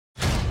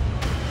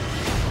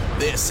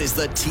This is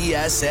the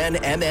TSN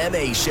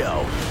MMA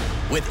Show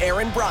with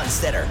Aaron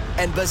Bronstetter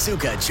and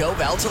Bazooka Joe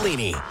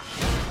Valtellini.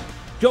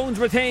 Jones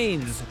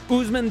retains.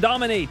 Usman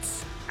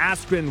dominates.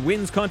 Askren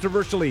wins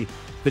controversially.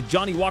 The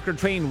Johnny Walker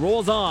train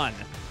rolls on.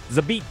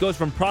 Zabit goes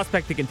from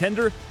prospect to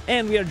contender.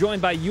 And we are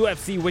joined by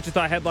UFC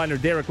Wichita headliner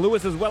Derek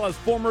Lewis, as well as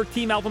former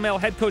Team Alpha Male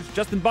head coach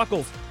Justin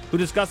Buckles, who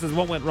discusses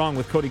what went wrong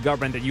with Cody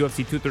Garbrandt at UFC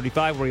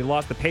 235, where he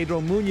lost to Pedro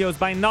Munoz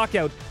by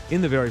knockout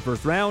in the very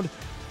first round.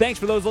 Thanks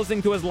for those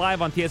listening to us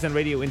live on TSN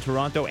Radio in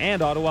Toronto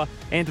and Ottawa,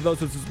 and to those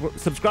who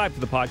subscribe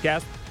to the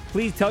podcast.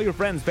 Please tell your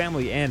friends,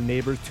 family, and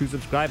neighbors to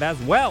subscribe as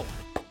well.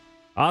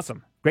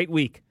 Awesome. Great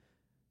week.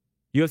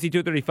 UFC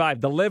 235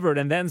 delivered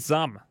and then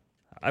some.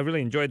 I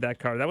really enjoyed that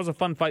card. That was a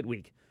fun fight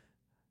week.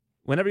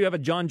 Whenever you have a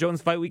John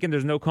Jones fight week and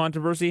there's no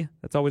controversy,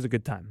 that's always a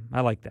good time.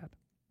 I like that.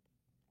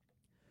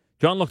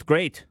 John looked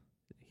great.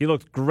 He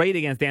looked great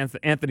against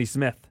Anthony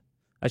Smith.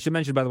 I should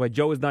mention, by the way,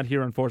 Joe is not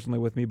here, unfortunately,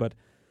 with me, but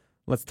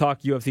let's talk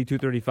UFC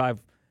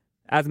 235.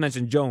 As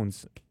mentioned,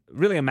 Jones,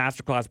 really a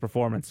masterclass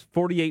performance.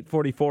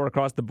 48-44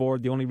 across the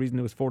board. The only reason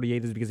it was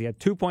 48 is because he had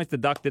 2 points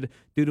deducted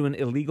due to an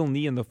illegal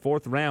knee in the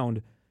fourth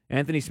round.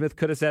 Anthony Smith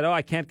could have said,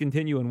 I can't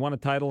continue, and won a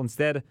title.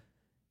 Instead,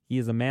 he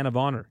is a man of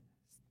honor.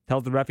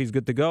 Tells the ref he's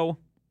good to go.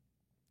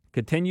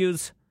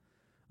 Continues.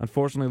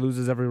 Unfortunately,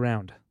 loses every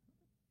round,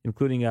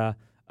 including an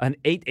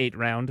 8-8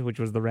 round, which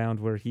was the round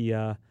where he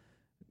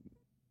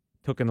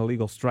took an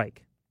illegal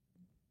strike.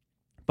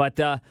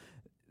 But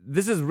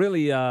this is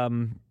really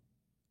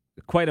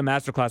quite a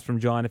masterclass from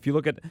John. If you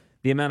look at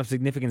the amount of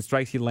significant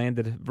strikes he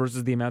landed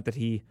versus the amount that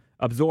he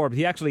absorbed,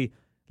 he actually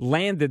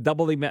landed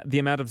double the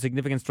amount of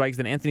significant strikes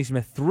that Anthony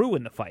Smith threw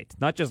in the fight.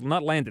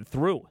 Not landed,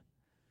 threw.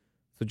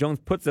 So Jones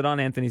puts it on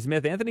Anthony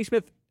Smith. Anthony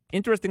Smith,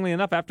 interestingly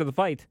enough, after the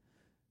fight,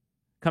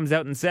 comes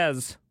out and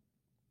says,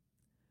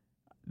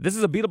 this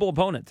is a beatable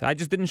opponent. I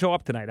just didn't show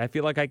up tonight. I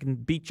feel like I can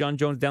beat John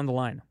Jones down the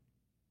line.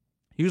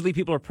 Usually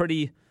people are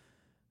pretty,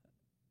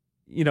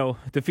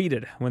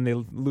 defeated when they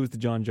lose to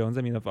John Jones.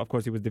 I mean, of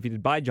course, he was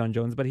defeated by John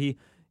Jones, but he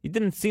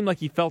didn't seem like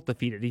he felt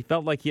defeated. He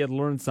felt like he had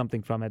learned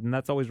something from it, and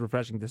that's always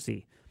refreshing to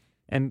see.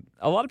 And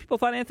a lot of people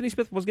thought Anthony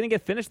Smith was going to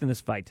get finished in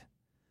this fight.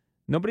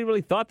 Nobody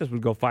really thought this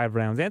would go 5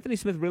 rounds. Anthony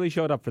Smith really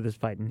showed up for this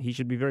fight, and he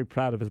should be very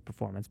proud of his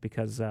performance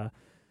because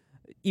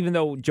even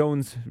though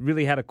Jones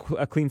really had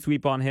a clean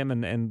sweep on him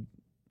and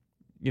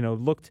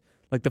looked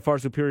like the far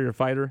superior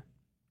fighter,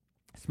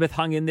 Smith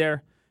hung in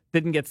there,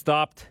 didn't get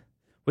stopped,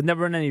 was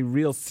never in any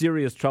real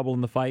serious trouble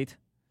in the fight.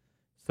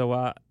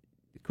 So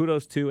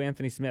kudos to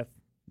Anthony Smith,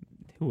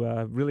 who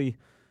really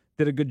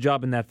did a good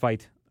job in that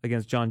fight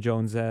against John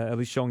Jones, at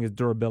least showing his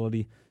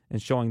durability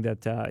and showing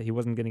that he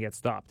wasn't going to get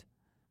stopped.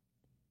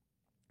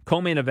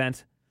 Co-main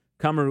event,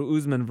 Kamaru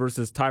Usman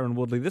versus Tyron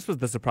Woodley. This was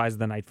the surprise of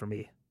the night for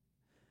me.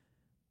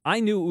 I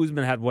knew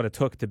Usman had what it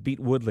took to beat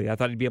Woodley. I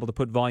thought he'd be able to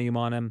put volume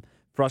on him,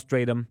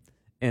 frustrate him,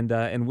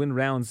 and win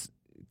rounds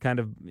kind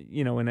of,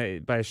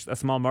 by a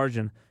small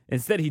margin.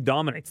 Instead, he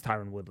dominates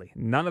Tyron Woodley.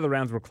 None of the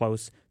rounds were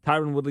close.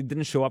 Tyron Woodley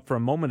didn't show up for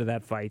a moment of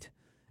that fight,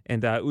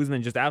 and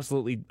Usman just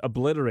absolutely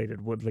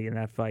obliterated Woodley in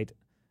that fight.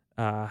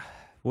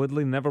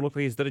 Woodley never looked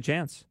like he stood a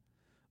chance.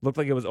 Looked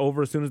like it was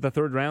over as soon as the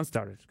third round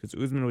started because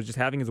Usman was just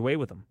having his way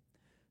with him.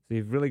 So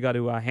you've really got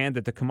to hand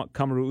it to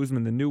Kamaru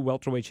Usman, the new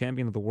welterweight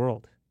champion of the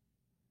world.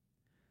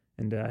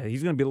 And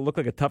he's going to look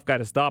like a tough guy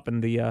to stop.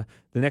 And the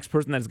next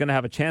person that's going to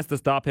have a chance to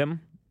stop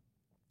him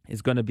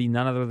is going to be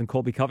none other than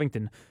Colby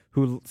Covington,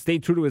 who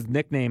stayed true to his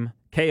nickname,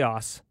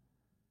 Chaos,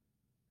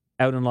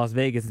 out in Las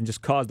Vegas and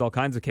just caused all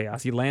kinds of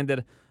chaos. He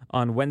landed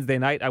on Wednesday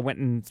night. I went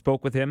and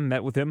spoke with him,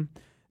 met with him,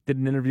 did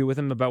an interview with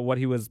him about what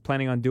he was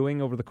planning on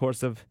doing over the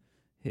course of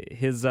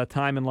his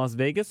time in Las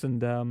Vegas.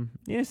 And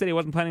he said he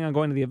wasn't planning on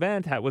going to the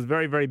event, was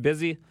very, very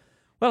busy.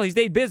 Well, he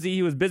stayed busy.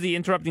 He was busy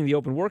interrupting the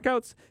open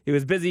workouts. He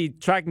was busy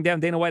tracking down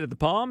Dana White at the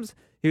Palms.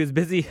 He was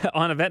busy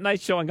on event night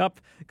showing up,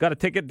 got a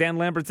ticket. Dan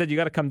Lambert said, you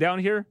got to come down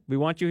here. We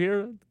want you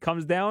here.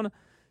 Comes down.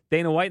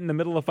 Dana White in the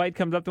middle of the fight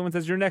comes up to him and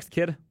says, you're next,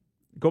 kid.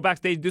 Go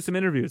backstage, do some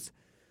interviews.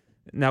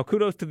 Now,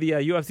 kudos to the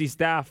UFC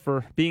staff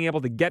for being able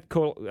to get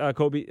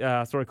Colby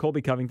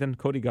Covington.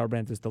 Cody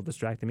Garbrandt is still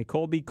distracting me.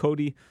 Kobe.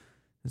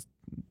 There's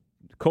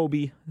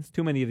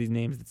too many of these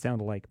names that sound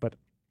alike. But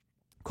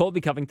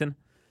Colby Covington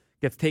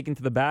gets taken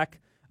to the back.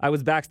 I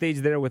was backstage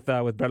there with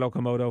Brett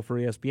Okamoto for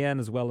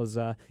ESPN, as well as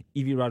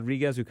Evie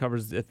Rodriguez, who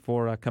covers it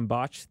for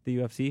Kambach, the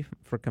UFC,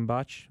 for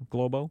Kambach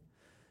Globo.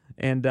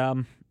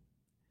 And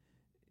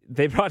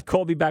they brought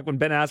Colby back when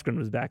Ben Askren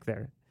was back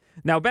there.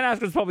 Now, Ben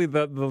Askren's probably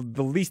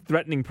the least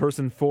threatening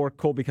person for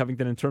Colby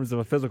Covington in terms of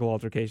a physical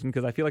altercation,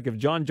 because I feel like if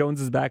John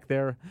Jones is back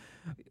there,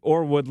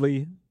 or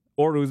Woodley,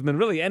 or Usman,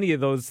 really any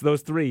of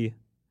those three,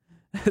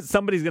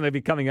 somebody's going to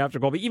be coming after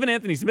Colby. Even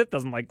Anthony Smith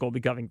doesn't like Colby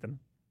Covington.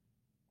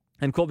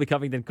 And Colby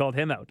Covington called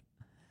him out.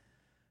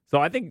 So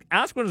I think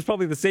Askren is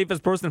probably the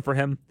safest person for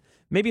him.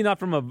 Maybe not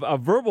from a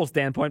verbal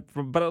standpoint,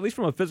 but at least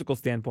from a physical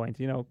standpoint.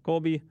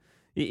 Colby,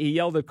 he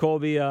yelled at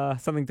Colby,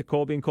 something to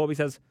Colby, and Colby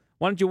says,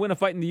 why don't you win a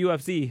fight in the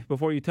UFC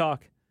before you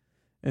talk?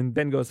 And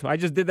Ben goes, I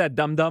just did that,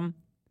 dum-dum.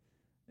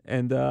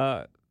 And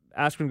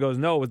Askren goes,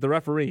 no, it was the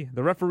referee.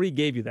 The referee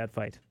gave you that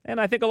fight. And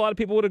I think a lot of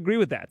people would agree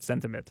with that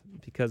sentiment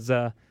because,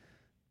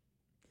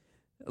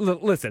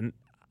 listen,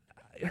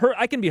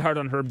 I can be hard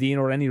on Herb Dean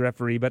or any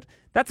referee, but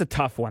that's a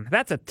tough one.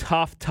 That's a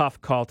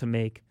tough call to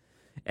make.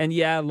 And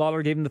yeah,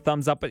 Lawler gave him the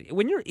thumbs up, but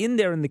when you're in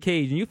there in the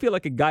cage and you feel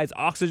like a guy's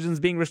oxygen's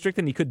being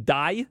restricted and he could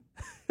die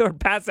or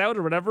pass out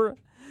or whatever,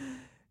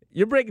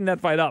 you're breaking that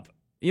fight up.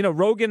 You know,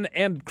 Rogan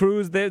and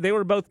Cruz, they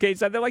were both cage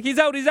side. They're like, he's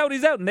out,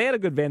 and they had a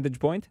good vantage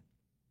point.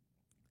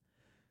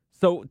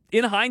 So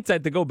in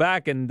hindsight, to go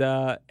back and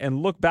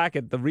look back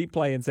at the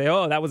replay and say,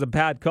 oh, that was a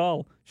bad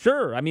call.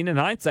 Sure, I mean, in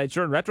hindsight,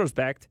 sure, in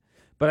retrospect.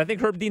 But I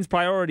think Herb Dean's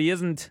priority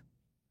isn't,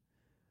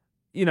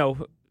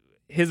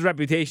 his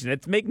reputation.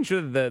 It's making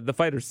sure that the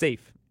fighter's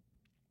safe.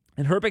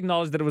 And Herb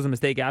acknowledged that it was a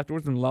mistake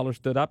afterwards, and Lawler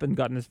stood up and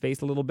got in his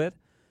face a little bit.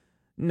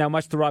 Now,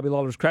 much to Robbie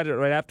Lawler's credit,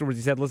 right afterwards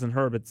he said, listen,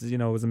 Herb, it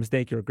was a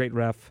mistake. You're a great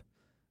ref.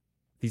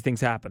 These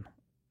things happen.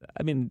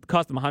 I mean, it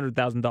cost him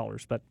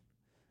 $100,000, but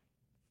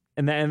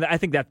and I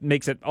think that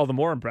makes it all the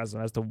more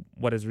impressive as to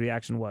what his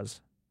reaction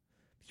was.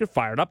 You're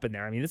fired up in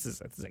there. I mean, this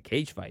is a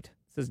cage fight.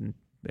 This isn't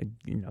a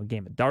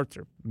game of darts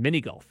or mini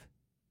golf.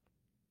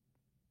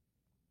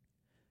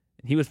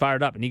 And he was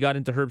fired up, and he got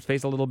into Herb's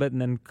face a little bit,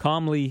 and then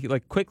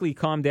quickly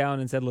calmed down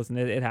and said, "Listen,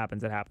 it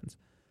happens. It happens."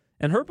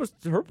 And Herb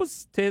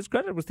was, to his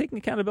credit, was taking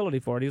accountability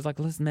for it. He was like,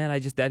 "Listen, man, I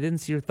didn't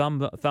see your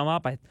thumb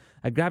up.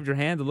 I grabbed your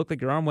hand. It looked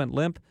like your arm went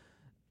limp."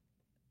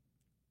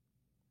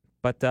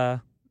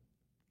 But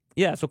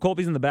yeah, so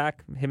Colby's in the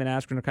back. Him and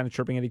Askren are kind of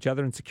chirping at each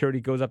other, and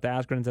security goes up to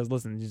Askren and says,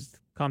 "Listen, just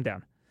calm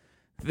down."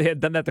 They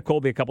had done that to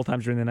Colby a couple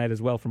times during the night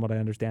as well, from what I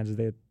understand, is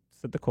they had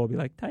said to Colby,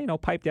 like,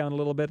 pipe down a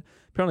little bit.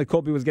 Apparently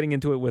Colby was getting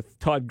into it with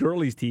Todd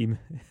Gurley's team.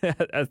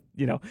 That's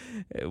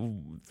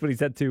what he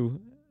said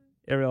to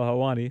Ariel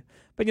Helwani.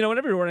 But,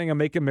 whenever you're wearing a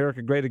Make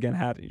America Great Again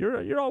hat,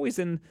 you're always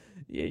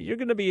you're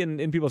going to be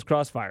in people's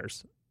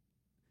crossfires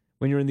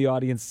when you're in the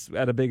audience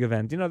at a big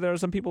event. There are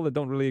some people that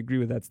don't really agree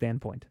with that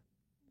standpoint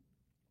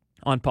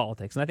on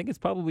politics, and I think it's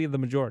probably the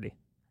majority.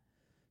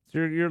 So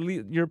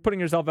you're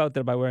putting yourself out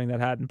there by wearing that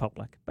hat in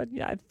public. But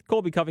yeah,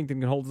 Colby Covington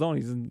can hold his own.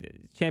 He's a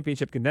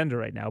championship contender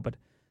right now, but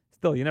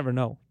still, you never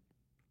know.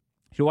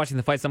 If you're watching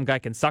the fight, some guy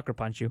can sucker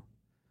punch you.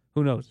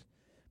 Who knows?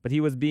 But he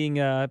was being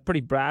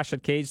pretty brash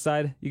at cage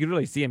side. You could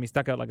really see him. He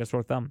stuck out like a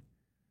sore thumb.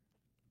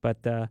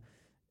 But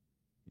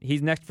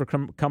he's next for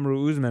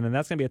Kamaru Usman, and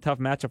that's going to be a tough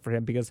matchup for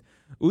him because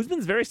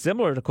Usman's very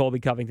similar to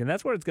Colby Covington.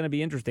 That's where it's going to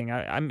be interesting.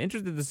 I'm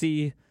interested to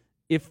see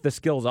if the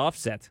skills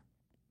offset.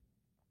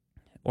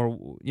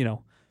 Or,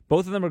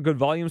 both of them are good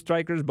volume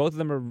strikers. Both of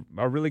them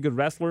are really good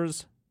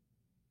wrestlers.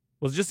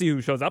 We'll just see who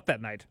shows up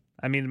that night.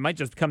 I mean, it might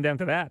just come down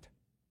to that.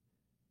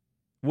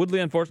 Woodley,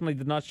 unfortunately,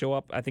 did not show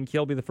up. I think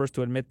he'll be the first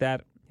to admit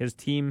that. His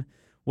team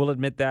will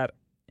admit that.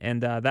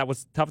 And that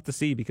was tough to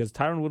see because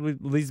Tyron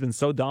Woodley's been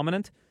so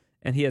dominant,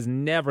 and he has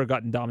never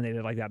gotten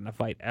dominated like that in a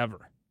fight,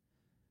 ever.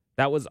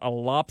 That was a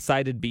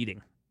lopsided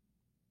beating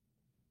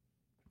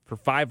for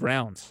 5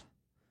 rounds.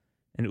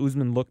 And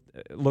Usman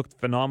looked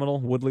phenomenal.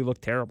 Woodley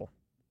looked terrible.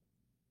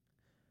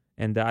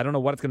 And I don't know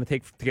what it's going to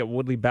take to get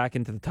Woodley back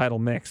into the title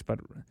mix.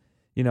 But,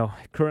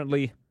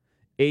 currently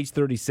age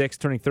 36,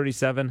 turning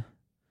 37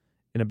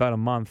 in about a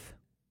month.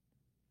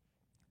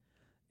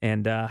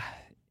 And,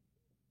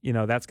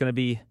 that's going to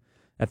be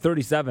at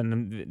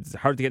 37. It's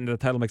hard to get into the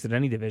title mix at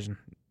any division.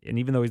 And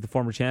even though he's the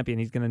former champion,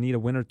 he's going to need a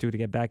win or two to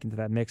get back into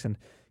that mix. And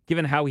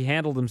given how he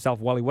handled himself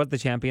while he was the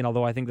champion,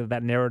 although I think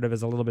that narrative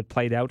is a little bit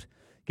played out,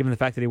 given the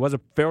fact that he was a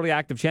fairly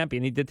active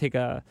champion. He did take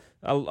a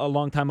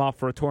long time off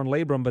for a torn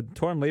labrum, but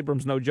torn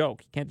labrum's no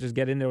joke. You can't just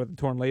get in there with a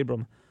torn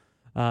labrum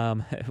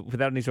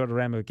without any sort of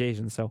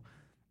ramifications. So,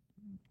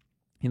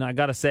 I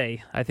got to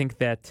say, I think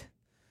that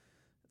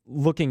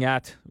looking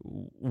at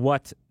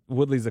what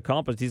Woodley's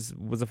accomplished, he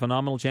was a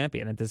phenomenal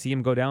champion. And to see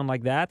him go down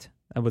like that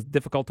was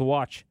difficult to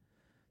watch,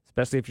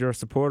 especially if you're a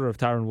supporter of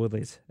Tyron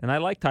Woodley's. And I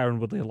like Tyron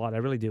Woodley a lot. I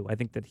really do. I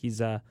think that he's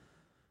a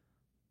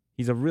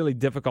really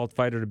difficult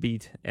fighter to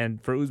beat,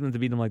 and for Usman to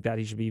beat him like that,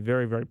 he should be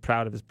very, very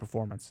proud of his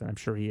performance, and I'm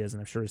sure he is,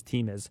 and I'm sure his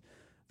team is.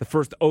 The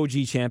first OG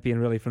champion,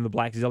 really, from the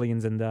Black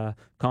Zillions and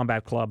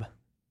Combat Club.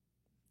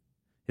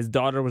 His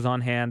daughter was on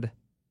hand.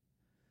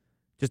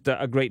 Just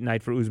a great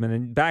night for Usman.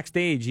 And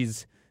backstage,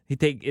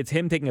 it's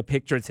him taking a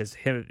picture. It's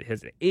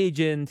his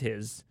agent,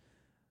 his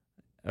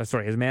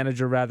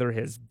manager, rather,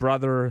 his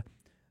brother.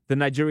 The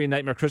Nigerian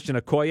Nightmare, Christian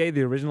Okoye,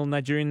 the original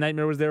Nigerian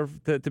Nightmare, was there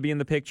to be in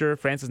the picture.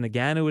 Francis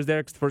Ngannou was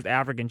there, the first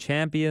African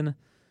champion.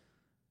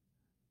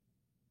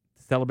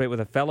 To celebrate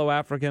with a fellow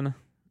African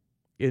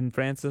in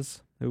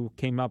Francis, who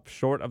came up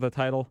short of the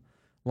title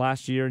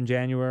last year in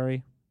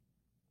January.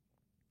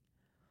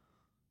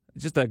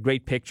 Just a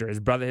great picture. His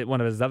brother,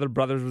 one of his other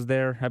brothers, was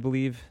there, I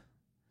believe.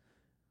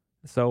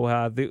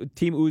 So the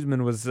team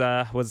Usman was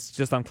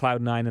just on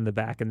cloud 9 in the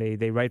back, and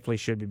they rightfully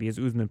should be, because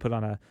Usman put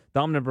on a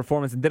dominant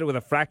performance and did it with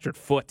a fractured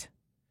foot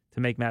to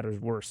make matters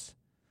worse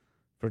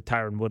for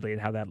Tyron Woodley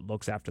and how that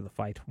looks after the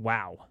fight.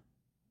 Wow.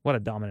 What a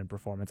dominant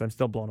performance. I'm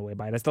still blown away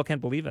by it. I still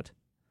can't believe it.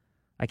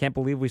 I can't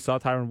believe we saw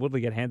Tyron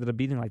Woodley get handed a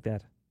beating like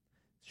that.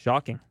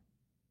 Shocking.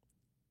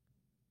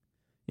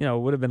 it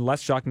would have been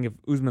less shocking if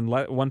Usman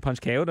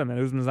one-punch KO'd him, and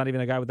Usman's not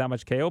even a guy with that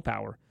much KO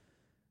power.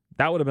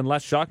 That would have been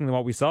less shocking than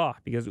what we saw,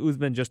 because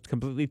Usman just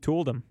completely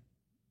tooled him.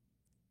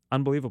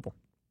 Unbelievable.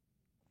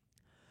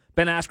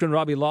 Ben Askren,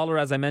 Robbie Lawler,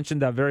 as I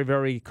mentioned, a very,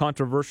 very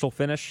controversial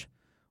finish.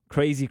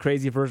 Crazy,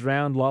 crazy first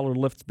round. Lawler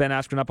lifts Ben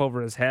Askren up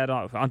over his head,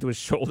 onto his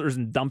shoulders,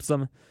 and dumps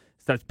him.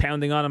 Starts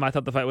pounding on him. I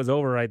thought the fight was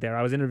over right there.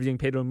 I was interviewing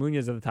Pedro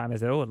Munoz at the time. I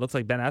said, it looks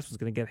like Ben Askren's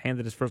going to get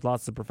handed his first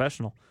loss as a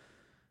professional.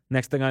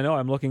 Next thing I know,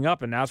 I'm looking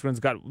up, and Askren's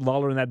got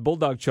Lawler in that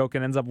bulldog choke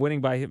and ends up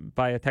winning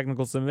by a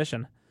technical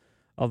submission.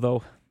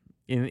 Although,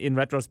 in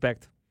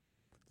retrospect,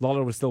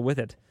 Lawler was still with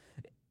it.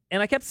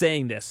 And I kept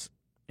saying this,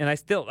 and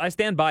I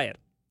stand by it.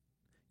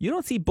 You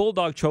don't see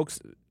bulldog chokes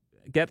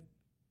get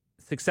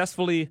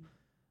successfully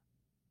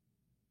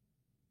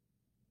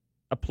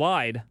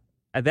applied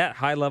at that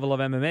high level of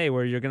MMA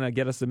where you're going to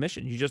get a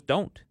submission. You just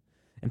don't.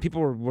 And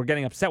people were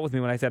getting upset with me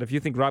when I said, if you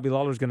think Robbie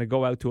Lawler's going to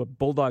go out to a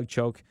bulldog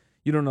choke,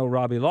 you don't know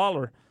Robbie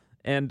Lawler.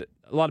 And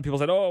a lot of people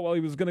said, he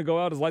was going to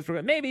go out, his lights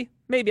were maybe,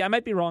 I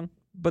might be wrong.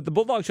 But the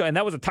bulldog choke, and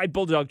that was a tight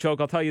bulldog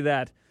choke, I'll tell you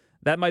that.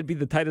 That might be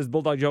the tightest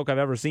bulldog choke I've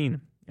ever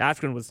seen.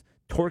 Askren was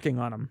torquing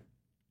on him.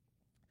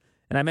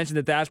 And I mentioned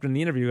it to Askren in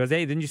the interview. He goes,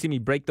 hey, didn't you see me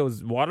break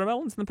those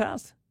watermelons in the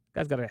past?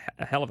 Guy's got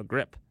a hell of a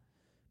grip.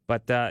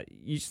 But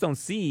you just don't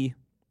see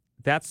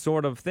that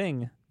sort of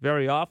thing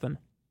very often,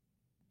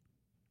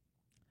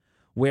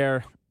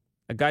 where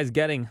a guy's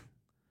getting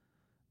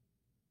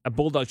a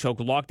bulldog choke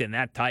locked in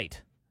that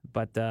tight.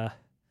 But,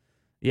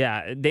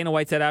 Dana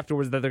White said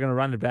afterwards that they're going to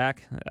run it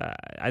back.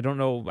 I don't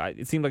know.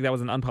 It seemed like that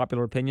was an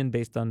unpopular opinion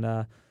based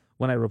on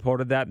when I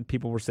reported that, and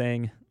people were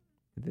saying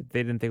that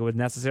they didn't think it was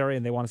necessary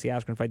and they want to see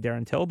Askren fight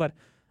Darren Till. But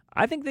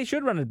I think they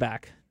should run it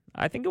back.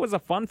 I think it was a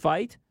fun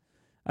fight.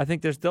 I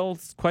think there's still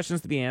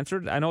questions to be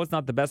answered. I know it's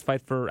not the best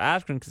fight for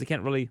Askren because he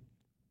can't really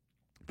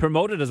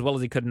promote it as well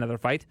as he could in another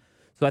fight.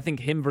 So I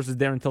think him versus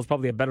Darren Till is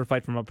probably a better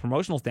fight from a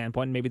promotional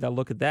standpoint. Maybe they'll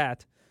look at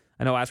that.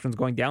 I know Askren's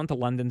going down to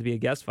London to be a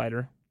guest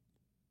fighter.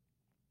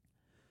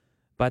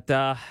 But,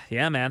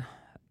 man,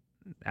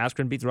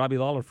 Askren beats Robbie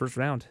Lawler first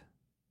round.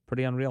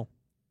 Pretty unreal.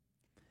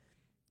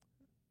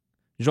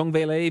 Zhong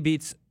Weilei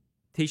beats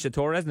Tisha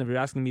Torres. And if you're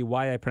asking me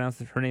why I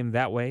pronounced her name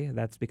that way,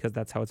 that's because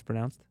that's how it's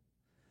pronounced.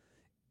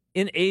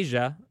 In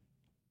Asia,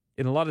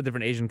 in a lot of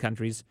different Asian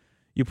countries,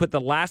 you put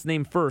the last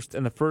name first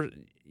and the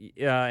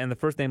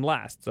first name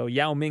last. So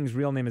Yao Ming's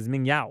real name is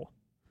Ming Yao.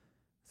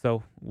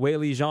 So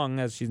Weili Zhang,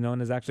 as she's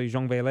known, is actually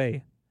Zhong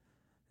Weilei.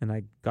 And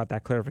I got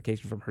that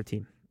clarification from her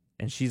team.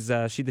 And she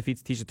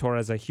defeats Tisha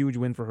Torres, a huge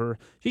win for her.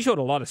 She showed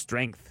a lot of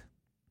strength.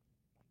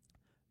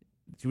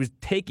 She was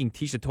taking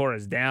Tisha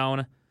Torres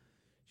down.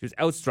 She was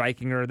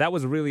outstriking her. That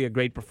was really a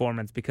great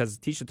performance because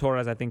Tisha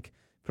Torres, I think,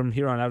 from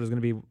here on out is going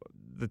to be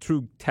the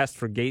true test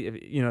for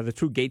the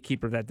true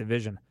gatekeeper of that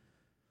division.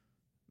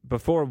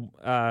 Before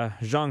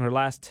Zhang, her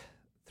last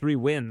three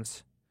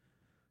wins,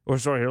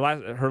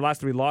 her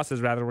last three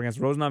losses rather, were against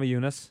Rose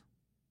Namajunas.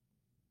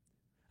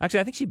 Actually,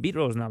 I think she beat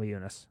Rose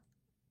Namajunas.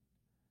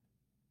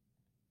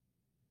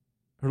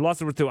 Her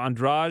losses were to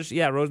Andrade,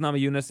 Rose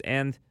Namajunas,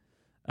 and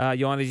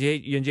Joanna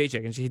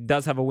Jędrzejczyk, and she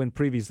does have a win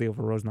previously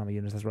over Rose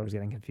Namajunas. That's where I was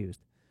getting confused.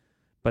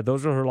 But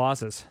those are her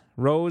losses.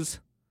 Rose,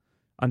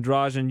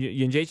 Andrade, and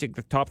Jędrzejczyk,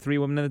 the top three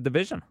women in the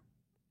division.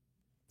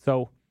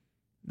 So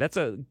that's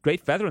a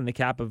great feather in the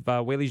cap of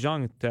Weili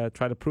Zhang to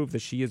try to prove that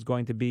she is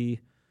going to be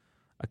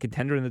a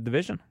contender in the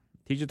division.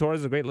 Tisha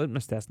Torres is a great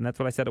litmus test, and that's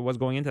what I said it was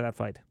going into that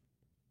fight.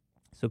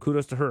 So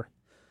kudos to her.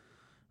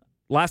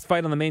 Last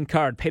fight on the main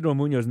card, Pedro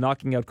Munoz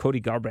knocking out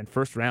Cody Garbrandt.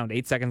 First round,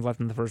 8 seconds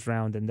left in the first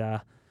round.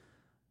 And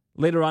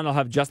later on, I'll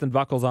have Justin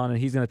Buckles on, and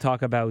he's going to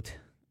talk about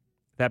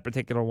that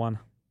particular one.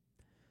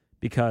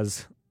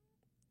 Because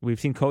we've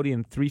seen Cody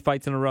in 3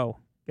 fights in a row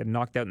get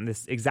knocked out in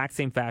this exact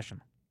same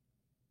fashion.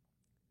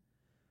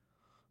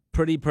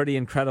 Pretty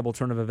incredible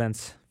turn of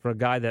events for a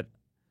guy that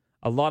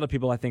a lot of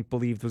people, I think,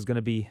 believed was going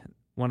to be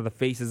one of the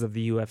faces of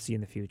the UFC in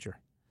the future.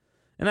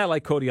 And I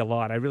like Cody a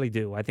lot. I really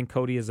do. I think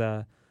Cody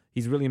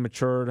he's really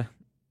matured.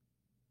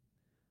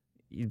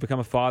 He's become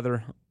a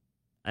father.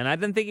 And I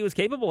didn't think he was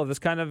capable of this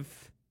kind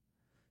of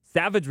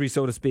savagery,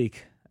 so to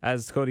speak,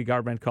 as Cody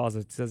Garbrandt calls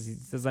it. He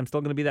says, I'm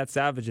still going to be that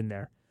savage in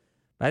there.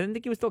 But I didn't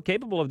think he was still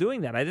capable of doing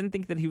that. I didn't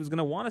think that he was going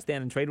to want to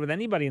stand and trade with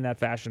anybody in that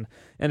fashion.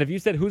 And if you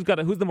said who's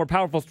the more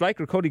powerful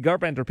striker, Cody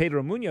Garbrandt or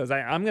Pedro Munoz,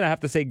 I'm going to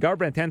have to say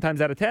Garbrandt 10 times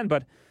out of 10.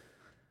 But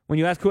when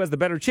you ask who has the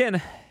better chin,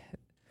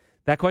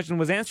 that question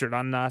was answered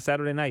on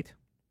Saturday night.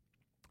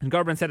 And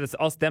Garbrandt said it's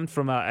all stemmed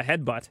from a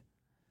headbutt.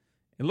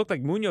 It looked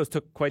like Munoz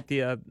took quite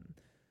the...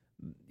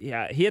 he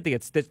had to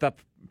get stitched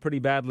up pretty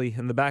badly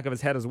in the back of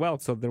his head as well.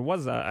 So there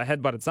was a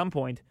headbutt at some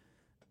point.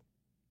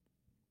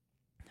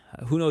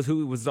 Who knows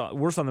who was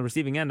worse on the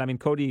receiving end? I mean,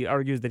 Cody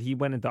argues that he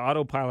went into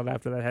autopilot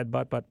after that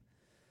headbutt. But,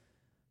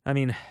 I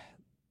mean,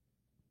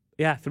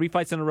 3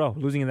 fights in a row,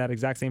 losing in that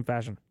exact same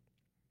fashion.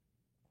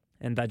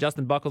 And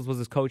Justin Buckles was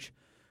his coach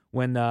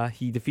when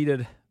he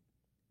defeated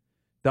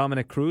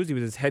Dominic Cruz. He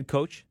was his head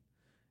coach.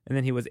 And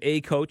then he was a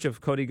coach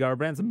of Cody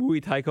Garbrandt, a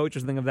Muay Thai coach or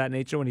something of that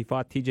nature when he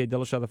fought TJ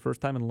Dillashaw the first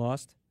time and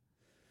lost.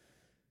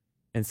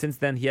 And since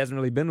then, he hasn't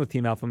really been with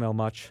Team Alpha Male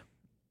much.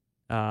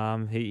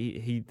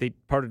 They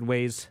parted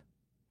ways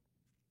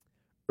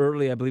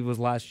early, I believe it was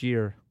last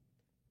year.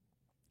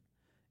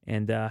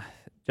 And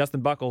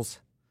Justin Buckles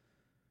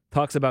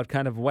talks about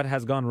kind of what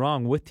has gone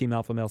wrong with Team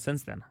Alpha Male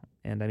since then.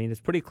 And I mean,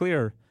 it's pretty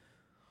clear.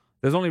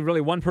 There's only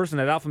really one person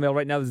at Alpha Male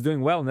right now that's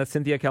doing well, and that's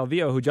Cynthia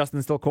Calvillo, who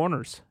Justin still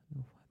corners.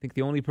 I think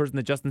the only person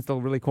that Justin's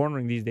still really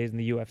cornering these days in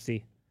the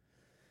UFC.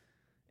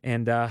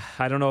 And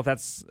I don't know if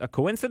that's a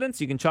coincidence.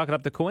 You can chalk it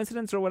up to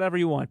coincidence or whatever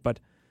you want, but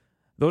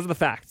those are the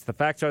facts. The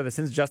facts are that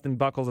since Justin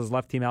Buckles has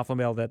left Team Alpha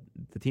Male, that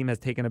the team has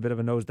taken a bit of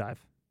a nosedive,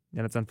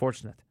 and it's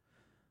unfortunate.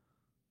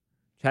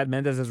 Chad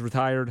Mendes has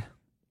retired.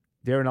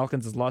 Darren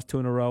Elkins has lost 2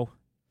 in a row.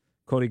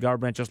 Cody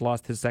Garbrandt just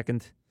lost his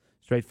second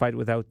straight fight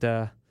without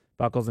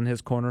Buckles in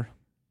his corner.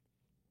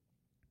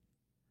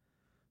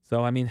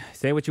 So, I mean,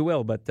 say what you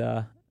will, but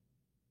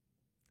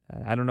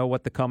I don't know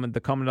what the common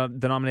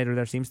denominator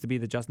there seems to be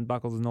that Justin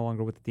Buckles is no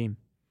longer with the team.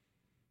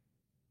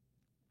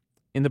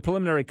 In the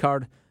preliminary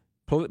card,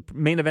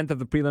 main event of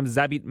the prelims,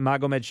 Zabit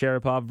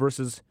Magomedsharipov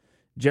versus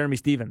Jeremy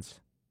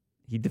Stephens.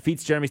 He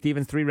defeats Jeremy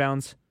Stephens 3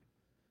 rounds,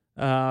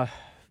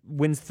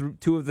 wins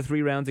 2 of the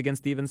 3 rounds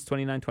against Stephens,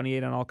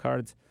 29-28 on all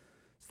cards.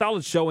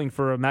 Solid showing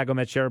for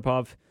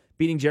Magomedsharipov.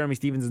 Beating Jeremy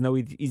Stephens is no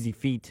easy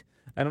feat.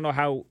 I don't know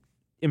how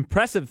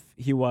impressive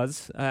he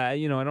was. I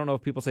don't know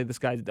if people say this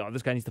guy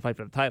needs to fight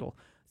for the title.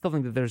 I still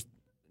think that there's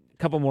a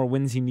couple more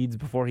wins he needs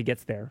before he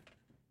gets there,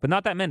 but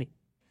not that many.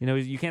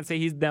 You can't say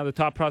he's now the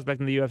top prospect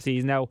in the UFC.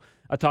 He's now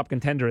a top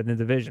contender in the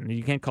division.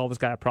 You can't call this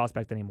guy a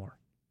prospect anymore.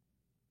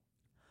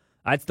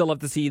 I'd still love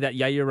to see that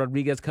Yair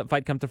Rodriguez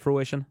fight come to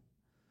fruition.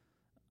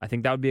 I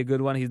think that would be a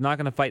good one. He's not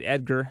going to fight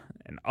Edgar,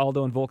 and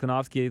Aldo and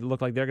Volkanovski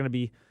look like they're going to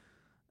be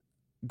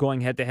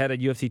going head-to-head at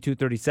UFC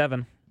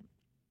 237.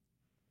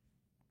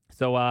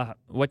 So,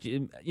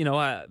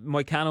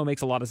 Moicano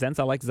makes a lot of sense.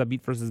 I like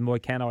Zabit versus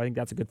Moicano. I think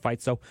that's a good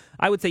fight. So,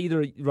 I would say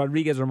either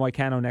Rodriguez or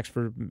Moicano next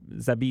for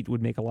Zabit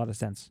would make a lot of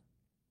sense.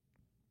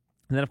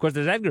 And then, of course,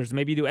 there's Edgar's.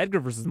 Maybe you do Edgar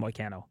versus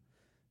Moicano.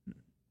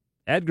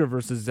 Edgar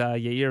versus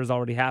Yair has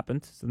already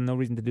happened, so no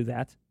reason to do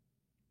that.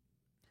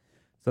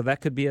 So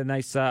that could be a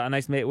nice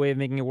way of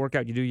making it work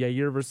out. You do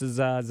Yair versus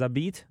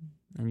Zabit,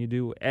 and you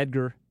do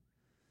Edgar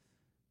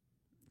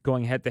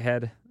going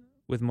head-to-head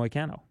with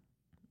Moicano.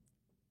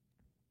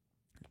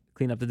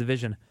 Clean up the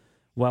division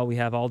while we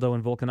have Aldo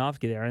and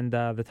Volkanovski there. And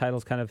the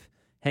title's kind of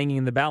hanging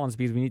in the balance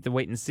because we need to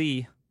wait and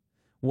see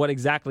what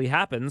exactly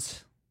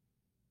happens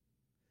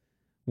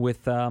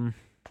with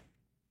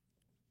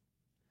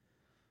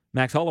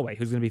Max Holloway,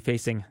 who's going to be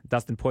facing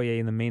Dustin Poirier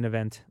in the main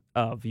event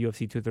of UFC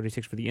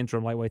 236 for the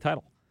interim lightweight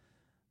title.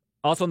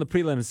 Also in the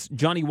prelims,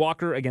 Johnny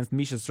Walker against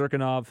Misha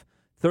Cirkunov.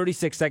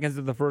 36 seconds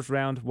of the first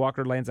round.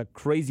 Walker lands a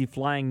crazy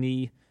flying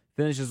knee,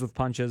 finishes with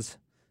punches,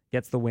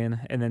 gets the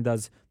win, and then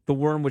does the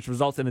worm, which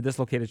results in a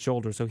dislocated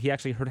shoulder. So he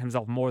actually hurt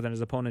himself more than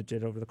his opponent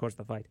did over the course of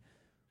the fight.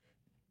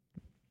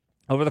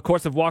 Over the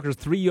course of Walker's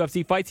 3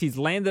 UFC fights, he's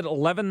landed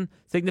 11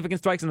 significant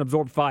strikes and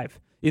absorbed 5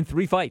 in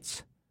 3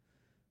 fights.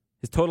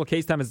 His total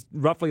case time is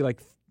roughly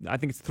I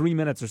think it's 3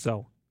 minutes or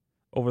so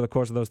over the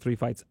course of those 3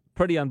 fights.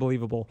 Pretty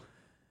unbelievable.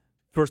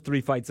 First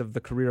 3 fights of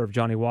the career of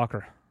Johnny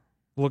Walker.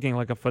 Looking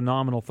like a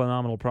phenomenal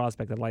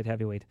prospect at light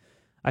heavyweight.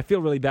 I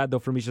feel really bad, though,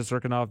 for Misha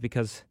Cirkunov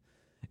because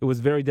it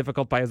was very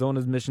difficult by his own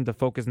admission to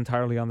focus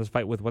entirely on this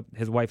fight with what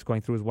his wife's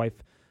going through. His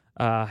wife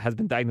has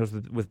been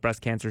diagnosed with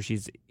breast cancer.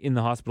 She's in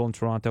the hospital in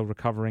Toronto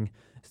recovering,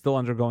 still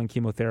undergoing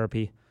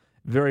chemotherapy.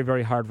 Very,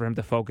 very hard for him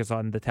to focus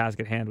on the task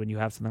at hand when you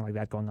have something like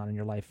that going on in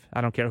your life.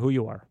 I don't care who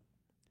you are.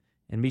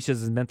 And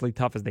Misha's as mentally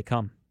tough as they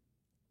come.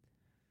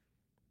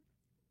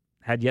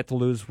 Had yet to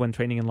lose when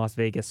training in Las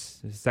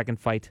Vegas. His second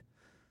fight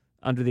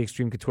under the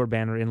Extreme Couture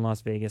banner in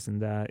Las Vegas,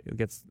 and it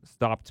gets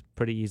stopped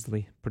pretty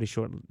easily, pretty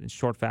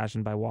short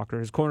fashion by Walker.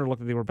 His corner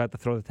looked like they were about to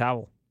throw the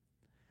towel,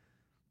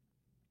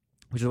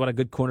 which is what a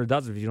good corner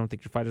does if you don't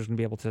think your fighter's going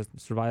to be able to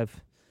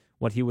survive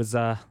what he was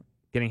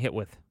getting hit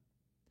with.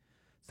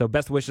 So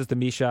best wishes to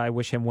Misha. I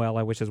wish him well.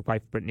 I wish his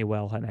wife Brittany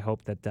well, and I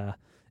hope that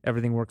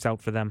everything works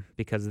out for them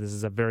because this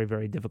is a very,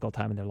 very difficult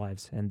time in their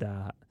lives. And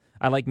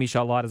I like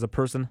Misha a lot as a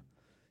person.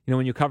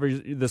 When you cover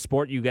the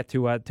sport, you get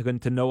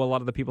to know a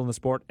lot of the people in the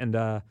sport,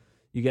 and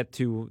you get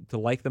to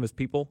like them as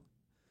people.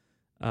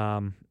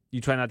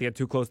 You try not to get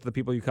too close to the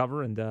people you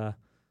cover, and I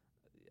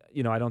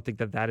don't think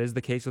that is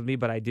the case with me,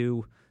 but I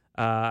do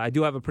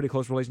have a pretty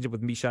close relationship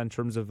with Misha in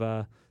terms of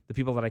the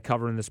people that I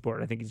cover in the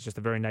sport. I think he's just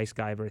a very nice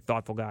guy, a very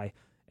thoughtful guy,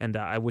 and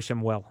I wish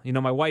him well.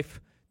 My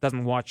wife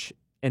doesn't watch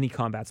any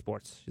combat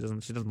sports. She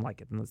doesn't like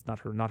it, and it's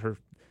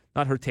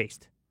not her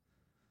taste.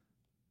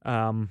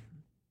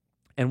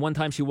 And one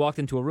time she walked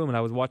into a room and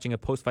I was watching a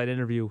post-fight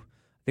interview.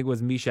 I think it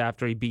was Misha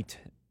after he beat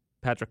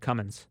Patrick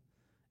Cummins,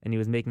 and he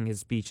was making his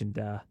speech. And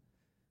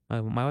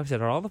my wife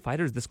said, "Are all the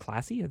fighters this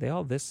classy? Are they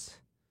all this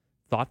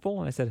thoughtful?"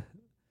 And I said,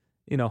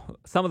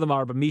 some of them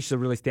are, but Misha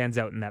really stands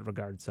out in that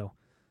regard. So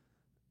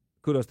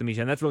kudos to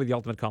Misha. And that's really the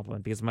ultimate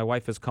compliment because my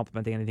wife is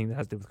complimenting anything that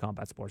has to do with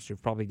combat sports. You're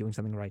probably doing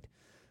something right.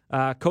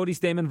 Cody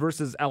Stamann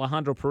versus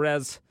Alejandro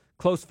Perez.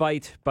 close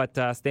fight, but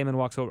Stamann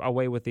walks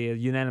away with the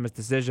unanimous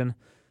decision.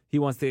 He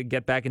wants to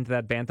get back into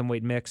that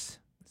bantamweight mix.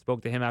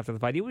 Spoke to him after the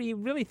fight. He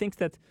really thinks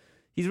that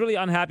he's really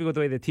unhappy with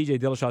the way that TJ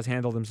Dillashaw's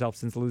handled himself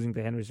since losing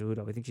to Henry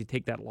Cejudo. I think he'd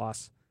take that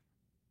loss.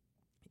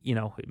 It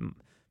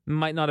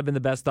might not have been the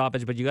best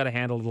stoppage, but you got to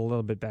handle it a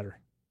little bit better.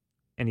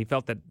 And he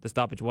felt that the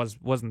stoppage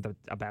wasn't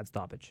a bad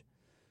stoppage.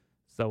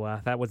 So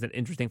that was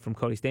interesting from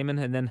Cody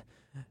Stamann. And then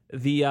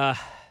the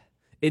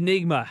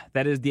enigma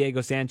that is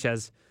Diego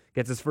Sanchez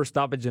gets his first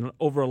stoppage in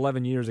over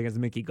 11 years against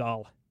Mickey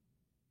Gall.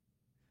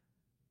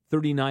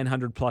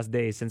 3,900 plus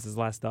days since his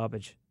last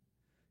stoppage.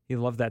 He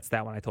loved that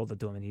stat when I told it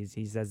to him, and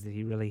he says that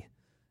he really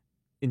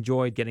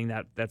enjoyed getting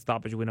that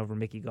stoppage win over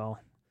Mickey Gall.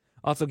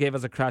 Also gave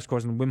us a crash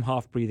course in Wim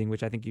Hof breathing,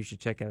 which I think you should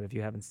check out if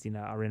you haven't seen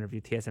our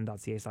interview,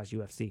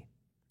 tsn.ca/UFC.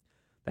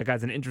 That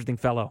guy's an interesting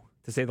fellow,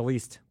 to say the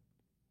least.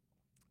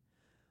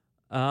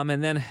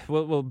 And then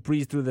we'll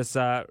breeze through this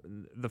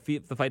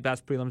the Fight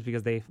Pass prelims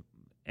because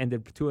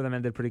two of them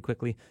ended pretty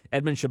quickly.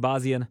 Edmund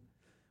Shabazian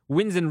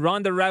wins in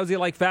Ronda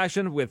Rousey-like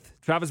fashion with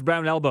Travis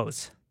Brown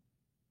elbows.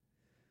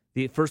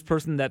 The first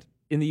person that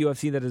in the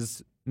UFC that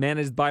is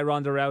managed by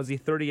Ronda Rousey.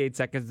 38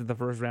 seconds in the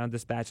first round.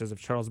 Dispatches of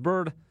Charles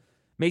Byrd.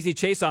 Macy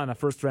Chiasson, a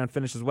first-round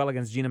finish as well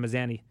against Gina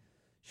Mazzani.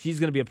 She's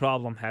going to be a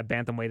problem at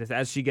bantamweight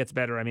as she gets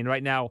better. I mean,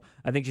 right now,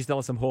 I think she still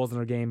has some holes in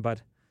her game,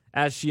 but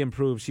as she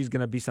improves, she's going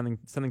to be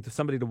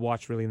somebody to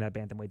watch really in that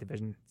bantamweight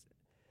division.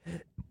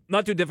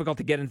 Not too difficult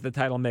to get into the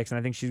title mix, and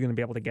I think she's going to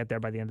be able to get there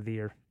by the end of the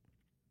year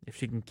if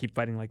she can keep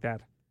fighting like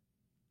that.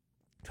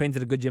 Trains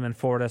at a good gym in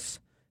Fortis,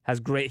 has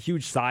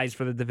huge size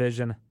for the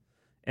division,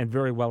 and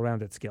very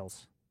well-rounded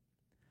skills.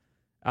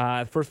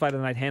 First fight of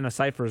the night, Hannah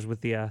Cifers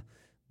with the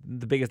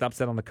biggest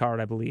upset on the card,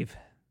 I believe,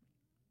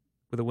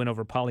 with a win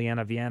over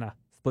Polyana Viana.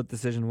 Split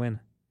decision win.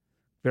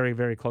 Very,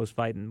 very close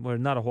fight, and where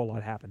not a whole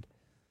lot happened.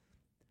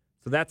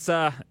 So that's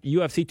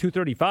UFC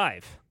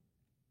 235.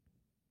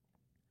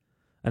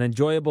 An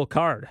enjoyable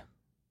card.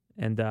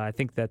 And I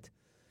think that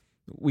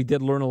we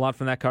did learn a lot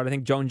from that card. I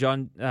think John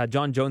Jones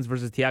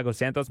versus Thiago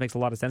Santos makes a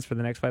lot of sense for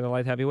the next fight at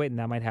light heavyweight, and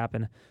that might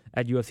happen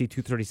at UFC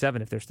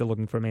 237 if they're still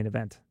looking for a main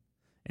event.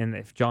 And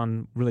if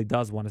John really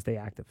does want to stay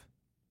active.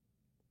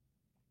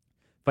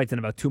 Fight's in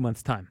about 2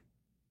 months' time.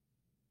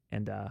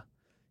 And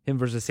him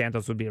versus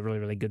Santos would be a really,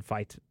 really good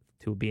fight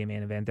to be a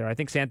main event there. I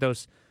think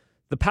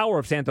the power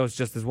of Santos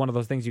just is one of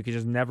those things you can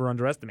just never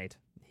underestimate.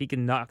 He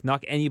can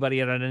knock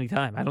anybody out at any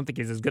time. I don't think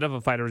he's as good of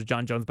a fighter as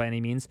John Jones by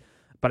any means,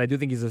 but I do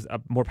think he's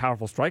a more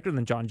powerful striker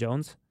than John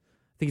Jones.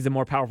 I think he's a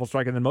more powerful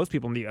striker than most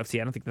people in the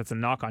UFC. I don't think that's a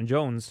knock on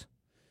Jones.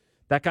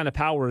 That kind of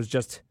power is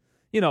just,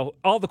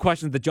 all the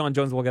questions that John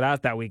Jones will get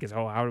asked that week is,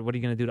 what are you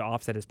going to do to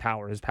offset his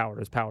power,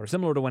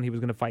 similar to when he was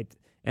going to fight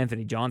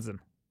Anthony Johnson.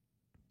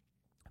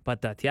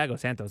 But Thiago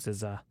Santos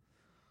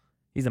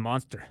he's a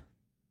monster.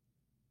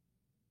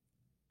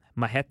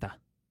 Maheta.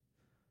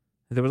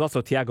 There was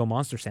also Thiago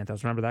Monster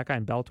Santos. Remember that guy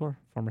in Bellator,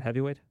 former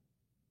heavyweight?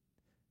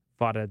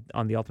 Fought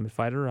on The Ultimate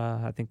Fighter.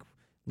 I think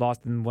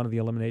lost in one of the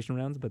elimination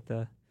rounds, but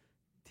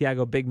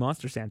Thiago Big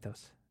Monster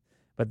Santos.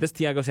 But this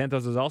Thiago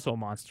Santos is also a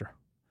monster.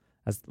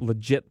 Has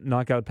legit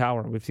knockout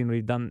power. We've seen what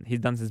he's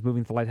done since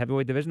moving to the light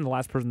heavyweight division. The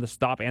last person to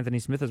stop Anthony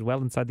Smith as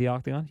well inside the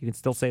octagon. You can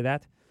still say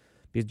that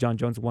because John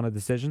Jones won a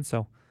decision.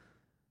 So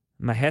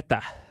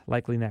Maheta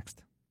likely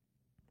next.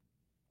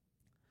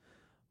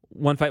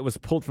 One fight was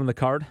pulled from the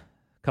card a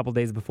couple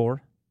days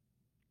before.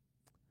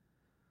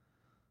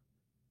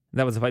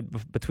 That was a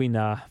fight between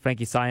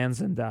Frankie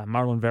Saenz and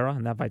Marlon Vera,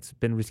 and that fight's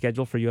been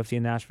rescheduled for UFC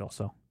in Nashville.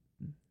 So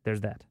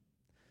there's that.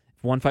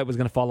 If one fight was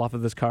going to fall off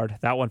of this card,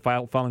 that one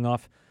falling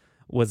off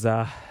was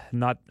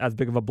not as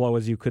big of a blow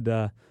as you could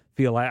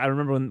feel. I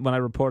remember when I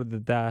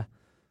reported that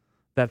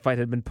that fight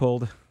had been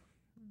pulled,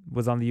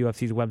 was on the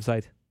UFC's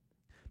website.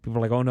 People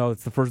were like, oh no,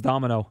 it's the first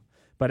domino.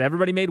 But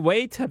everybody made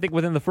weight, I think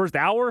within the first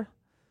hour.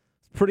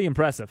 It's pretty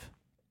impressive.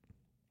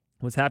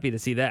 Was happy to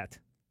see that.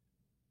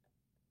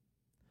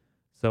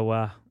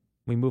 So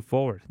we move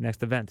forward.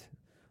 Next event,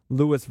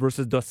 Lewis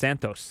versus Dos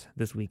Santos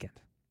this weekend.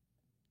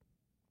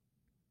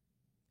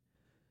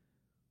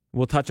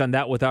 We'll touch on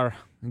that with our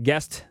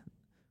guest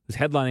who's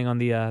headlining on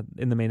the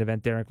in the main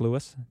event, Derek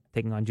Lewis,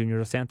 taking on Junior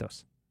Dos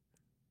Santos.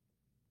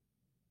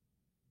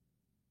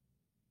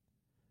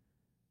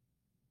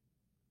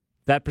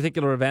 That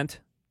particular event,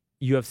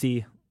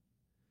 UFC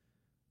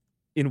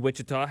in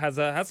Wichita, has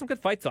some good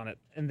fights on it,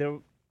 and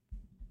there's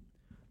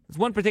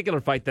one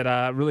particular fight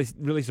that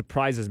really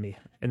surprises me,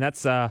 and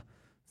that's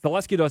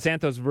Zaleski Dos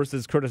Santos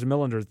versus Curtis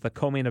Millender, the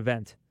co-main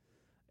event,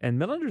 and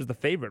Millender's the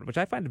favorite, which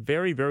I find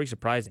very, very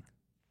surprising.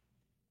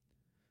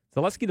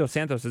 Zaleski Dos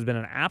Santos has been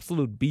an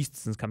absolute beast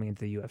since coming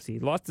into the UFC. He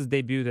lost his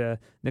debut to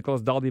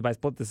Nicholas Dalby by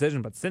split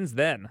decision, but since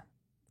then,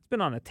 it's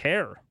been on a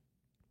tear.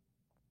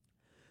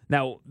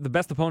 Now, the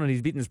best opponent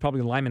he's beaten is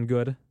probably Lyman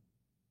Good,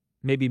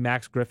 maybe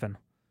Max Griffin.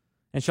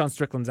 And Sean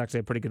Strickland's actually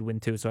a pretty good win,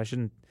 too, so I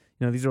shouldn't,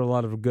 these are a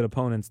lot of good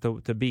opponents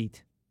to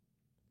beat.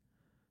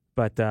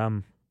 But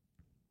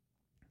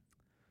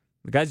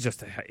The guy's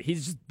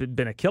he's just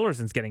been a killer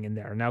since getting in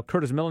there. Now,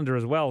 Curtis Millender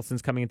as well,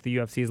 since coming into the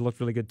UFC, has looked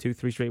really good too.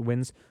 3 straight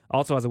wins.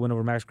 Also has a win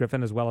over Max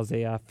Griffin, as well as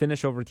a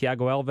finish over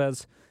Thiago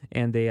Alves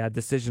and a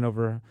decision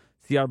over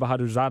Siar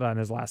Bahadurzada in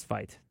his last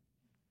fight.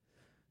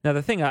 Now,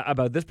 the thing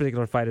about this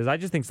particular fight is I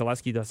just think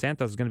Zaleski Dos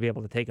Santos is going to be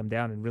able to take him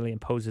down and really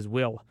impose his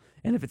will.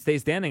 And if it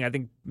stays standing, I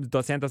think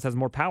Dos Santos has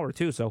more power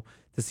too. So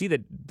to see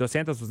that Dos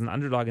Santos was an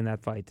underdog in that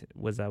fight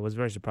was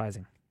very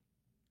surprising.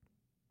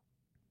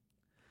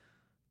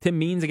 Tim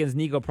Means against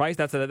Nico Price.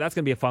 That's going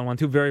to be a fun one.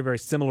 2 very, very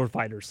similar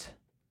fighters.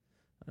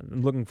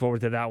 I'm looking forward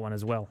to that one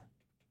as well.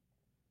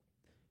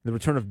 The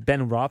return of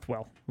Ben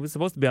Rothwell, who was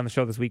supposed to be on the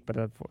show this week,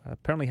 but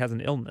apparently has an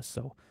illness.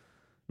 So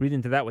read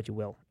into that what you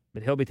will.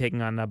 But he'll be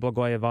taking on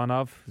Blagoy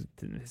Ivanov,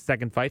 his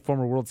second fight,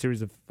 former World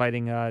Series of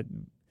Fighting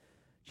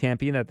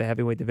champion at the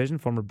heavyweight division,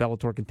 former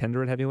Bellator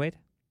contender at heavyweight.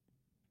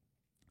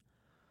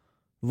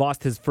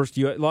 Lost his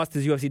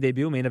UFC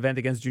debut, main event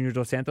against Junior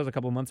Dos Santos a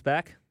couple of months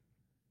back.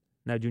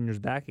 Now Junior's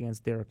back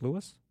against Derek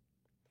Lewis.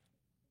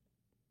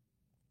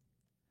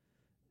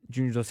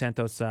 Junior Dos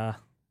Santos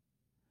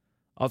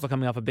also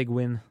coming off a big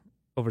win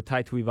over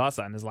Tai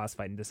Tuivasa in his last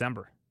fight in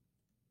December.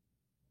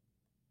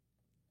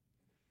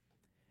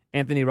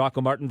 Anthony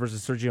Rocco Martin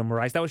versus Sergio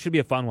Moraes. That should be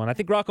a fun one. I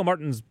think Rocco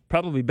Martin's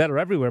probably better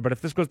everywhere, but if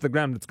this goes to the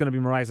ground, it's going to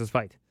be Moraes'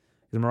 fight.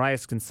 Because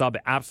Moraes can sub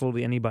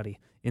absolutely anybody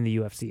in the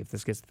UFC if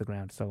this gets to the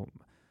ground. So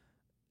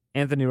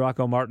Anthony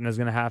Rocco Martin is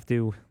going to have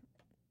to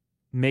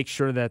make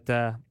sure that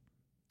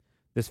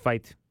this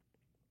fight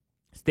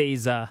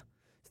stays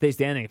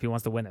standing if he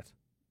wants to win it.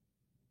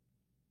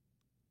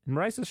 And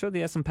Moraes has showed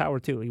he has some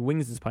power too. He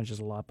wings his punches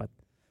a lot, but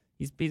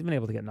he's been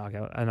able to get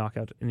a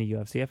knockout in the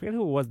UFC. I forget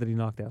who it was that he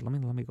knocked out. Let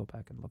me go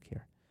back and look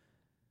here.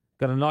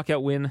 Got a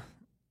knockout win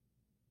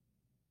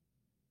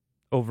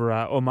over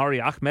Omari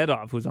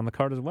Akhmedov, who's on the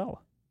card as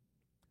well.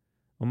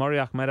 Omari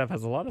Akhmedov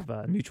has a lot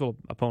of mutual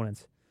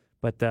opponents,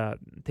 but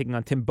taking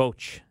on Tim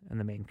Boetsch in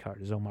the main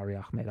card is Omari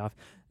Akhmedov.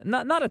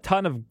 Not a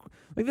ton of...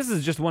 this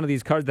is just one of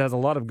these cards that has a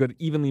lot of good,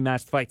 evenly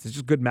matched fights. It's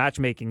just good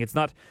matchmaking. It's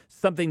not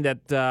something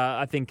that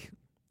I think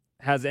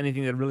has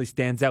anything that really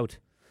stands out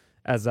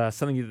as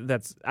something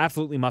that's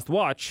absolutely must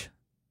watch.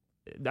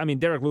 I mean,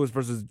 Derek Lewis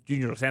versus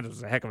Junior Dos Santos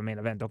is a heck of a main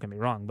event, don't get me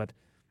wrong, but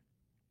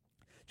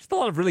just a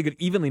lot of really good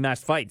evenly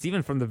matched fights,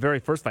 even from the very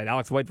first fight,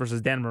 Alex White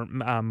versus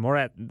Dan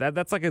Moret.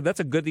 That's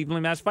a good evenly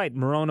matched fight.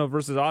 Morono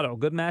versus Otto,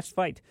 good matched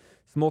fight.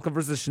 Smolka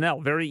versus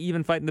Chanel, very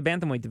even fight in the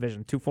bantamweight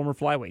division, 2 former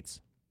flyweights.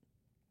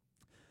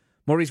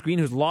 Maurice Green,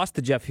 who's lost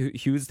to Jeff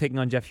Hughes, taking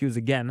on Jeff Hughes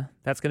again.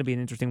 That's going to be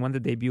an interesting one, the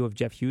debut of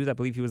Jeff Hughes. I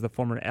believe he was the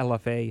former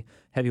LFA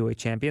heavyweight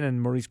champion,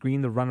 and Maurice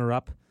Green, the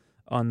runner-up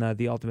on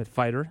The Ultimate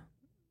Fighter.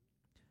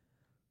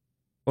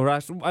 Or I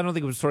don't think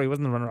it was, he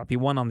wasn't the runner-up. He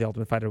won on The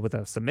Ultimate Fighter with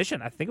a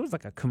submission. I think it was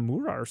like a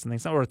Kimura or something,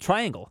 or a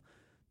triangle.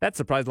 That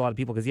surprised a lot of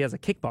people because he has a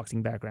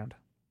kickboxing background.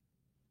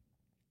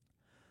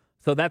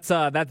 So that's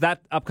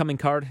that upcoming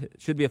card.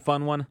 It should be a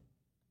fun one.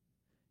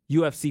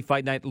 UFC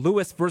Fight Night,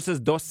 Lewis versus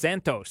Dos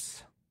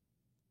Santos.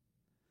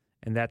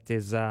 And that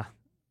is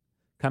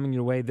coming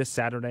your way this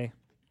Saturday.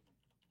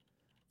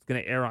 It's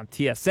going to air on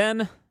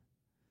TSN,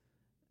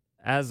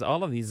 as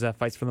all of these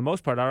fights, for the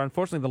most part, are.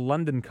 Unfortunately, the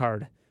London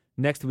card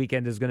next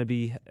weekend is going to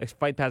be a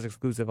Fight Pass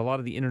exclusive. A lot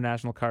of the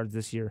international cards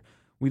this year,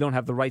 we don't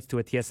have the rights to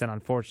at TSN,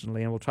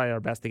 unfortunately, and we'll try our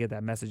best to get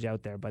that message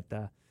out there. But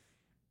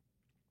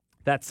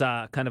that's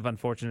kind of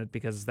unfortunate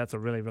because that's a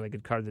really, really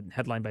good card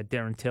headlined by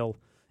Darren Till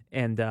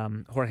and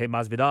Jorge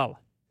Masvidal.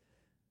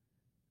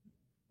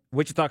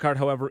 Wichita card,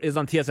 however, is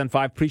on TSN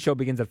 5. Pre-show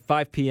begins at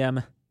 5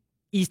 p.m.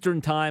 Eastern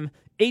Time.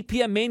 8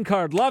 p.m. main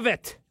card. Love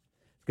it.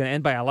 It's going to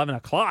end by 11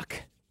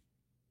 o'clock.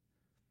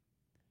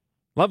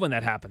 Love when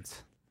that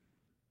happens.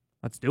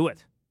 Let's do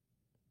it.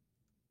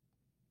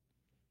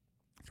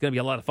 It's going to be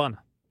a lot of fun.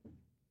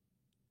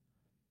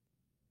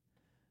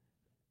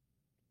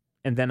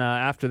 And then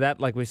after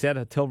that, like we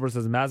said, Till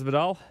versus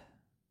Masvidal.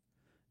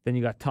 Then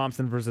you got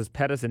Thompson versus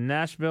Pettis in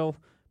Nashville.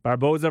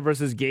 Barboza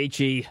versus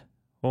Gaethje.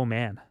 Oh,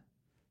 man.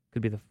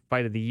 Could be the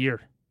fight of the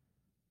year.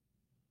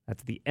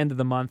 That's the end of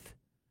the month.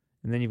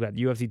 And then you've got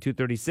UFC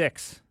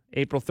 236,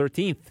 April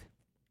 13th,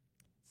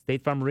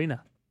 State Farm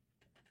Arena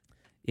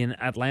in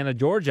Atlanta,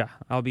 Georgia.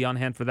 I'll be on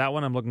hand for that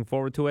one. I'm looking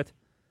forward to it.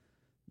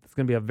 It's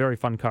going to be a very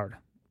fun card.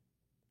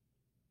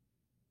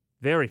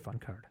 Very fun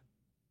card.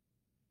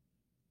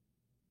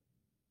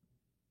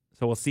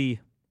 So we'll see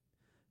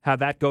how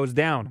that goes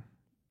down.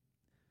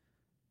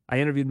 I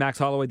interviewed Max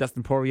Holloway,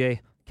 Dustin Poirier,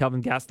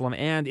 Kelvin Gastelum,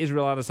 and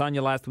Israel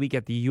Adesanya last week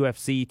at the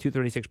UFC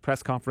 236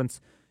 press conference.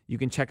 You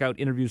can check out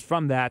interviews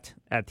from that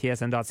at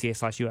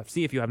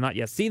tsn.ca/UFC if you have not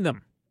yet seen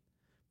them.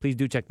 Please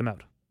do check them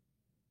out.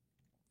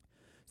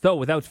 So,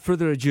 without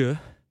further ado,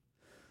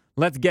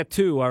 let's get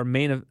to our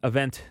main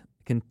event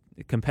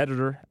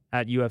competitor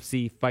at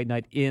UFC Fight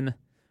Night in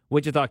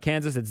Wichita,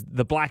 Kansas. It's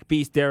the Black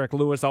Beast, Derek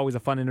Lewis. Always a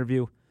fun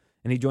interview.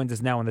 And he joins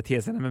us now on the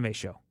TSN MMA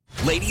show.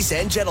 Ladies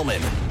and gentlemen,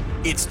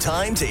 it's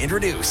time to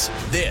introduce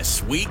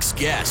this week's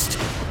guest.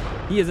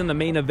 He is in the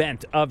main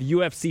event of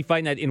UFC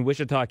Fight Night in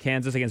Wichita,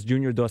 Kansas against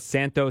Junior Dos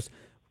Santos,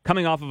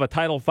 coming off of a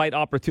title fight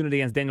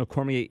opportunity against Daniel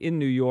Cormier in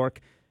New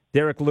York.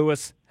 Derek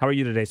Lewis, how are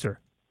you today, sir?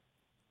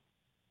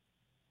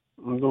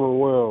 I'm doing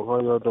well. How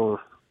y'all doing?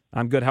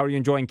 I'm good. How are you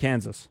enjoying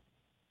Kansas?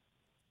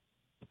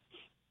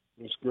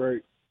 It's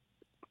great.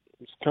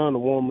 It's kind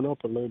of warming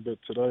up a little bit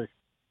today.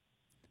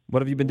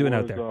 What have you been doing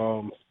out there?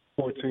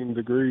 14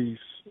 degrees.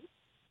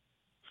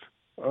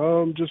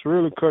 Just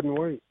really cutting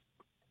weight.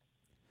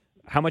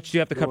 How much do you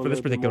have to cut Doing for a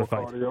this little bit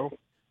particular more fight? cardio.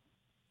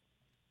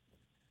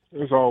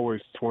 It's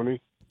always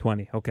 20.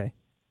 20, okay.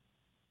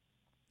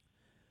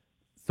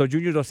 So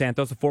Junior Dos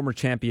Santos, a former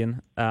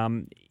champion,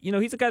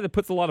 he's a guy that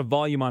puts a lot of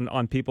volume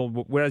on people,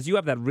 whereas you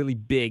have that really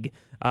big,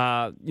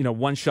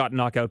 one-shot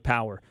knockout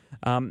power.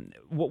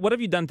 What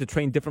have you done to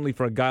train differently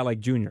for a guy like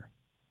Junior?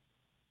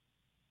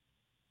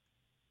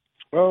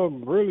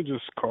 Really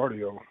just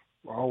cardio.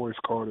 Always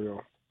cardio.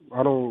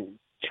 I don't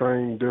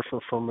train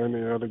different from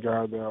any other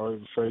guy that I ever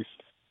faced.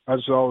 I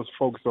just always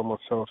focus on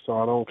myself, so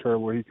I don't care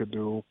what he could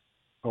do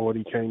or what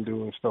he can't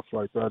do and stuff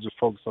like that. I just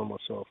focus on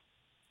myself.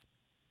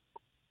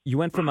 You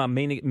went from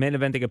main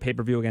eventing a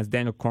pay-per-view against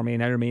Daniel Cormier,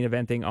 now you're main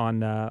eventing on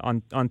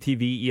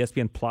TV,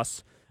 ESPN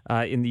Plus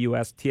in the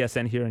U.S.,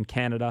 TSN here in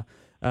Canada.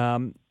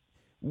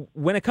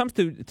 When it comes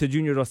to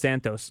Junior Dos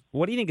Santos,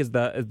 what do you think is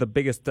the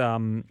biggest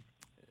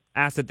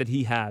asset that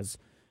he has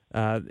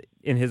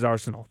in his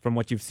arsenal from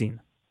what you've seen?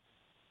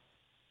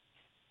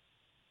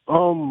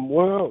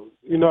 Well,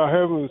 I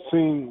haven't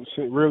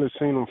really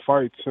seen him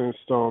fight since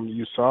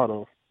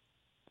USADA.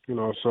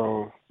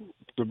 So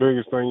the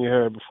biggest thing he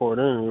had before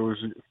then was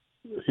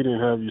he didn't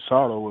have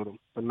USADA with him,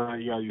 but now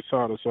he got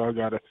USADA, so I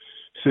gotta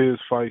see his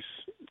fights.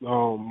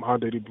 How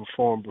did he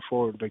perform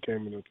before they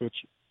came in the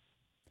picture?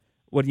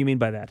 What do you mean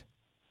by that?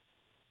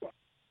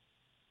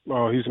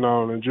 He's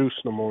not on the juice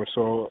no more.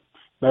 So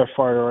that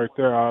fighter right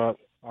there, I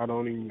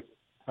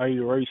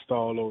erased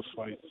all those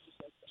fights.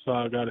 So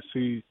I gotta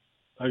see.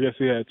 I guess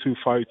he had 2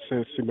 fights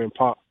since he been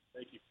popped.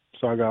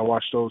 So I gotta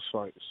watch those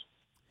fights.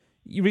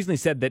 You recently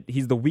said that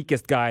he's the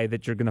weakest guy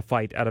that you're going to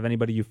fight out of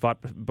anybody you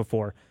fought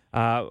before.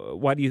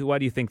 Why do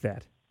you think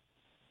that?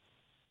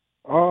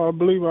 I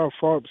believe I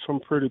fought some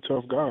pretty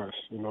tough guys.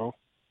 The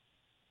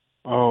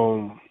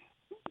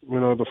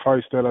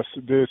fights that I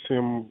did see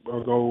him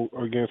go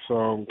against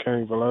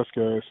Cain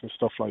Velasquez and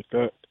stuff like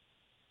that.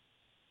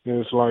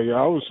 It's like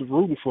I was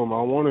rooting for him.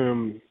 I wanted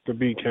him to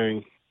beat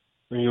Cain,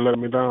 and he let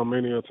me down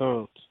many a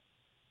times.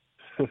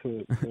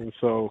 And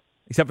so,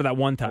 except for that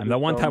one time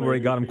where he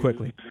got him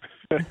quickly.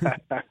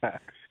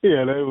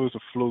 Yeah, that was a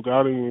fluke.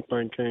 I didn't even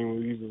think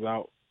Cain was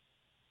out.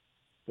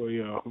 But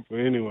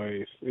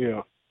anyways,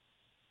 yeah.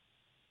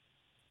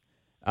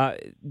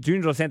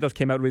 Junior Dos Santos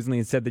came out recently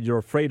and said that you're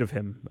afraid of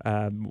him.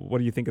 What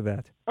do you think of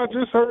that? I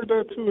just heard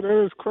that too.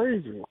 That is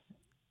crazy.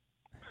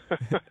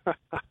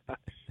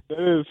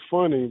 That is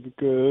funny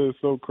because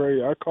it's so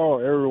crazy. I call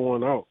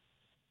everyone out.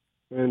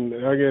 And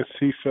I guess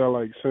he felt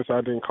like since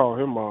I didn't call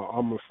him out,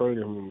 I'm afraid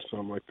of him or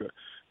something like that.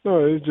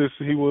 No, it's just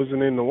he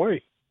wasn't in the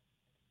way.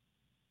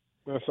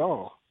 That's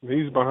all.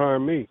 He's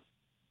behind me.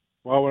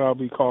 Why would I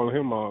be calling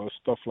him out and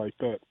stuff like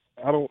that?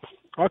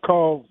 I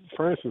call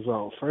Francis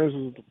out.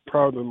 Francis is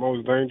probably the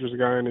most dangerous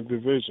guy in the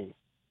division,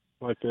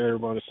 like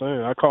everybody's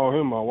saying. I call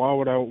him out. Why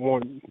would I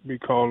want to be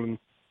calling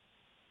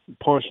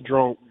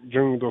punch-drunk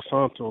Junior Dos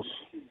Santos?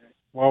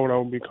 Why would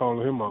I be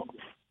calling him out?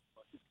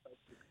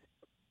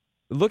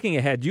 Looking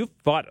ahead, you've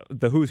fought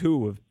the who's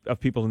who of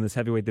people in this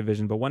heavyweight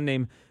division, but one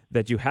name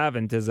that you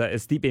haven't is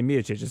Stipe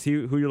Miocic. Is he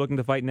who you're looking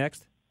to fight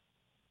next?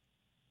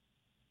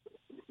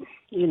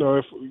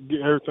 If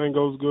everything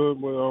goes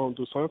good with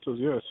Dos Santos,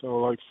 yes, I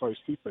would like to fight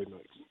Stipe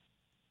next.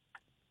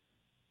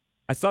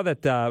 I saw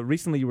that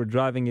recently you were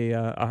driving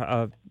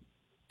a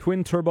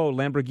twin-turbo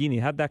Lamborghini.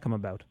 How'd that come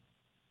about?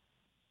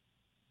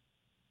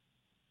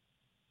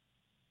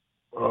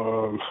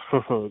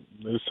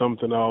 It's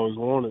something I always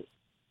wanted.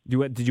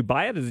 Did you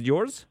buy it? Is it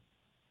yours?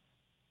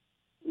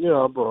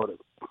 Yeah, I bought it.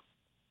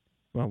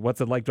 Well,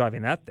 what's it like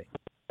driving that thing?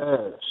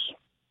 Ash.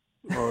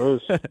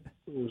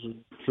 It's a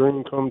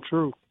dream come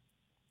true.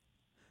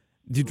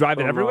 Do you drive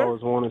it everywhere? I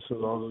always wanted since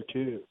I was a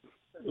kid.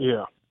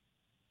 Yeah.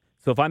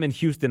 So if I'm in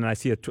Houston and I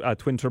see a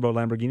twin-turbo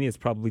Lamborghini, it's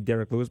probably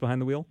Derek Lewis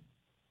behind the wheel?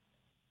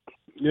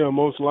 Yeah,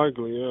 most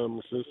likely, yeah.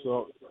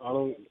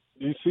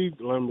 You see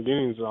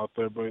Lamborghinis out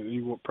there, but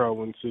you probably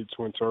wouldn't see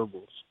twin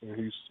turbos in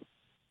Houston.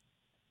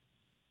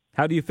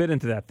 How do you fit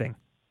into that thing?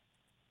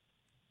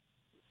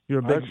 You're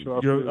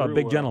a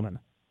big gentleman.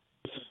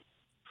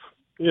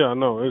 Yeah, I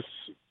know. It's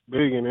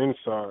big and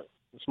inside.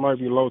 This might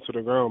be low to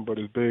the ground, but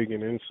it's big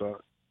and inside.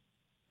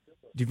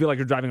 Do you feel like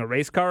you're driving a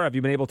race car? Have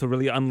you been able to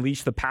really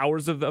unleash the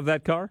powers of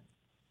that car?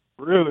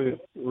 Really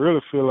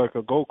feel like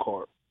a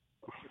go-kart.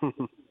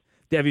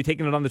 Have you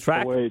taken it on the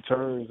track? The way it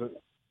turns.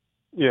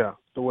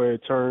 The way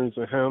it turns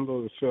and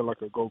handles, it feels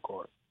like a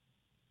go-kart.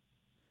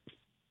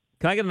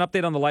 Can I get an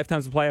update on the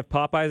lifetime supply of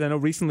Popeyes? I know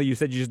recently you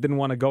said you just didn't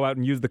want to go out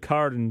and use the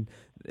card and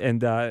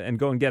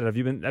go and get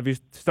it. Have you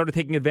started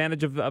taking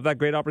advantage of that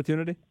great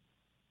opportunity?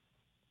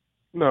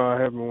 No,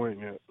 I haven't went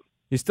yet.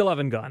 You still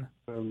haven't gone.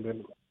 I haven't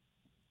been.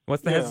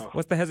 What's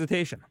the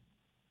hesitation?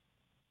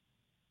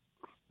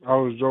 I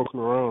was joking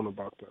around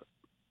about that.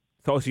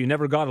 So you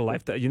never got a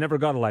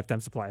lifetime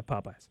supply of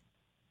Popeyes.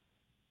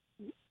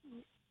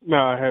 No,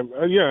 I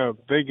haven't. Yeah,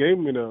 they gave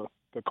me the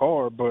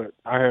card, but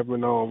I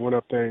haven't went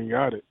up there and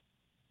got it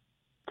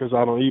because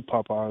I don't eat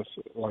Popeyes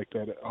like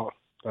that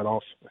that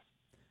often.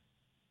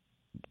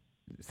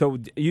 So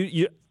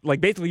you like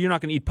basically you're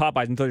not going to eat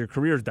Popeyes until your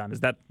career's done.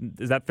 Is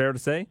that fair to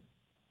say?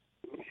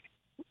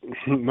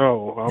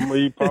 No, I'm gonna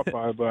eat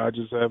Popeyes, but I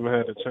just haven't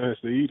had a chance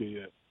to eat it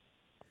yet.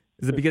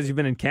 Is it because you've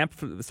been in camp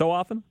so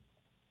often?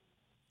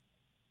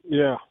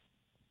 Yeah.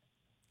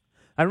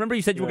 I remember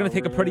you said you were going to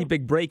take a pretty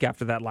big break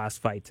after that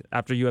last fight,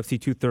 after UFC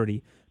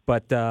 230.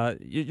 But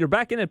you're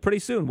back in it pretty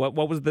soon. What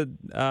was the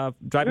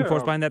driving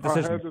force behind that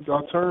decision?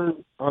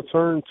 I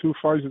turned 2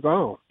 fights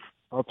down.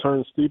 I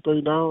turned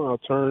Stipe down. I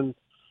turned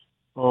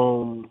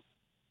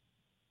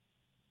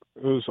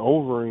it was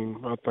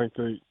Overeem. I think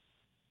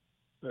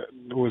that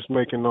was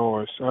making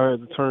noise. I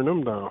had to turn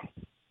them down.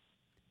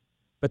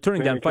 But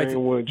turning down fights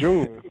with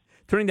June.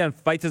 Turning down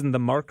fights isn't the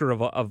marker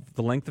of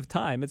the length of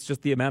time. It's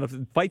just the amount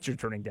of fights you're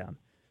turning down.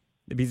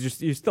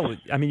 Because you still,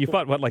 I mean, you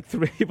fought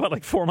you fought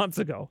like 4 months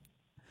ago.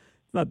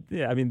 It's not,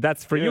 yeah. I mean,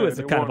 that's for you. It's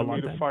a kind of a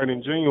long time. They wanted me to fight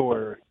in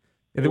January.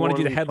 Yeah, they wanted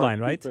you to headline,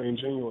 right? In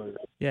January.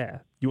 Yeah,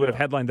 you would have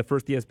headlined the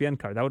first ESPN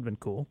card. That would have been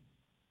cool.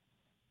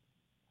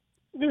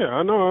 Yeah,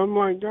 I know. I'm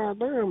like, God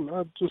damn!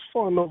 I just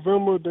fought in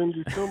November, then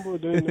December,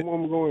 then they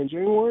want me to go in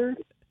January.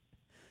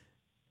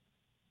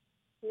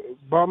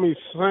 By me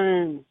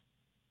saying,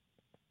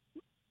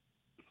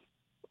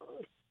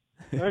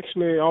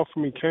 actually, they offered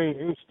me Kane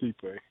and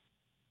Stipe.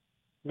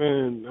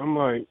 Then I'm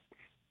like,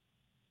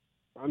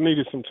 I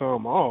needed some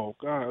time off.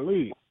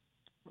 Golly.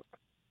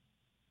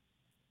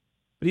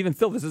 But even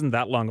still, this isn't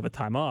that long of a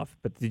time off.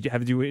 But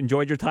have you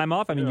enjoyed your time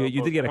off? I mean,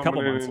 you did get a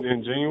couple months.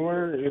 In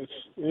January, it's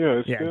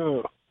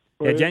still.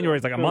 Yeah,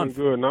 January's like a month. I'm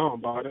feeling good now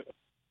about it.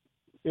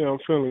 Yeah, I'm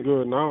feeling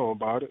good now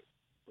about it.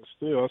 But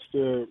still, I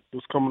still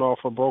was coming off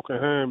a broken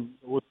hand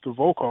with the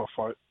Volkov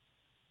fight.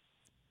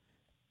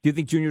 Do you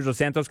think Junior Dos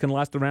Santos can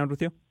last around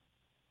with you?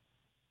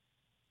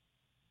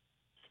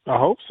 I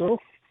hope so,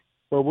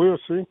 but we'll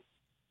see.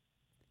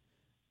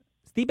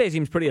 Stipe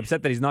seems pretty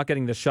upset that he's not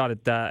getting the shot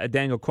at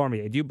Daniel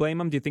Cormier. Do you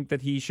blame him? Do you think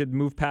that he should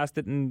move past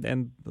it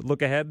and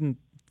look ahead and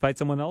fight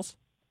someone else?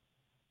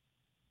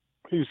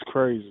 He's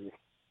crazy.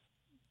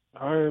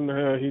 I don't know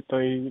how he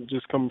think he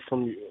just coming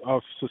from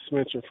off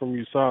suspension from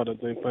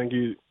USADA. They think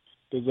he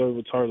deserves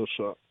a title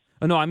shot.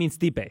 Oh no, I mean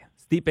Stipe.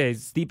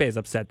 Stipe is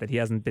upset that he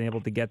hasn't been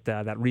able to get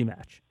that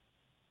rematch.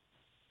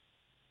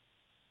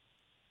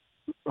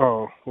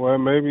 Oh well,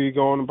 maybe he's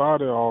going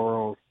about it all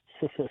wrong.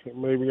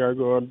 Maybe I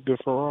go a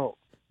different route.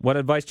 What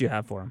advice do you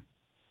have for him?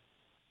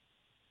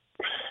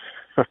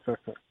 I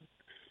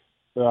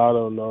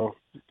don't know.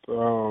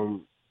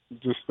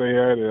 Just stay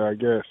at it, I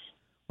guess.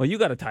 Well, you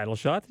got a title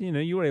shot. You know,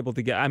 you were able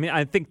to get. I mean,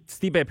 I think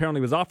Stipe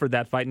apparently was offered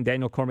that fight, and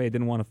Daniel Cormier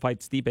didn't want to fight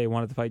Stipe;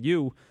 wanted to fight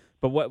you.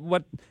 But what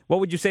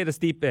would you say to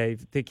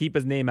Stipe to keep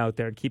his name out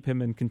there and keep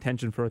him in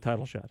contention for a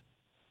title shot?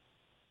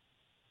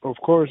 Of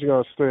course, you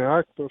got to stay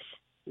active.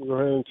 Go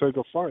ahead and take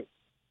a fight.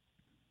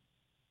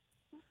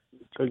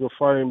 Take a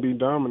fight and be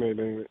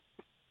dominating it.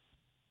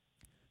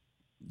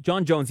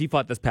 Jon Jones, he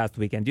fought this past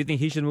weekend. Do you think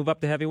he should move up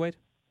to heavyweight?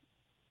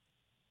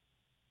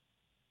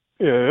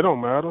 Yeah, it don't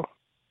matter.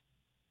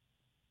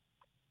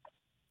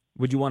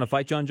 Would you want to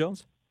fight Jon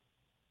Jones?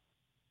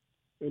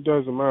 It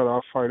doesn't matter.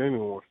 I'll fight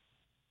anyone.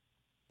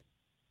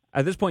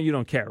 At this point, you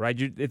don't care, right?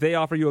 If they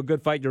offer you a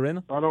good fight, you're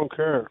in? I don't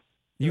care.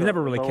 You've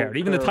never really cared.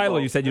 Even the title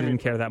you said you didn't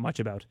care that much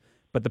about.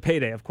 But the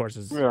payday, of course,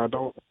 is... Yeah, I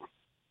don't.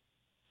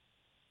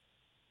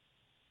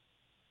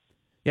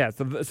 Yeah,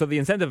 so the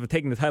incentive of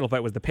taking the title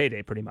fight was the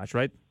payday, pretty much,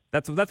 right?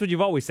 That's what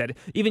you've always said.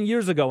 Even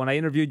years ago, when I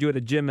interviewed you at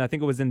a gym, I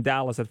think it was in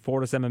Dallas at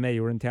Fortis MMA,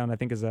 you were in town, I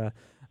think,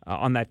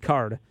 on that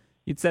card.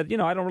 You'd said,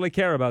 I don't really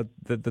care about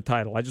the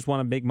title. I just want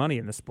to make money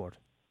in the sport.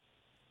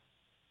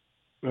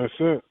 That's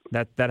it.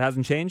 That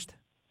hasn't changed?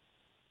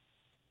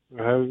 It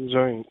hasn't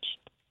changed.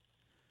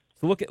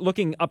 So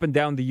looking up and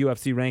down the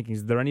UFC rankings,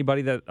 is there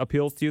anybody that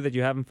appeals to you that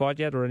you haven't fought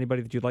yet, or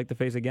anybody that you'd like to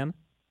face again?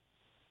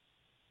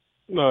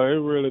 No, it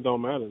really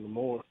don't matter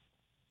anymore.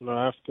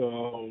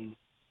 After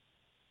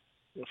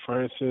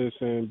Francis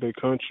and Big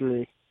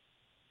Country,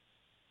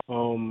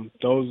 those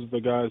are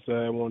the guys that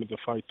I wanted to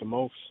fight the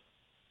most.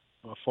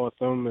 I fought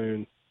them,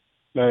 and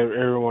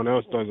everyone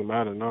else doesn't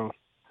matter now.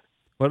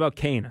 What about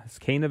Kane? Is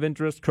Kane of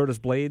interest? Curtis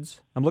Blades?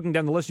 I'm looking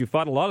down the list. You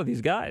fought a lot of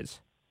these guys.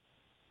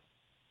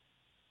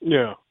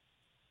 Yeah.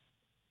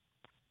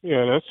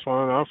 Yeah, that's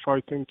fine. I'll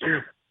fight them too.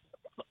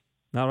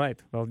 All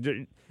right. Well,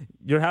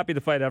 you're happy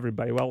to fight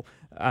everybody. Well,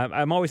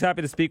 I'm always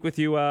happy to speak with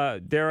you,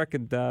 Derek,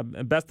 and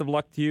best of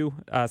luck to you.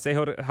 Say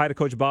hi to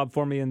Coach Bob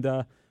for me, and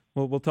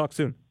we'll talk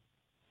soon.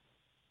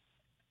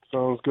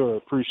 Sounds good.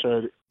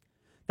 Appreciate it.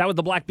 That was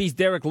the Black Beast,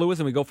 Derek Lewis,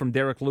 and we go from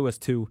Derek Lewis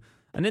to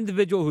an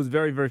individual who's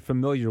very, very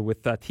familiar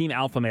with Team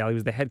Alpha Male. He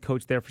was the head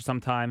coach there for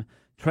some time,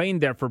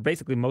 trained there for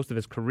basically most of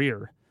his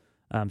career.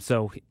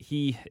 So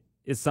he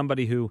is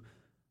somebody who,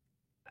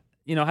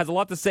 has a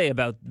lot to say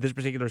about this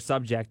particular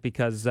subject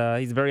because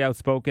he's very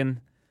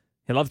outspoken.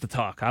 He loves to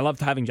talk. I love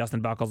having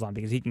Justin Buckles on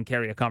because he can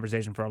carry a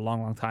conversation for a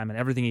long, long time, and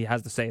everything he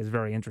has to say is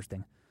very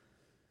interesting.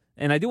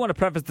 And I do want to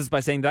preface this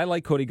by saying that I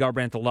like Cody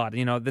Garbrandt a lot.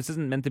 This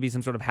isn't meant to be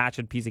some sort of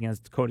hatchet piece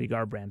against Cody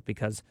Garbrandt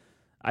because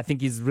I think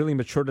he's really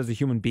matured as a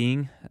human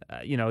being.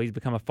 He's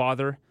become a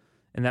father,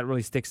 and that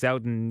really sticks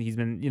out. And he's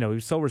been, he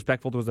was so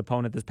respectful to his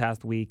opponent this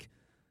past week.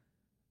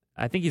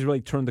 I think he's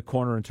really turned the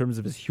corner in terms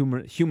of his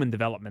human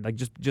development, like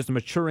just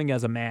maturing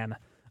as a man.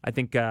 I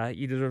think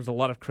he deserves a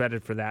lot of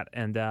credit for that.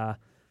 And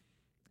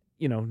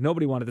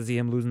nobody wanted to see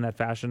him lose in that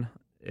fashion.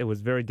 It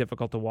was very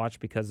difficult to watch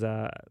because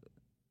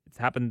it's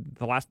happened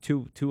the last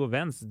two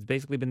events. It's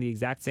basically been the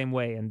exact same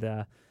way, and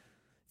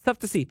it's tough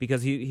to see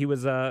because he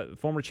was a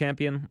former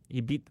champion.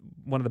 He beat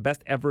one of the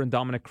best ever in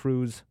Dominic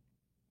Cruz,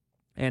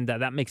 and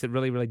that makes it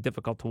really, really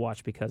difficult to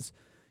watch because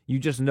you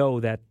just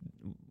know that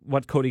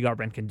what Cody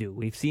Garbrandt can do.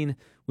 We've seen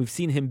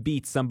him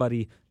beat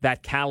somebody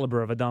that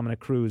caliber of a Dominic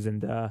Cruz,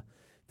 and to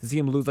see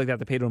him lose like that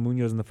to Pedro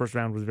Munoz in the first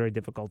round was very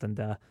difficult. And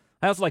I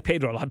also like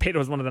Pedro a lot. Pedro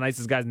is one of the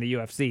nicest guys in the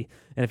UFC.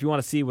 And if you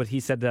want to see what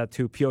he said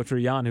to Piotr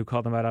Jan, who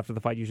called him out after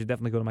the fight, you should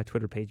definitely go to my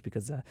Twitter page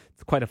because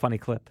it's quite a funny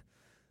clip.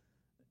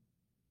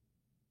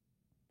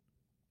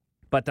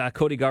 But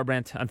Cody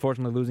Garbrandt,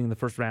 unfortunately, losing in the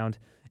first round.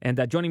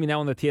 And joining me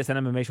now on the TSN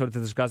MMA show to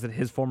discuss it,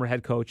 his former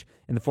head coach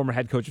and the former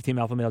head coach of Team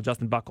Alpha Male,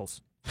 Justin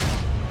Buckles.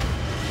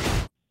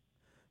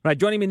 Right,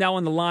 joining me now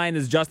on the line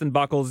is Justin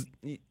Buckles.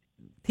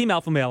 Team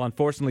Alpha Male,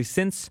 unfortunately,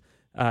 since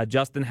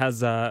Justin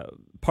has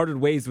parted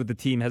ways with the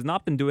team, has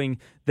not been doing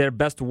their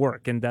best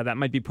work, and that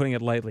might be putting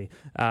it lightly.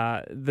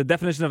 The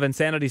definition of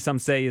insanity, some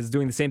say, is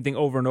doing the same thing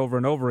over and over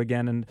and over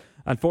again, and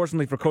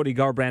unfortunately for Cody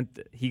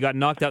Garbrandt, he got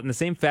knocked out in the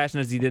same fashion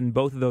as he did in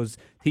both of those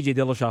TJ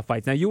Dillashaw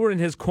fights. Now, you were in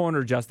his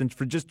corner, Justin,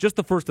 for just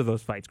the first of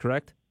those fights,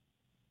 correct?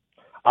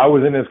 I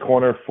was in his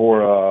corner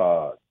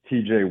for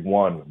TJ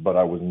 1, but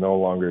I was no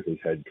longer his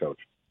head coach.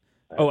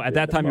 Oh, at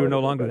that time you were no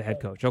longer the head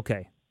coach.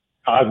 Okay.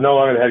 I was no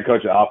longer the head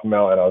coach at Alpha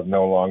Male, and I was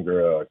no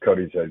longer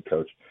Cody's head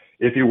coach.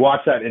 If you watch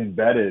that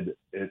embedded,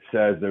 it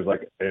says there's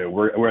like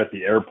we're at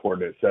the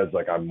airport, and it says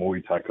like I'm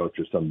Muay Thai coach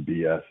or some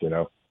BS,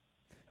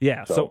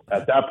 Yeah. So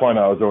at that point,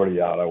 I was already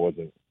out. I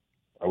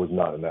was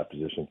not in that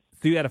position.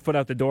 So you had a foot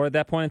out the door at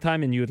that point in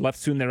time, and you had left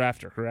soon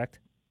thereafter, correct?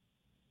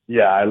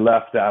 Yeah, I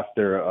left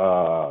after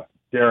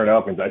Darren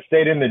Elkins. I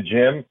stayed in the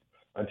gym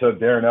until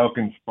Darren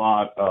Elkins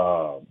fought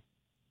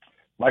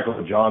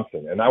Michael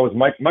Johnson, and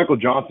Michael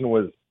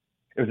Johnson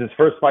it was his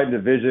first fight in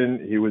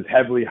division. He was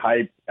heavily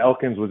hyped.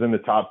 Elkins was in the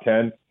top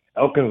 10.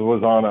 Elkins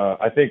was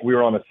I think we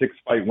were on a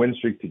 6-fight win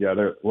streak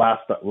together.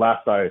 Last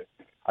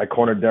I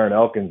cornered Darren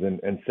Elkins,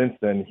 and since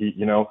then he,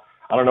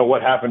 I don't know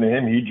what happened to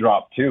him. He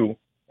dropped 2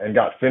 and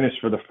got finished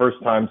for the first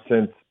time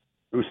since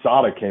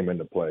USADA came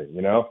into play.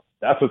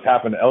 That's what's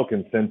happened to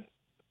Elkins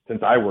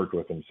since I worked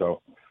with him.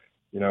 So,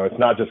 it's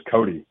not just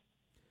Cody.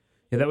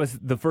 Yeah, that was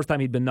the first time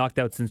he'd been knocked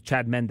out since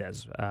Chad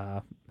Mendez.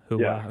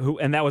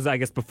 And that was, I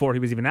guess, before he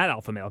was even at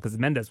Alpha Male, because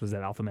Mendez was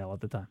at Alpha Male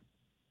at the time.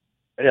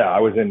 Yeah, I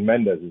was in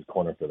Mendez's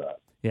corner for that.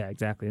 Yeah,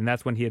 exactly, and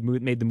that's when he had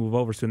made the move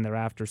over soon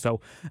thereafter.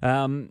 So,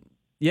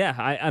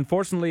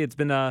 unfortunately, it's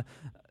been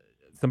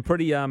some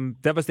pretty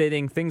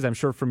devastating things, I'm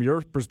sure, from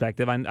your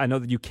perspective. I know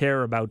that you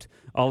care about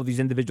all of these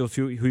individuals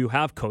who you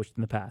have coached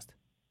in the past.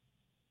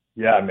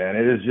 Yeah, man,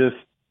 it is just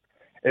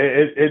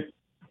it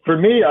for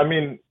me. I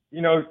mean,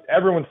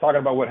 everyone's talking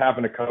about what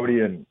happened to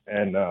Cody, and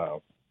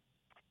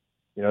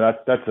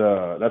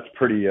that's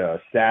pretty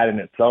sad in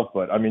itself.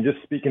 But I mean,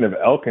 just speaking of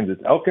Elkins,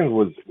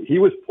 he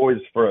was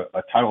poised for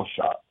a title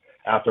shot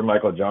after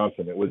Michael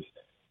Johnson.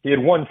 He had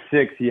won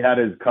 6. He had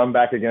his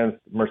comeback against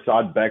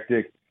Mirsad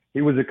Bektic.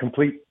 He was a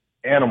complete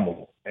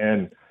animal,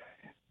 and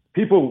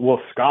people will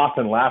scoff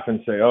and laugh and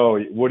say,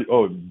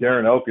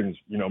 Darren Elkins,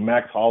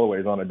 Max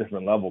Holloway's on a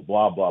different level,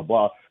 blah blah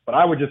blah. But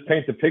I would just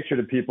paint the picture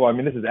to people. I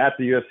mean, this is at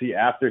the UFC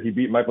after he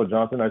beat Michael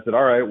Johnson. I said,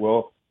 all right,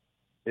 well,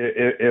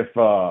 if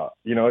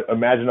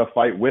imagine a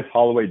fight with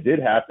Holloway did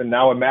happen.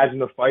 Now imagine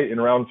the fight in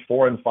rounds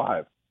 4 and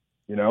 5,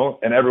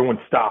 and everyone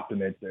stopped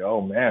and they'd say, oh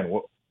man,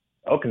 well,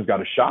 Elkins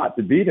got a shot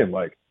to beat him.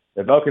 Like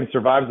if Elkins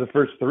survives the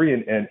first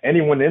 3 and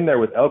anyone in there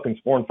with Elkins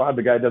 4 and 5,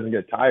 the guy doesn't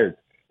get tired.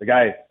 The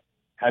guy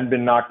hadn't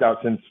been knocked out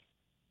since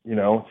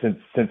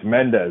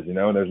Mendez, and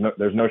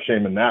there's no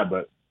shame in that,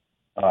 but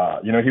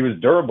he was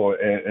durable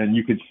and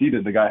you could see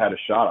that the guy had a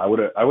shot.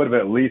 I would have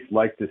at least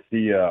liked to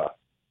see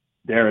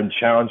Darren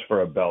challenge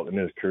for a belt in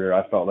his career.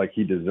 I felt like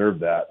he deserved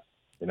that,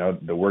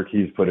 the work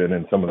he's put in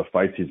and some of the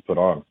fights he's put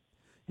on.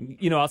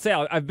 I'll say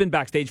I've been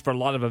backstage for a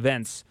lot of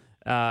events,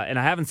 and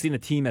I haven't seen a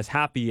team as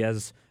happy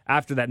as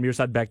after that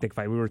Mirsad Bektic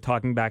fight. We were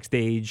talking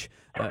backstage.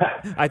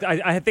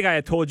 I think I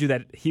had told you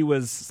that he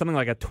was something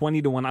like a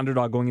 20-1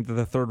 underdog going into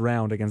the 3rd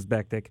round against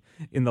Bektic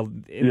in the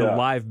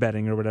live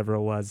betting or whatever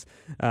it was.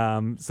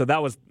 So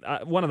that was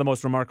one of the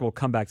most remarkable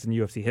comebacks in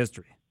UFC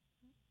history.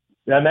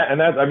 Yeah,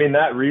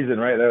 that reason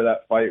right there,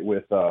 that fight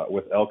with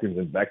Elkins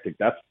and Bektic,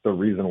 that's the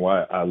reason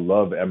why I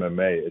love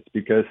MMA. It's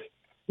because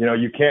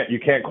you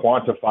can't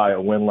quantify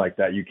a win like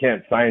that. You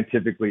can't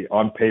scientifically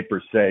on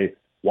paper say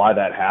why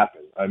that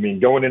happened. I mean,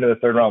 going into the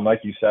 3rd round,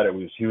 like you said,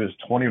 he was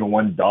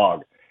 20-1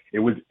 dog, It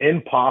was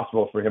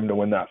impossible for him to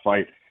win that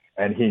fight,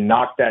 and he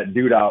knocked that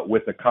dude out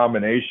with a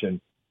combination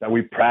that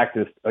we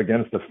practiced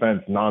against the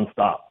fence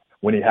nonstop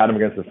when he had him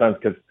against the fence.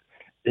 Because,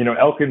 you know,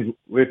 Elkins,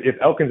 if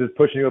Elkins is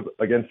pushing you up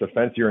against the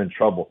fence, you're in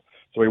trouble.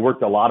 So he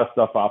worked a lot of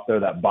stuff out there,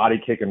 that body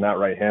kick and that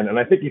right hand. And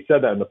I think he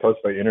said that in the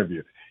post-fight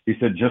interview. He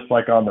said, just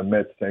like on the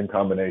mitts, same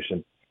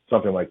combination,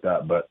 something like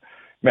that. But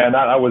man,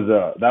 that's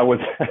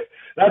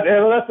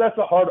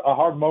a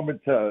hard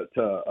moment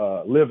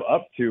to live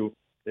up to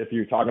if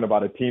you're talking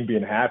about a team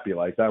being happy.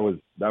 Like that was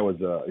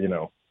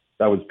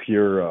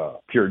pure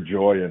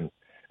joy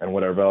and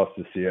whatever else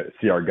to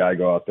see our guy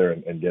go out there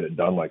and get it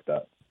done like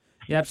that.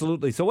 Yeah,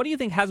 absolutely. So what do you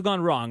think has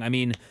gone wrong? I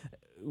mean,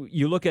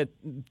 you look at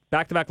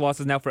back-to-back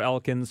losses now for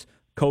Elkins.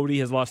 Cody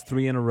has lost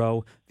 3 in a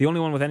row. The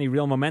only one with any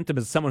real momentum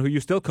is someone who you're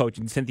still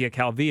coaching, Cynthia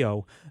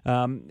Calvillo.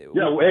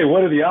 Hey,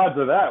 what are the odds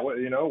of that?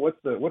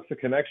 What's the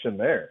connection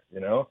there?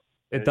 You know,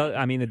 it does.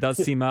 I mean, it does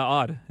seem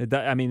odd.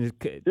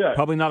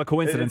 Probably not a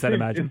coincidence. I'd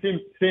imagine.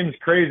 It seems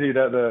crazy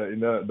that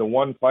the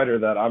one fighter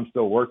that I'm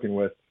still working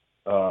with,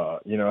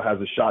 has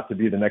a shot to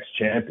be the next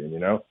champion. You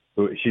know,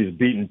 she's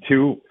beaten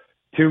two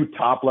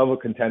top-level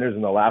contenders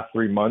in the last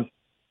 3 months.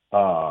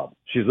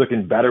 She's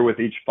looking better with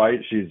each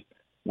fight. She's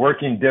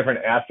working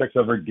different aspects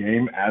of her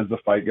game as the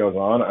fight goes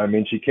on. I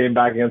mean, she came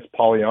back against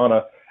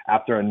Polyana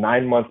after a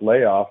 9-month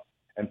layoff,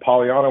 and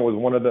Polyana was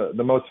one of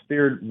the most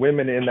feared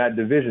women in that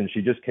division.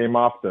 She just came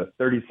off the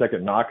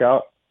 30-second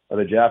knockout of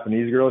the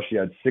Japanese girl. She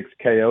had 6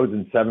 KOs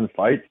in 7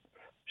 fights.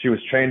 She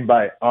was trained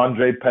by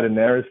Andre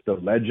Pederneiras, the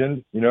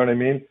legend, you know what I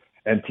mean?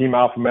 And Team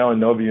Alpha Male and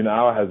Nova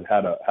União has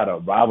had a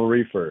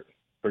rivalry for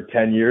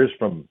 10 years,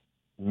 from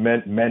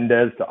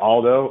Mendez to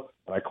Aldo.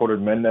 I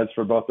quartered Mendez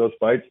for both those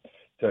fights,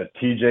 to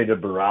TJ to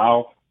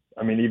Barao.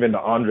 I mean, even to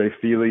Andre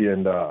Fili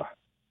and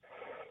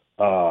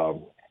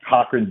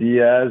Cochran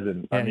Diaz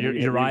and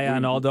Uriah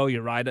and Aldo,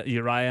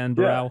 Uriah and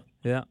Barao.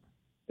 Yeah.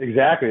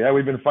 Exactly. Yeah,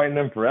 we've been fighting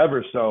them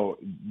forever. So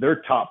their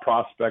top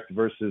prospect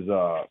versus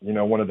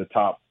one of the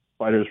top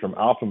fighters from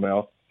Alpha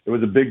Male, it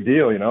was a big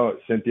deal,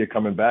 Cynthia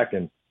coming back,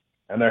 and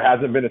there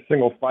hasn't been a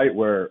single fight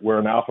where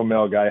an Alpha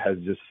Male guy has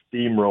just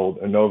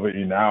steamrolled a Nova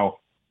União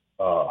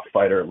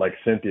fighter like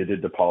Cynthia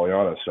did to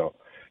Polyana. So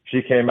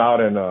she came out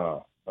and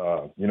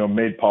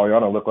made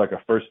Polyana look like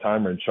a first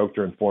timer and choked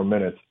her in 4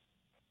 minutes.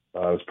 It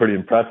was pretty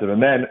impressive.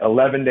 And then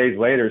 11 days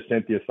later,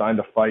 Cynthia signed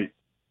to fight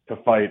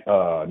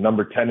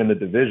number 10 in the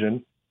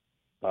division,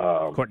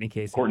 Courtney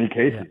Casey.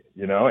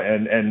 Yeah.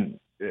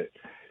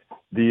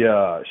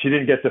 She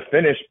didn't get to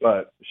finish,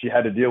 but she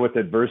had to deal with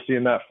adversity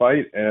in that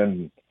fight,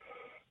 and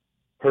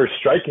her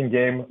striking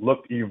game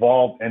looked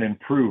evolved and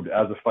improved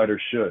as a fighter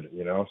should,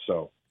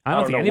 So I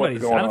don't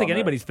think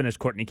anybody's finished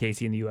Courtney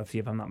Casey in the UFC,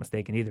 if I'm not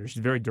mistaken, either.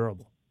 She's very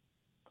durable.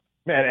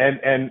 Man,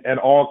 and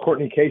all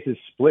Courtney Casey's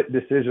split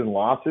decision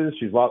losses,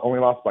 she's only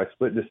lost by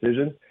split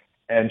decision,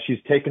 and she's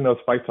taken those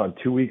fights on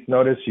 2 weeks'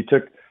 notice. She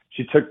took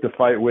the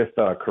fight with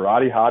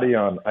Karate Hottie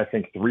on, I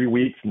think, 3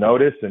 weeks'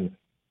 notice, and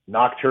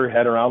knocked her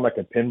head around like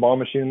a pinball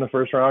machine in the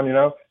first round.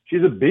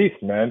 She's a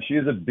beast, man. She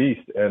is a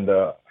beast, and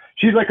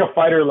she's like a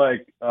fighter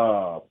like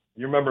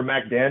you remember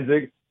Mac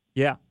Danzig?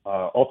 Yeah.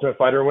 Ultimate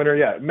Fighter winner.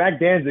 Yeah, Mac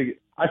Danzig.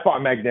 I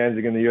fought Mac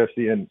Danzig in the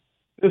UFC, and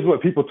this is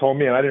what people told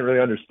me, and I didn't really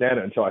understand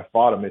it until I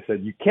fought him. They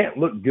said, you can't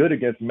look good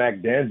against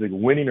Mac Danzig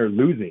winning or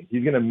losing.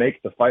 He's going to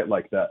make the fight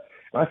like that.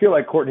 And I feel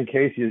like Courtney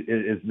Casey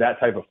is that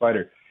type of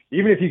fighter.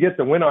 Even if you get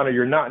the win on her,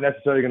 you're not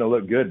necessarily going to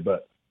look good.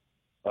 But,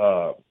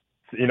 I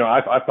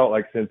felt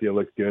like Cynthia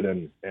looked good.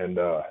 And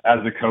as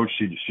a coach,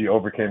 she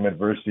overcame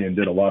adversity and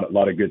did a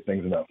lot of good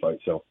things in that fight.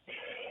 So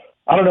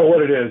I don't know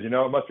what it is. It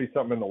must be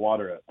something in the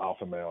water at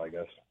Alpha Male, I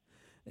guess.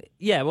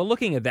 Yeah, well,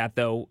 looking at that,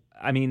 though,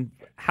 I mean,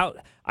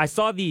 I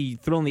saw the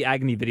Thrill in the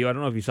Agony video. I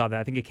don't know if you saw that.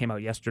 I think it came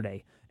out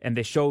yesterday. And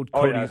they showed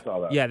Cody's, I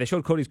saw that. Yeah, they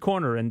showed Cody's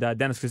corner, and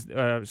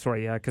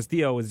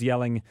Castillo was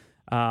yelling,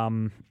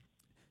 don't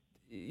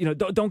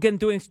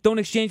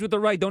exchange with the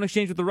right, don't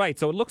exchange with the right.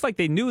 So it looks like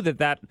they knew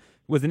that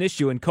was an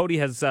issue, and Cody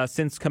has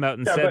since come out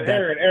and said but that.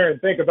 Aaron,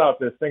 think about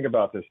this,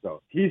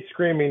 though. He's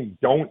screaming,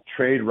 don't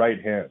trade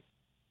right hands.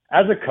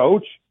 As a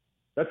coach,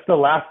 that's the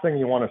last thing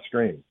you want to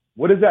scream.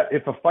 What is that?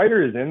 If a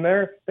fighter is in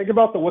there, think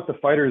about what the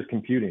fighter is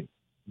computing.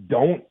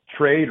 Don't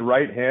trade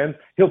right hands.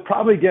 He'll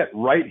probably get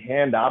right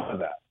hand out of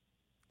that.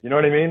 You know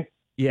what I mean?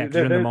 Yeah, in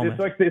the moment.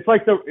 It's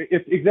like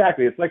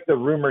the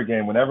rumor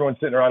game when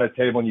everyone's sitting around a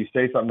table and you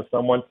say something to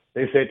someone,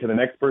 they say it to the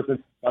next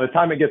person. By the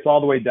time it gets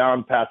all the way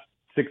down past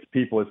 6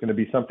 people, it's going to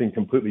be something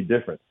completely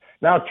different.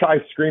 Now try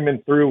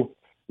screaming through,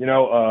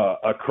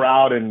 a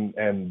crowd and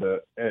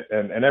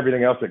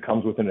everything else that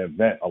comes with an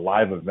event, a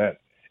live event.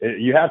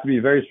 You have to be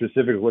very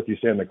specific with what you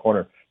say in the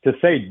corner. To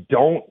say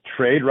don't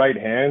trade right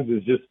hands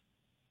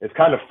it's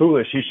kind of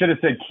foolish. He should have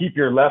said keep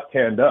your left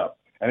hand up.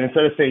 And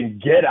instead of saying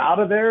get out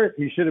of there,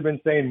 he should have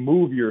been saying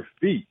move your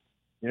feet.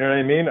 You know what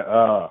I mean?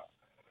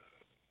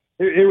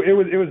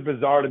 It was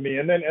bizarre to me.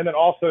 And then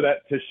also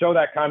that to show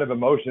that kind of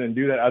emotion and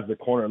do that as the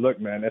corner. Look,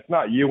 man, it's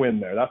not you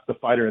in there. That's the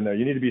fighter in there.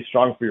 You need to be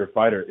strong for your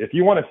fighter. If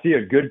you want to see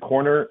a good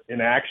corner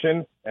in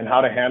action and how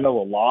to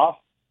handle a loss,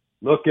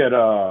 look at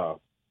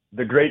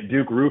the great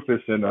Duke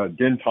Rufus and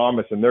Din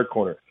Thomas in their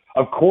corner.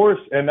 Of course,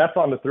 and that's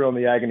on the Thrill and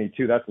the Agony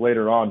too. That's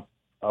later on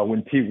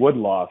when T. Wood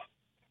lost.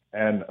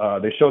 And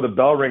they show the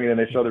bell ringing and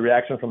they show the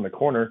reaction from the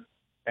corner.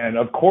 And,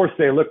 of course,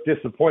 they look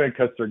disappointed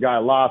because their guy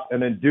lost.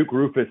 And then Duke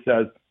Rufus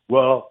says,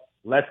 well,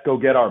 let's go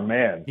get our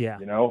man. Yeah.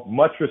 You know,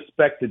 much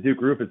respect to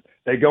Duke Rufus.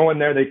 They go in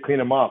there, they clean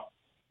him up.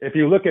 If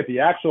you look at the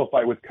actual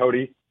fight with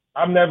Cody,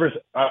 I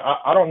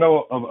don't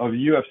know of a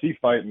UFC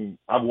fight, and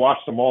I've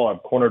watched them all.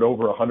 I've cornered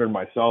over 100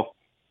 myself.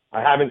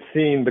 I haven't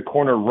seen the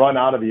corner run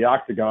out of the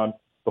octagon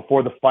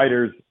before the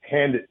fighter's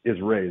hand is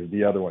raised,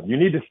 the other one. You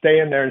need to stay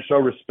in there and show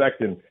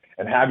respect and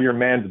have your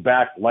man's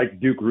back like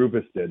Duke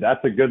Rufus did.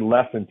 That's a good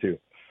lesson to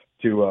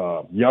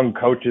young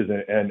coaches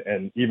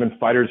and even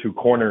fighters who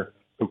corner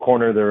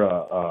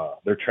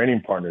their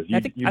training partners. I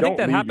think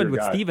that happened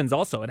with Stevens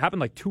also. It happened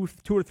like two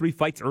or three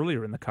fights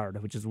earlier in the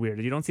card, which is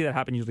weird. You don't see that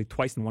happen usually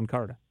twice in one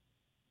card.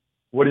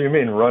 What do you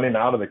mean, running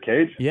out of the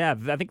cage? Yeah,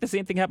 I think the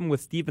same thing happened with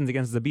Stevens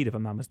against Zabit, if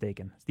I'm not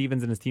mistaken.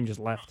 Stevens and his team just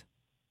left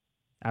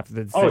after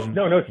the decision.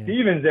 Oh, no, yeah.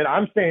 Stevens did.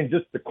 I'm saying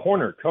just the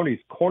corner.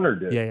 Cody's corner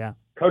did. Yeah.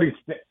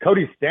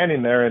 Cody's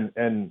standing there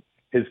and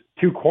his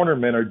two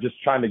cornermen are just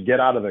trying to get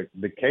out of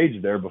the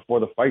cage there before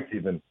the fight's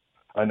even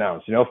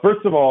announced. You know,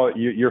 first of all,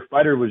 your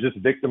fighter was just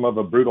victim of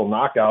a brutal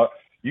knockout.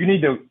 You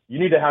need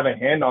to have a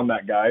hand on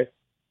that guy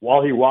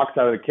while he walks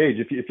out of the cage.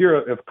 If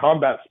you're a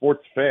combat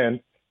sports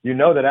fan, you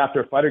know that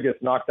after a fighter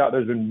gets knocked out,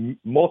 there's been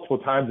multiple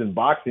times in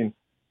boxing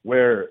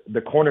where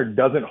the corner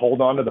doesn't hold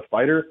on to the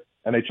fighter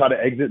and they try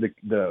to exit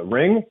the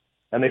ring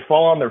and they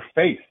fall on their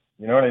face.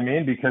 You know what I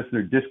mean? Because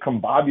they're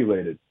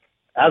discombobulated.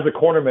 As a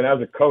cornerman,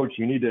 as a coach,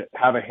 you need to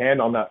have a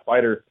hand on that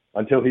fighter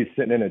until he's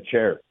sitting in a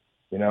chair,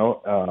 you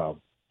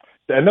know?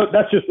 And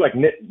that's just like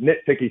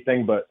nitpicky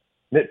things,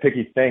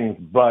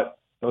 but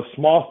those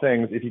small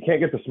things, if you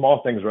can't get the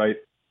small things right,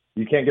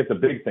 you can't get the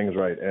big things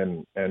right.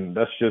 And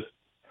that's just,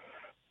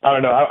 I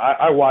don't know.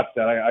 I watched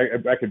that.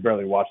 I could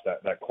barely watch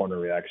that corner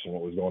reaction,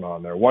 what was going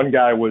on there. One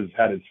guy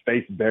had his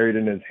face buried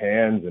in his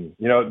hands, and,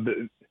 you know,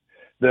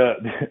 the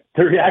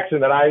reaction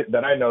that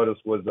I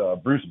noticed was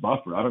Bruce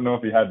Buffer. I don't know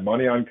if he had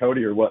money on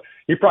Cody or what.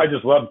 He probably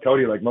just loved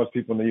Cody like most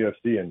people in the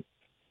UFC, and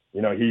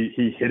you know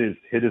he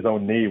hit his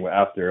own knee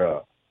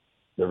after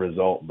the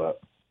result.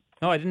 But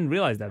I didn't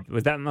realize that.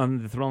 Was that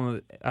on the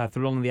Thrill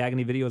and the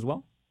Agony video as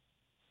well?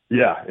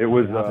 Yeah, it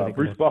was.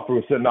 Bruce Buffer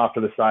was sitting off to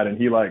the side, and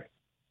he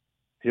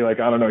I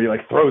don't know. He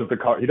throws the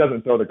card. He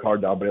doesn't throw the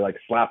card down, but he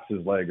slaps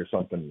his leg or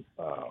something.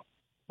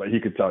 But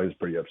he could tell he was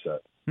pretty upset.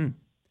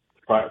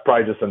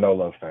 Probably just a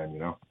no-love fan, you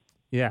know?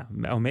 Yeah,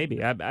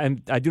 maybe. I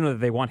do know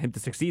that they want him to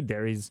succeed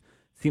there.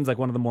 Seems like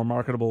one of the more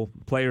marketable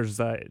players,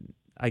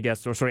 I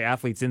guess,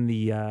 athletes in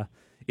the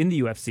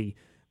UFC,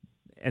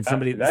 and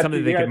somebody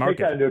they can market.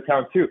 Take that into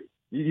account too.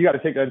 You got to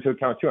take that into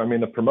account too. I mean,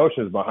 the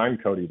promotion is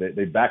behind Cody.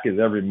 They back his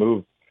every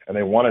move, and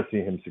they want to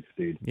see him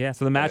succeed. Yeah.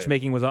 So the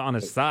matchmaking was on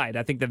his side.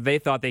 I think that they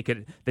thought that he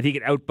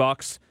could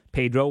outbox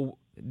Pedro.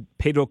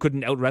 Pedro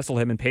couldn't out-wrestle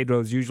him, and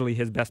Pedro's usually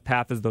his best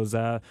path is those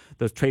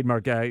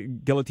trademark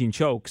guillotine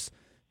chokes.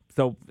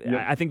 So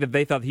yeah. I think that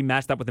they thought he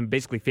matched up with him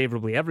basically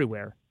favorably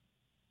everywhere.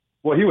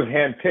 Well, he was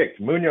handpicked.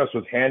 Munoz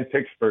was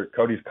handpicked for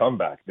Cody's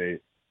comeback. They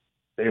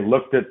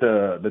looked at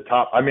the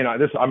top. I mean,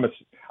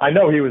 I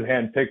know he was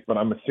handpicked, but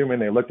I'm assuming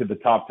they looked at the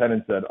top 10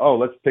 and said, "Oh,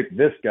 let's pick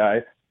this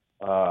guy.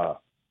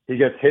 He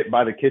gets hit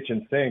by the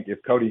kitchen sink. If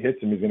Cody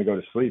hits him, he's going to go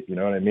to sleep." You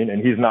know what I mean?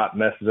 And he's not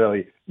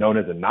necessarily known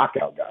as a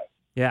knockout guy.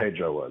 Yeah.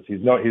 Pedro was. He's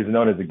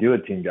known as a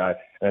guillotine guy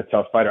and a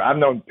tough fighter. I've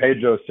known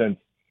Pedro since,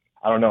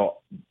 I don't know,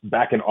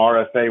 back in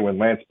RFA when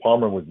Lance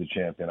Palmer was the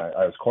champion.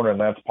 I was cornering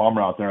Lance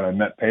Palmer out there, and I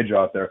met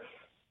Pedro out there.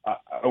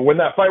 When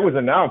that fight was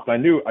announced, I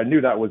knew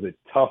that was a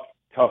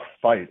tough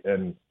fight,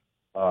 and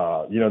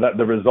that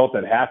the result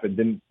that happened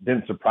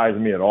didn't surprise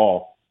me at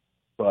all.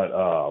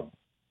 But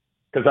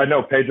because I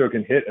know Pedro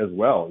can hit as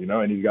well, you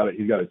know, and he's got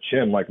a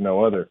chin like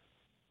no other.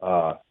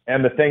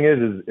 And the thing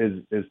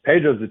is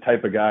Pedro's the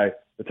type of guy,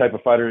 the type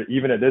of fighter,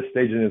 even at this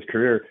stage in his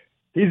career,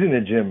 he's in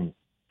the gym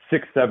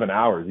 6-7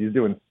 hours. He's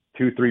doing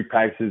 2-3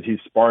 practices. He's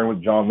sparring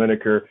with John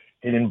Lineker,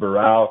 hitting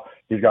Barral.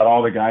 He's got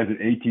all the guys at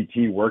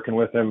ATT working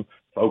with him,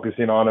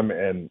 focusing on him,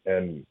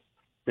 and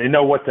they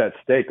know what's at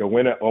stake. A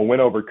win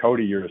over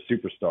Cody, you're a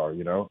superstar,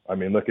 you know? I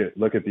mean, look at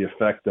the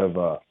effect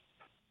of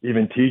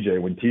even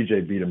TJ. When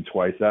TJ beat him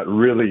twice, that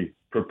really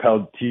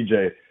propelled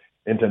TJ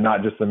into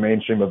not just the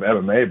mainstream of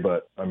MMA,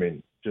 but, I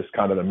mean, just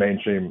kind of the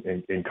mainstream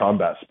in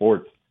combat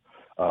sports.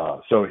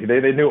 So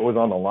they knew it was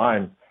on the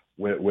line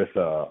with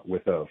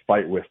a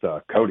fight with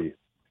Cody,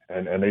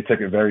 and they took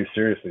it very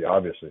seriously,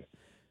 obviously.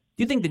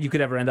 Do you think that you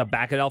could ever end up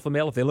back at Alpha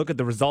Male? If they look at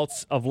the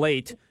results of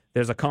late,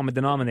 there's a common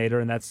denominator,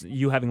 and that's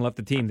you having left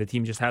the team. The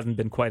team just hasn't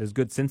been quite as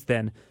good since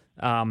then.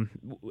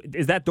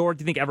 Is that door,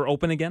 do you think, ever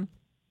open again?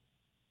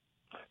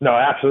 No,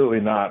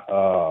 absolutely not.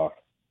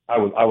 I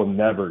will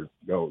never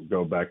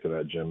go back to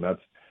that gym.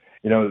 That's,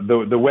 you know,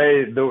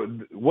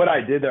 what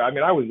I did there. I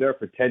mean, I was there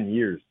for 10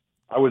 years.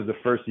 I was the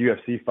first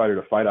UFC fighter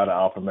to fight out of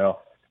Alpha Male.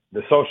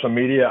 The social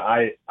media,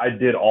 I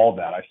did all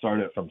that. I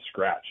started it from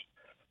scratch.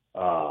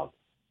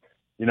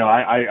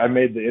 I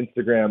made the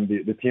Instagram,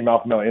 the Team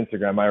Alpha Male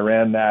Instagram. I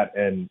ran that,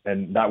 and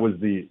that was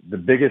the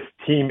biggest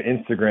team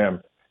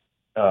Instagram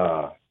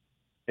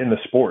in the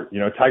sport.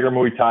 Tiger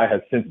Muay Thai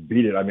has since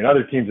beat it. I mean,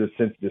 other teams have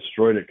since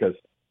destroyed it because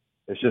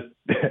it's just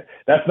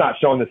that's not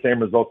showing the same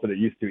results that it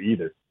used to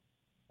either.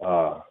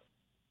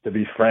 To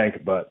be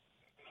frank, but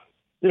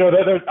the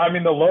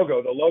logo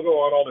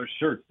on all their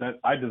shirts, that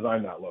I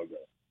designed that logo.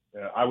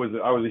 I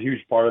was a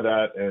huge part of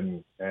that,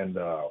 and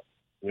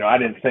I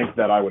didn't think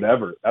that I would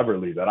ever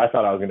leave that. I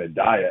thought I was going to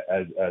die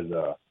as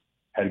a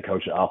head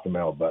coach at Alpha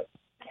Male, but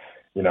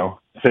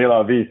c'est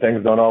la vie.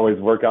 Things don't always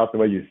work out the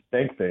way you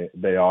think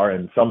they are,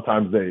 and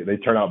sometimes they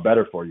turn out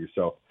better for you.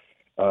 So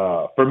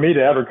for me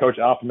to ever coach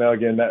Alpha Male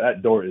again,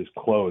 that door is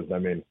closed. I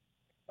mean,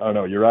 I don't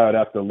know. Uriah would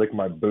have to lick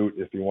my boot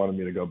if he wanted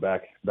me to go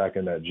back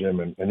in that gym,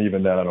 and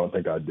even then, I don't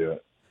think I'd do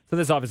it. So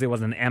this obviously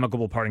wasn't an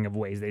amicable parting of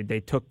ways. They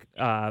took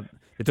your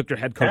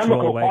head coach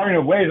role away. Amicable parting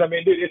of ways. I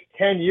mean, dude, it's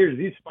 10 years.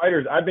 These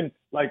fighters, I've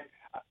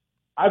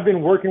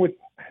been working with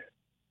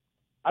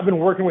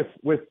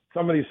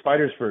some of these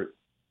fighters for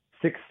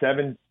 6,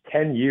 7,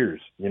 10 years,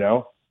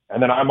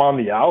 and then I'm on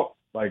the out.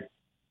 Like,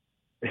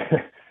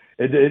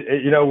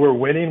 we're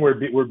winning,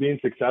 we're being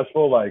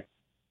successful, like,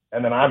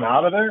 and then I'm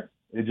out of there.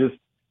 It just,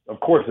 of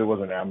course, it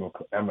wasn't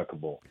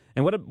amicable.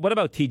 And what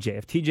about TJ?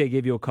 If TJ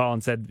gave you a call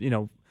and said,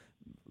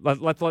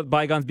 let's let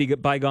bygones be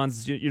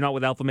bygones. You're not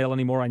with Alpha Male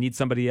anymore. I need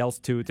somebody else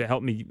to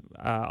help me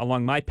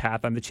along my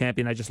path. I'm the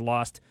champion. I just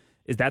lost.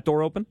 Is that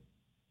door open?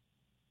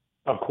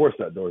 Of course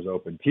that door's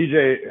open.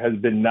 TJ has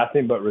been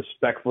nothing but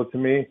respectful to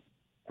me.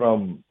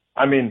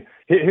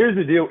 Here's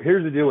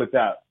the deal with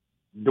that.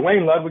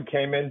 Duane Ludwig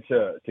came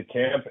into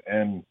camp,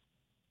 and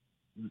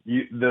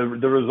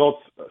the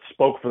results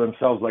spoke for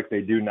themselves like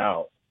they do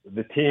now.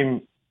 The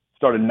team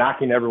started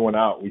knocking everyone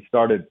out. We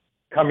started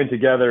coming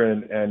together,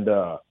 and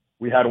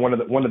we had one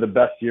of the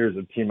best years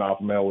of Team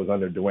Alpha Male was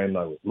under Duane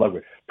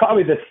Ludwig.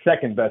 Probably the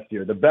second best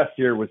year. The best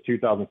year was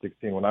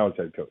 2016 when I was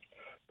head coach.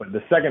 But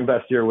the second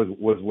best year was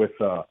with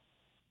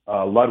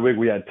Ludwig.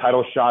 We had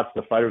title shots.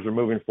 The fighters were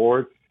moving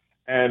forward,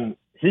 and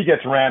he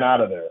gets ran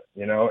out of there,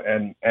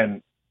 and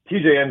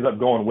TJ ends up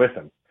going with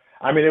him.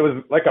 I mean, it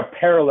was like a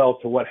parallel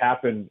to what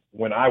happened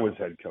when I was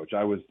head coach.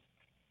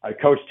 I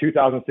coached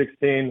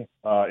 2016.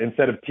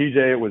 Instead of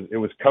TJ, it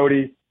was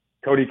Cody.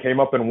 Cody came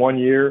up in 1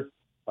 year,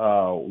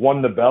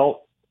 won the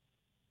belt,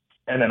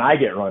 and then I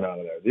get run out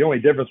of there. The only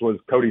difference was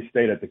Cody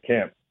stayed at the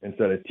camp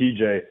instead of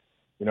TJ,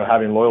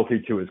 having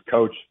loyalty to his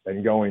coach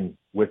and going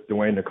with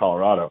Duane to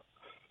Colorado.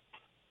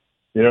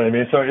 You know what I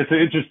mean? So it's an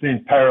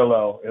interesting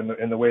parallel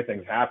in the way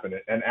things happen.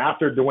 And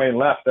after Duane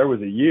left, there was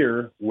a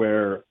year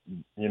where,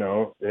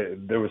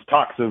 there was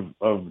talks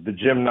of the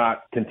gym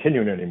not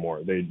continuing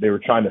anymore. They were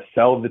trying to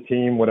sell the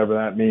team, whatever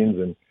that means,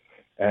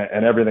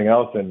 and everything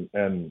else.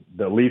 And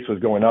the lease was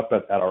going up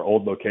at our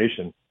old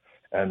location.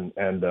 And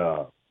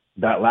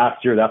that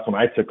last year, that's when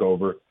I took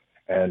over,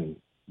 and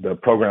the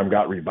program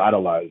got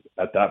revitalized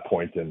at that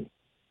point. And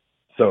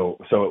so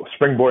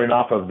springboarding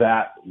off of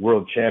that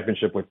world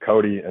championship with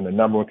Cody and the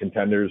number one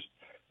contenders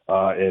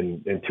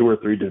in 2 or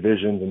 3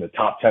 divisions and the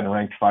top 10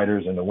 ranked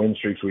fighters and the win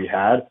streaks we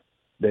had,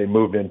 they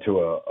moved into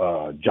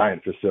a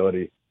giant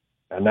facility.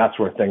 And that's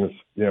where things,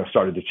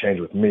 started to change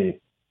with me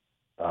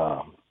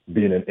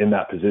being in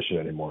that position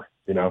anymore.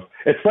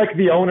 It's like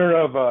the owner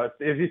of,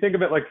 if you think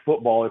of it like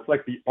football, it's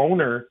like the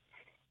owner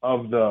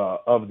of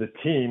the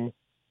team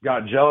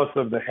got jealous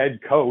of the head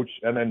coach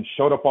and then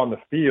showed up on the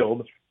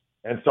field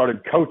and started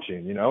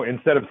coaching,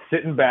 instead of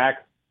sitting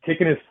back,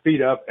 kicking his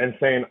feet up and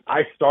saying,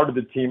 I started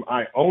the team,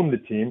 I own the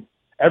team.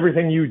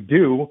 Everything you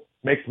do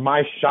makes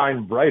my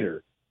shine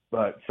brighter.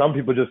 But some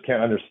people just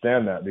can't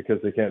understand that because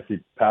they can't see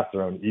past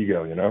their own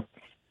ego,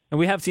 And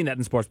we have seen that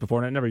in sports before,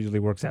 and it never usually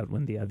works out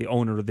when the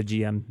owner or the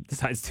GM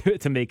decides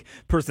to make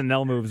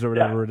personnel moves or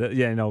whatever.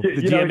 Yeah.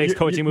 The GM makes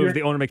coaching moves,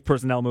 the owner makes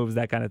personnel moves,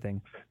 that kind of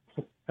thing.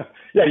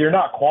 Yeah, you're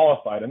not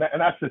qualified, and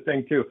that's the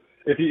thing too.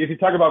 If you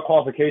talk about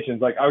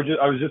qualifications, like I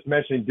was just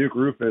mentioning Duke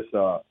Roufus,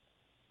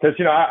 because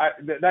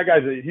that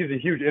guy's he's a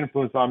huge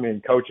influence on me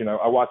in coaching.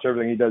 I watch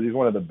everything he does. He's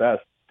one of the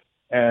best,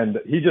 and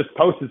he just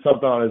posted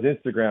something on his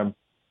Instagram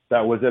that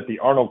was at the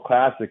Arnold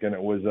Classic, and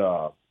it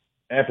was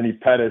Anthony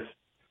Pettis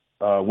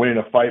winning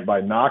a fight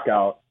by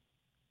knockout,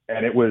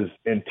 and it was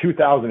in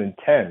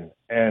 2010,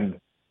 and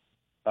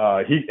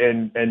he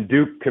and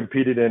Duke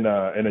competed in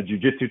a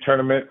jiu-jitsu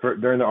tournament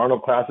during the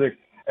Arnold Classic,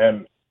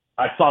 and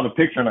I saw the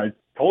picture and I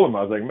told him,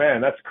 I was like,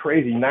 man, that's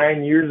crazy.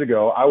 9 years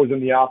ago, I was in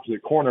the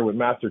opposite corner with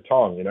Master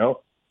Tong,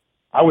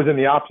 I was in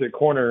the opposite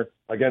corner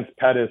against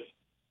Pettis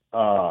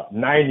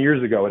 9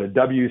 years ago at a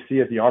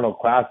WC at the Arnold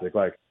Classic.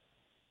 Like,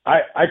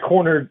 I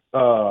cornered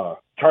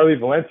Charlie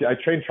Valencia. I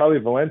trained Charlie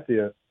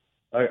Valencia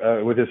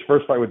with his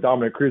first fight with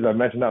Dominic Cruz. I've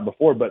mentioned that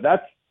before, but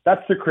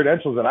that's the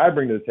credentials that I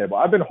bring to the table.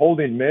 I've been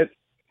holding mitts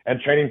and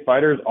training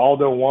fighters,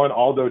 Aldo 1,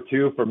 Aldo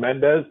 2 for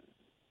Mendez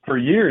for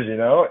years,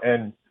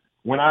 and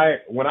when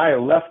I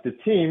left the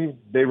team,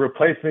 they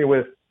replaced me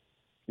with,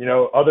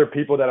 other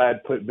people that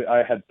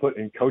I had put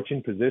in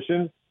coaching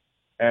positions,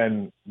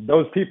 and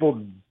those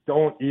people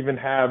don't even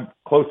have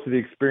close to the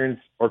experience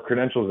or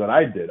credentials that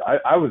I did.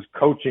 I was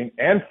coaching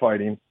and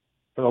fighting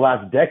for the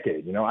last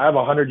decade. You know, I have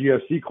 100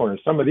 UFC corners.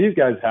 Some of these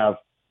guys have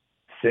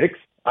 6.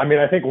 I mean,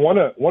 I think one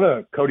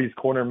of Cody's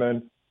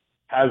cornermen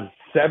has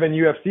 7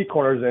 UFC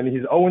corners, and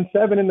he's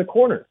 0-7 in the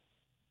corner.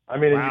 I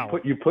mean, wow.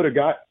 you put a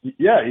guy,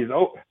 yeah, he's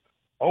 0-7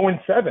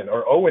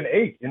 or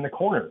 0-8 in the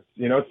corners.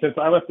 You know, since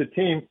I left the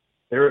team,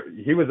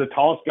 he was the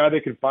tallest guy they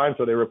could find,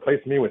 so they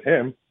replaced me with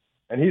him,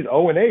 and he's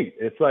 0-8.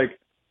 It's like,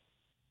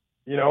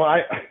 you know,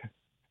 I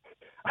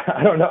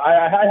don't know.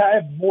 I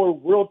have more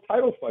world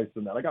title fights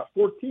than that. I got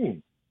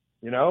 14.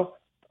 You know,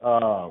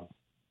 so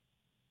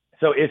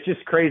it's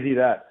just crazy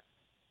that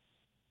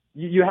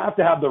you have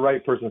to have the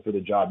right person for the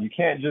job. You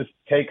can't just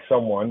take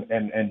someone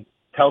and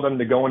tell them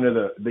to go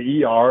into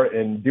the ER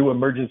and do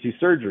emergency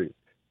surgery.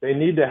 They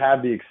need to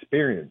have the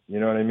experience. You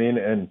know what I mean?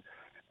 And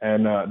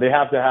they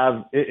have to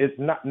have. It's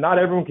not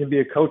everyone can be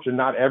a coach, and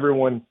not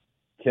everyone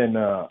can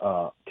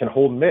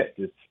hold mitts.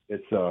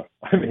 It's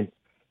I mean,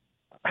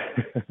 I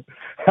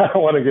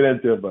don't want to get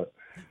into it, but.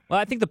 Well,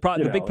 I think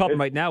the big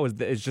problem right now is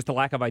just a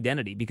lack of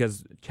identity,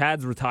 because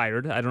Chad's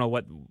retired. I don't know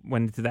what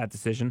went into that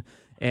decision.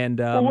 And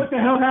well, what the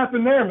hell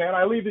happened there, man?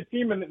 I leave the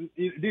team, and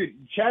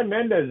dude, Chad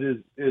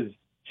Mendes is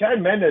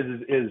Chad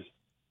Mendes is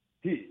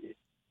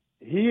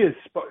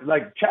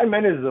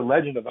a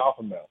legend of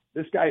Alpha Male.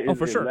 This guy is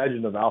a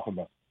legend of Alpha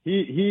Male.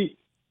 He's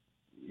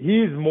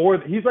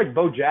like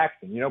Bo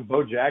Jackson. You know,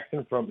 Bo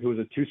Jackson who was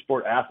a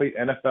 2-sport athlete,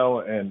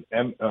 NFL and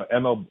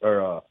ML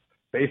or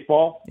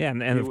baseball. Yeah,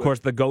 and of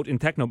course the GOAT in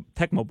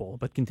Tecmo Bowl,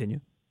 but continue.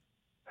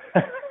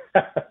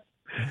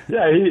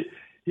 Yeah,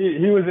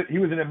 he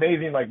was an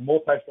amazing, like,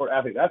 multi-sport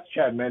athlete. That's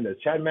Chad Mendes.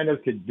 Chad Mendes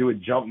could do a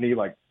jump knee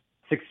like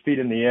 6 feet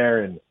in the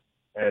air, and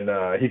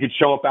he could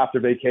show up after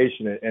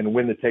vacation and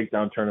win the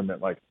takedown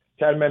tournament. Like,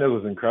 Chad Mendes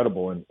was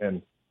incredible,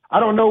 and I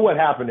don't know what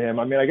happened to him.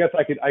 I mean, I guess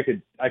I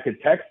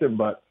could text him,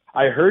 but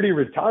I heard he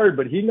retired,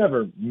 but he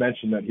never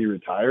mentioned that he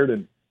retired.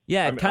 And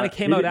yeah, it kind of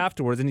came out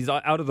afterwards, and he's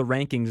out of the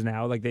rankings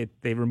now. Like,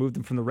 they removed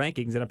him from the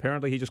rankings, and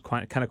apparently he just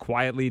kind of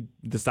quietly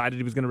decided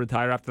he was going to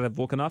retire after that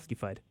Volkanovski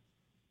fight.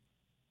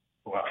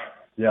 Well,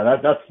 yeah,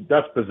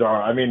 that's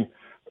bizarre. I mean,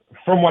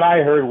 from what I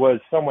heard was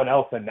someone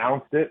else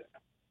announced it.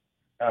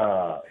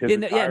 It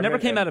never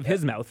came out of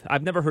his mouth.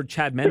 I've never heard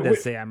Chad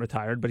Mendes say I'm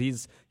retired, but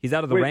he's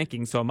out of the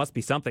rankings, so it must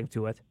be something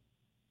to it.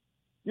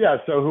 Yeah,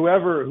 so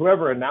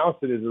whoever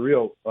announced it is a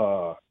real,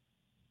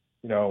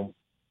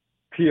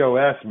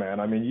 POS, man.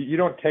 I mean, you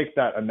don't take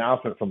that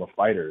announcement from a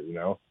fighter, you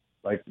know?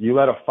 Like, you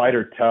let a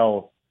fighter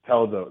tell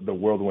the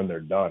world when they're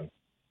done.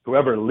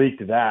 Whoever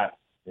leaked that,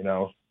 you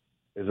know,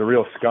 is a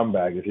real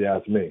scumbag, if you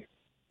ask me.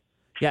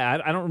 Yeah,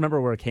 I don't remember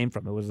where it came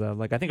from. It was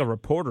I think a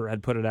reporter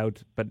had put it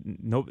out, but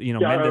no,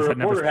 Mendes had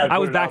never. I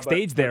was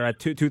backstage there at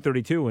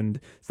 2:32, and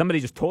somebody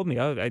just told me,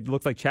 "Oh, it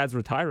looks like Chad's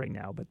retiring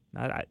now." But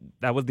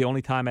that was the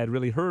only time I'd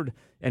really heard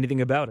anything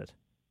about it.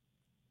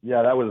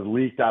 Yeah, that was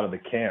leaked out of the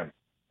camp.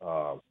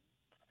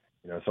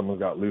 Someone's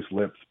got loose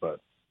lips, but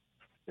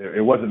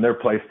it wasn't their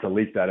place to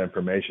leak that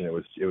information. It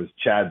was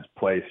Chad's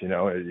place. You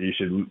know, you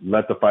should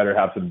let the fighter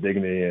have some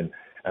dignity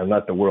and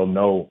let the world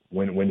know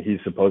when he's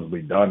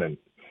supposedly done. And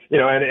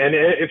and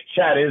if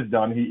Chad is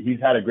done, he's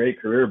had a great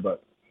career,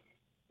 but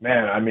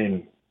man, I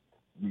mean,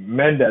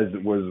 Mendes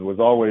was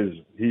always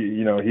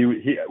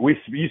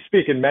you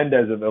speak in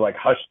Mendes of the like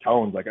hushed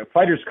tones. Like, a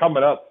fighter's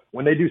coming up,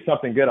 when they do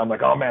something good, I'm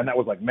like, oh man, that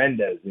was like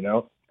Mendes,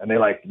 and they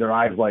like their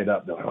eyes light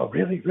up. They're like, oh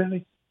really?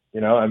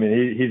 I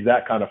mean, he's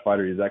that kind of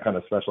fighter. He's that kind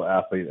of special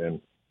athlete, and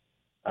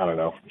I don't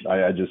know.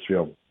 I just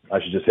feel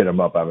I should just hit him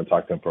up. I haven't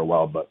talked to him for a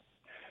while, but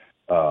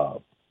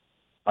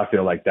I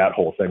feel like that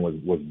whole thing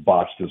was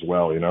botched as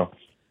well.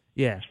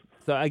 Yeah.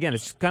 So again,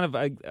 it's kind of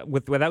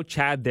without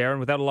Chad there and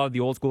without a lot of the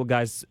old school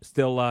guys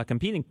still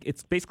competing,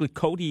 it's basically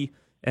Cody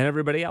and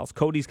everybody else.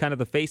 Cody's kind of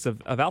the face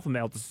of Alpha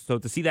Male. So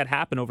to see that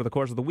happen over the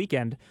course of the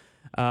weekend,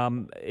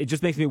 it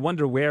just makes me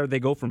wonder where they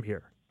go from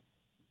here.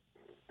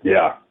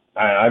 Yeah,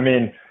 I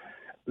mean,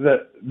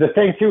 the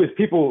thing too is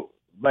people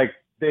like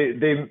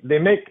they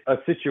make a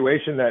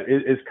situation that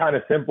is kind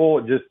of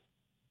simple just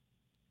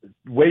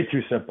way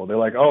too simple. They're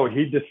like, oh,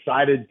 he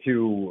decided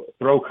to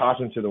throw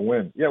caution to the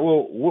wind. Yeah,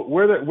 well,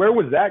 where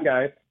was that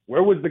guy?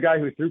 Where was the guy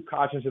who threw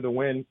caution to the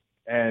wind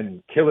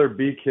and kill or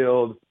be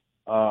killed?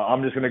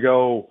 I'm just going to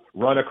go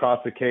run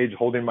across the cage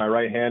holding my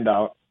right hand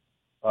out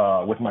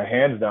with my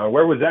hands down.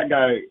 Where was that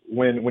guy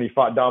when he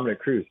fought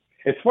Dominic Cruz?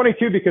 It's funny,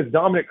 too, because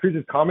Dominic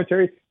Cruz's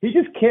commentary, he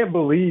just can't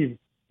believe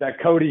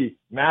that Cody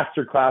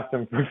masterclassed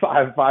him for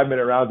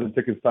five-minute rounds and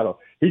took his title.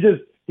 He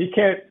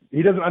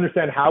doesn't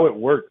understand how it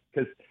worked,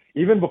 because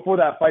even before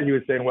that fight, he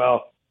was saying,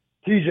 well,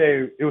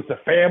 TJ, it was the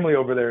family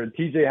over there, and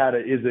TJ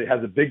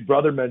has a big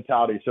brother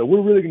mentality. So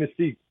we're really going to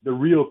see the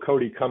real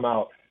Cody come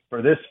out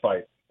for this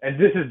fight. And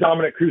this is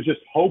Dominic Cruz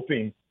just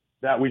hoping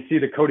that we see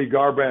the Cody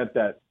Garbrandt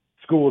that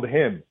schooled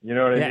him. You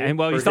know what I mean? Yeah, and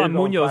well, you saw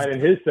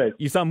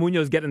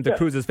Munoz get into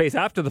Cruz's face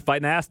after the fight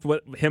and asked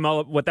what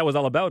that was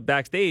all about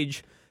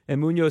backstage. And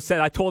Munoz said,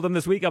 I told him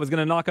this week I was going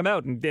to knock him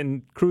out.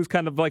 And Cruz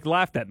kind of like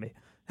laughed at me.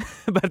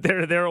 But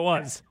there it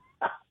was.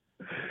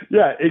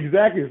 Yeah,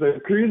 exactly. So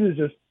Cruz is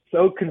just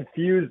so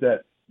confused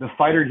at the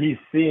fighter he's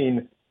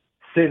seen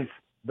since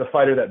the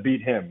fighter that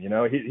beat him. You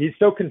know, he's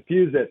so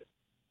confused that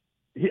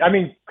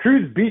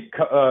Cruz beat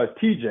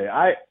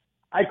TJ.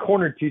 I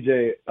cornered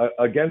TJ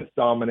against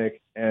Dominic,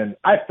 and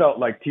I felt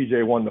like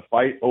TJ won the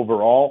fight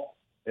overall.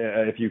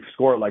 If you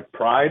score it like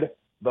pride,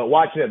 but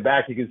watching it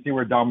back, you can see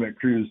where Dominic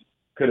Cruz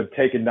could have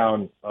taken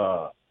down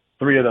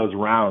 3 of those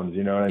rounds.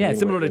 You know what I mean? Yeah,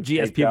 similar to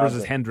GSP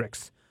versus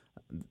Hendricks.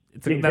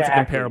 That's a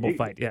comparable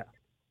fight. Yeah.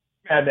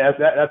 And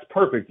that's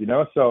perfect, you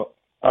know. So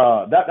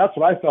that's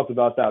what I felt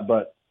about that.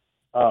 But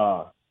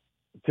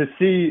to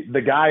see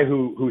the guy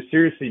who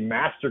seriously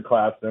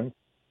masterclassed him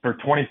for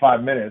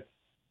 25 minutes,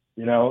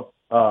 you know,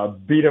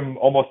 beat him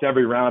almost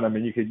every round. I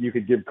mean, you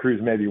could give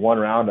Cruz maybe 1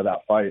 round of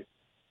that fight.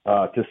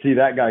 To see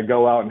that guy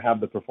go out and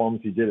have the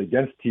performance he did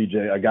against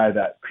TJ, a guy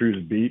that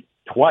Cruz beat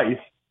twice,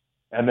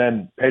 and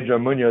then Pedro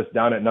Munoz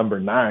down at number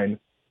 9,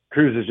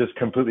 Cruz is just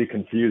completely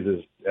confused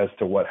as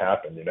to what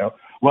happened, you know?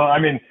 Well, I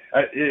mean,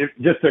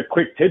 just a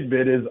quick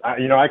tidbit is,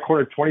 I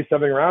cornered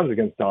 27 rounds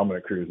against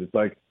Dominic Cruz. It's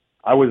like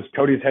I was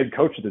Cody's head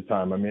coach at the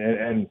time. I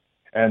mean,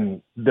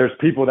 and there's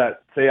people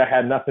that say I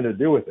had nothing to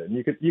do with it. And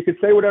you could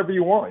say whatever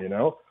you want, you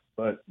know,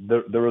 but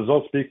the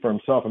results speak for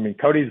himself. I mean,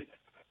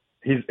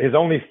 his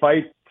only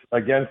fights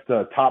against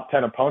top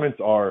 10 opponents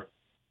are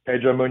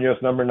Pedro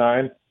Munoz, number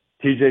 9,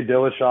 TJ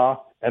Dillashaw,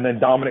 and then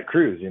Dominic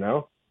Cruz, you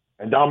know?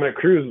 And Dominic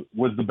Cruz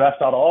was the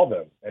best out of all of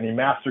them, and he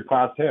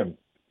masterclassed him,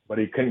 but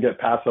he couldn't get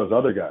past those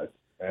other guys.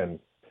 And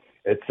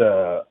it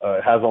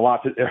has a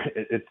lot to.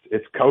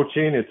 It's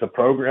coaching, it's a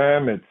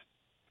program,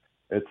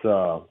 it's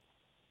all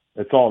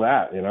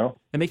that, you know.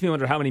 It makes me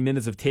wonder how many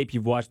minutes of tape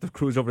you've watched of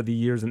Cruz over the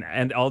years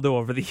and Aldo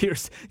over the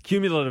years.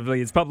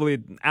 Cumulatively, it's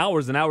probably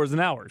hours and hours and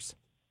hours.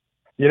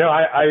 You know,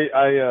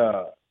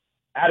 I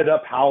added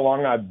up how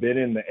long I've been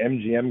in the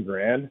MGM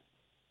Grand,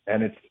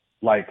 and it's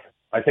like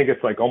I think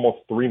it's like almost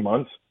 3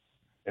 months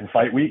in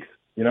fight weeks,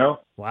 you know?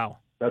 Wow.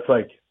 That's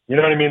like, you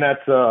know what I mean?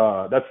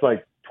 That's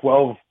like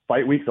 12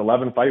 fight weeks,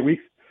 11 fight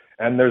weeks.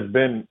 And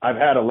I've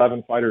had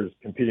 11 fighters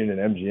competing in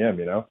MGM,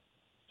 you know?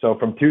 So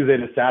from Tuesday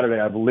to Saturday,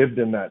 I've lived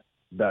in that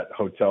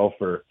hotel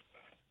for,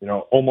 you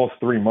know, almost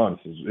 3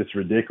 months. It's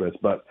ridiculous.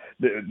 But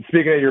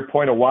speaking of your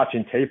point of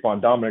watching tape on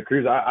Dominic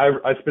Cruz,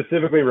 I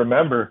specifically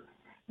remember,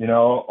 you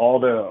know, all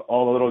the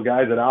little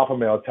guys at Alpha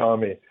Male telling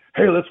me,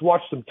 hey, let's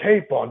watch some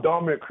tape on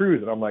Dominic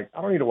Cruz. And I'm like,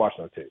 I don't need to watch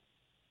no tape.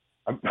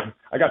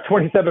 I got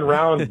 27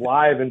 rounds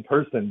live in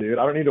person, dude.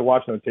 I don't need to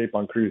watch no tape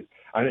on Cruz.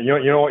 You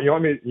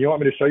want me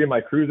to show you my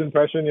Cruz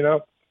impression? You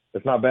know,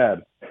 it's not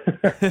bad.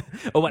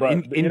 Oh, what, but,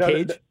 in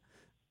cage?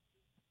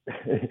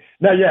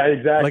 No, yeah,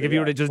 exactly. Like if you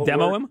were to just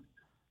demo him?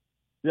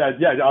 Yeah,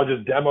 I'll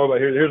just demo. But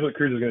here's what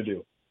Cruz is gonna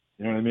do.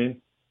 You know what I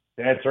mean?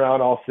 Dance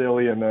around all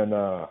silly and then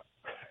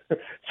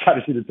try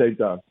to shoot a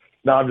takedown.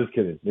 No, I'm just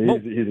kidding.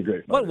 He's a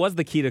great fighter. What was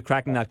the key to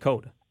cracking that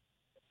code?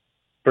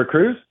 For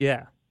Cruz?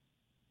 Yeah.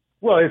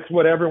 Well, it's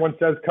what everyone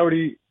says.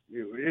 Cody.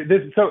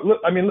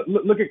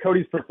 Look at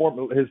Cody's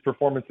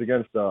performance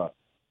against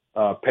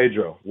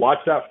Pedro. Watch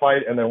that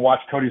fight, and then watch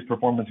Cody's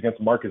performance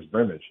against Marcus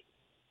Brimage.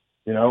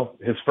 You know,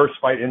 his first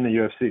fight in the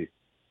UFC.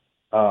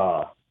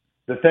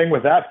 The thing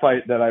with that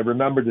fight that I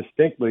remember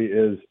distinctly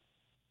is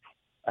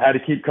I had to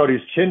keep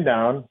Cody's chin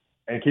down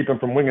and keep him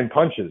from winging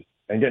punches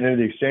and getting into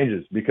the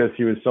exchanges because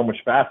he was so much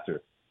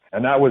faster.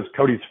 And that was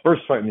Cody's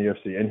first fight in the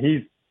UFC. And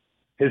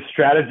his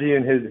strategy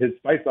and his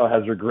fight style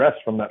has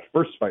regressed from that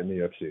first fight in the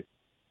UFC.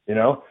 You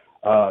know,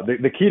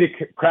 the key to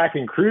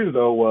cracking Cruz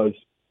though was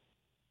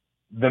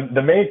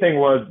the main thing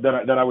was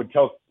that I would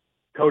tell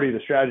Cody the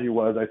strategy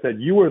was I said,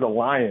 you were the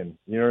lion.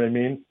 You know what I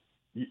mean?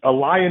 A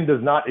lion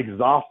does not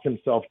exhaust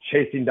himself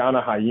chasing down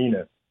a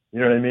hyena.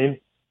 You know what I mean?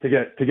 To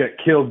get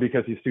killed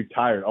because he's too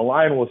tired. A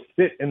lion will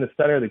sit in the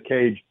center of the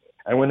cage,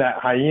 and when that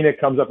hyena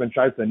comes up and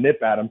tries to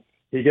nip at him,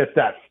 he gets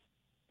that,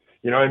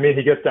 you know what I mean?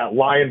 He gets that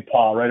lion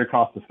paw right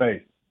across the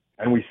face.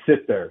 And we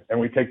sit there and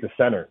we take the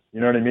center.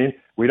 You know what I mean?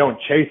 We don't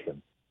chase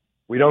him.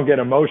 We don't get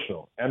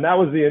emotional. And that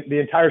was the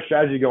entire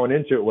strategy going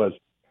into it was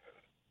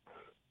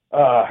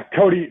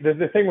Cody.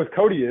 The thing with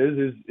Cody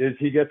is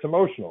he gets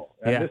emotional.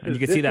 And and you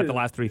can see that the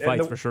last 3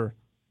 fights for sure.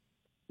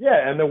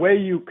 Yeah, and the way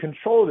you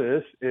control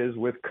this is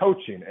with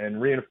coaching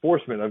and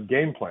reinforcement of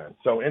game plan.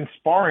 So in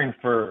sparring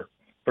for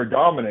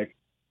Dominic,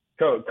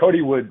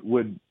 Cody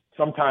would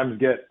sometimes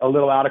get a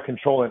little out of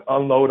control and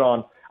unload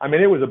on. I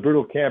mean, it was a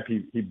brutal camp.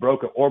 He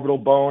broke an orbital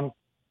bone.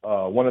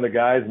 One of the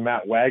guys,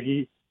 Matt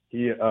Waggy,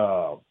 you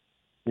know,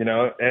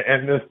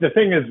 and the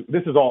thing is,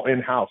 this is all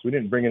in-house. We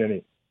didn't bring in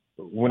any.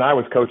 When I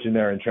was coaching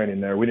there and training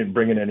there, we didn't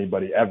bring in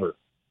anybody ever.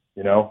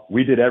 You know,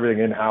 we did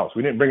everything in-house.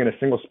 We didn't bring in a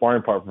single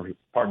sparring partner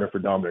for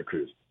Dominic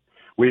Cruz.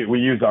 We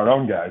used our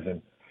own guys.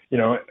 And, you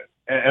know,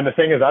 and the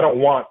thing is, I don't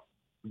want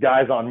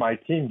guys on my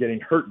team getting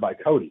hurt by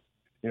Cody.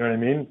 You know what I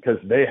mean? Because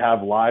they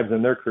have lives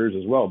in their careers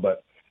as well.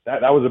 But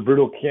that was a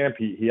brutal camp.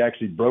 He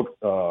actually broke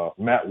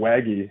Matt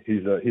Waggy.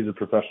 He's a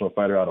professional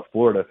fighter out of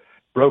Florida.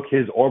 Broke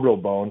his orbital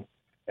bone,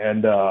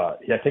 and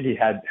I think he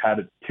had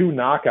 2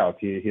 knockouts.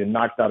 He had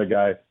knocked out a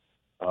guy,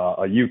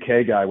 a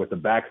UK guy with a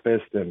back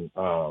fist, and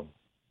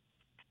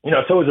So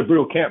it was a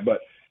brutal camp.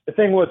 But the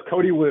thing was,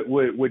 Cody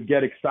would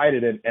get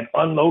excited and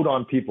unload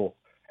on people,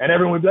 and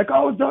everyone would be like,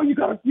 "Oh no, you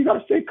gotta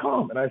stay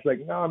calm." And I was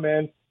like, "No,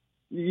 man,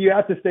 you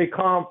have to stay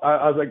calm."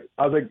 I was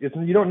like,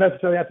 you don't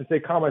necessarily have to stay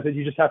calm. I said,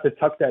 you just have to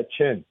tuck that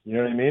chin. You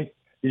know what I mean?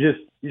 You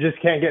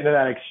just can't get into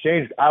that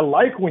exchange. I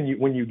like when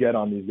you get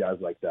on these guys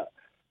like that,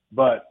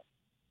 but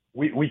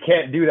we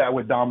can't do that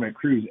with Dominick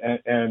Cruz.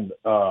 And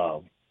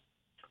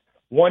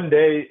one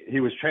day he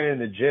was training in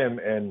the gym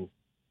and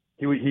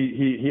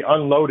he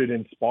unloaded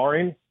in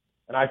sparring,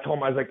 and I told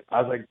him, I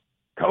was like,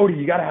 Cody,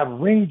 you got to have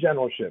ring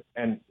generalship.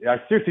 And I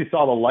seriously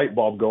saw the light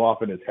bulb go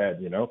off in his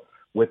head,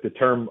 with the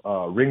term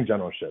ring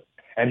generalship.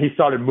 And he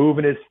started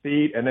moving his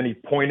feet, and then he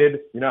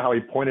pointed. You know how he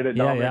pointed at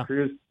Dominick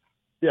Cruz?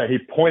 Yeah, he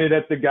pointed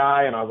at the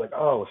guy, and I was like,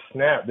 oh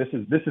snap, this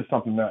is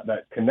something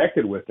that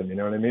connected with him. You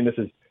know what I mean? This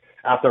is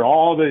after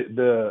all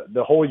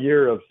the whole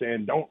year of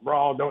saying don't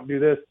brawl, don't do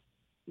this.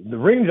 The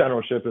ring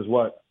generalship is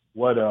what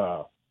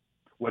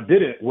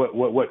did it,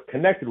 what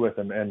connected with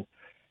him.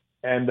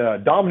 And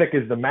Dominick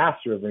is the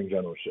master of ring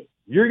generalship.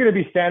 You're going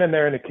to be standing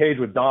there in the cage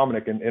with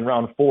Dominick in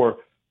round 4,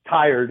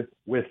 tired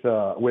with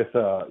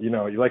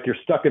like you're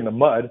stuck in the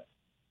mud,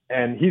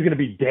 and he's going to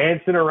be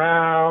dancing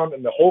around,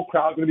 and the whole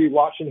crowd's going to be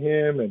watching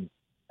him, and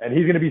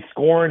he's going to be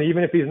scoring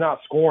even if he's not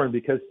scoring,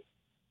 because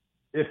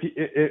it's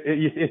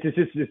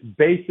just this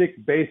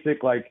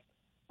basic like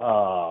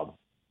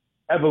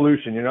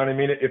evolution. You know what I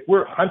mean? If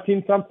we're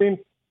hunting something,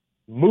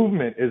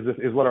 movement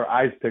is what our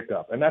eyes pick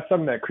up, and that's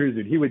something that Cruz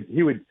did.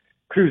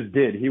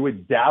 He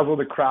would dazzle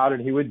the crowd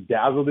and he would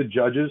dazzle the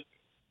judges,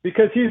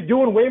 because he's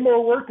doing way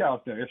more work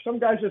out there. If some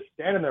guy's just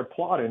standing there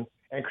plotting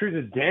and Cruz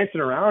is dancing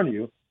around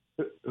you,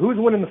 who's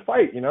winning the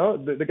fight?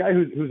 The guy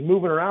who's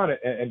moving around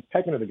and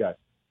pecking at the guy.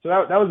 So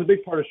that was a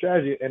big part of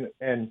strategy.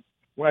 And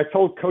when I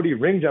told Cody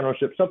ring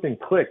generalship, something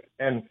clicked.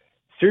 And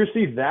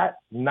seriously, that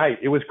night,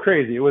 it was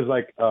crazy. It was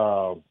like,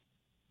 I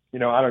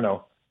don't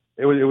know.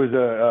 It was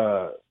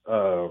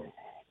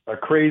a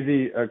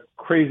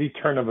crazy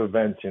turn of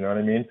events. You know what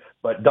I mean?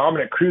 But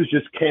Dominick Cruz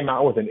just came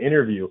out with an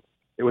interview.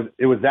 It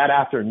was that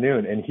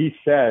afternoon, and he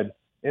said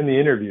in the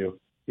interview,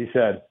 he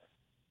said,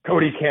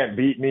 Cody can't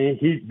beat me.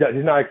 He's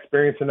not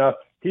experienced enough.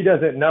 He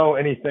doesn't know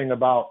anything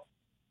about.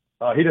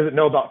 He doesn't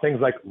know about things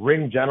like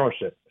ring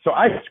generalship. So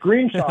I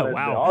screenshotted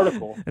wow. the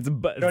article. It's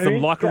some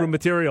locker room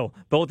material,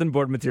 bulletin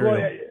board material.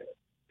 Well,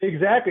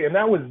 exactly, and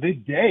that was the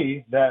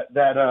day that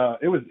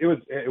it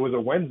was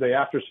a Wednesday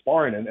after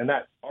sparring, and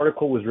that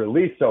article was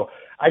released. So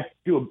I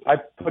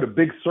put a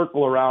big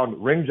circle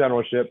around ring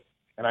generalship,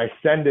 and I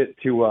send it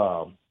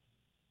to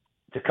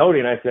Cody,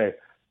 and I say,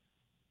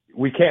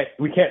 we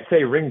can't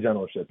say ring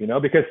generalship,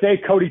 because say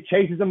Cody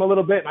chases him a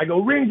little bit, and I go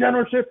ring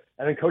generalship,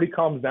 and then Cody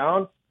calms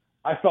down.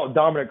 I felt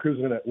Dominick Cruz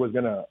was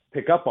gonna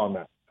pick up on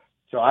that.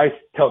 So I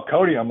tell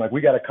Cody, I'm like, we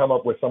got to come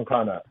up with some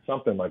kind of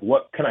something. Like,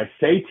 what can I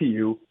say to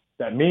you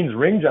that means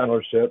ring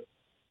generalship,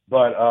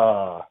 but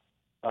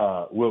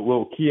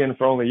we'll key in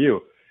for only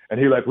you? And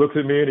he looks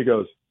at me and he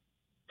goes,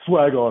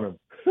 swag on him.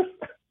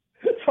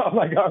 So I'm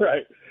like, all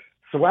right,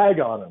 swag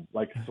on him,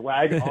 like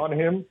swag on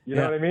him. You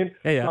know what I mean?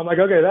 Yeah. So I'm like,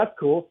 okay, that's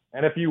cool.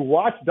 And if you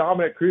watch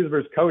Dominick Cruz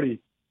versus Cody,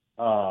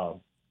 I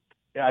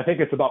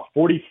think it's about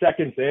 40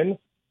 seconds in.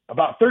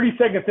 About 30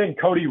 seconds in,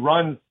 Cody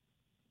runs,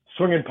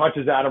 swinging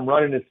punches at him,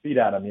 running his feet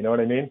at him. You know what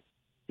I mean?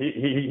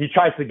 He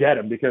tries to get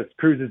him because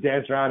Cruz is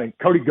dancing around, and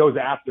Cody goes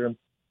after him.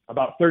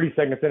 About 30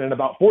 seconds in, and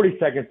about 40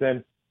 seconds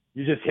in,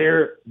 you just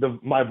hear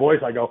my voice.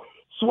 I go,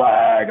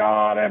 swag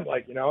on him,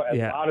 as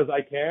loud as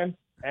I can.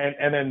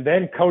 And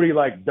then Cody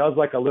does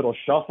a little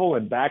shuffle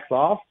and backs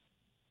off.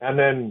 And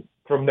then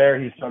from there,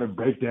 he started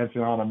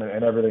breakdancing on him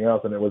and everything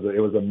else. And it was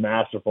a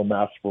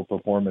masterful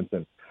performance.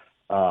 And,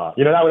 that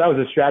was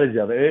the strategy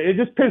of it. It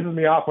just pisses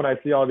me off when I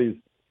see all these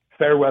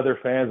fair weather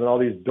fans and all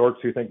these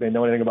dorks who think they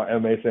know anything about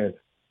MMA saying,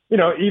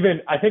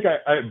 even I think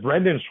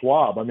Brendan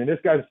Schwab, I mean, this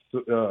guy's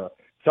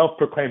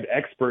self-proclaimed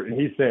expert, and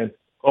he's saying,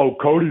 oh,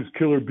 Cody's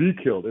kill or be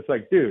killed. It's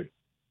like, dude,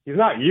 he's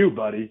not you,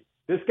 buddy.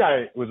 This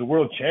guy was a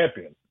world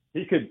champion.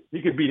 He could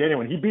beat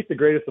anyone. He beat the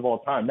greatest of all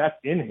time. That's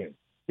in him.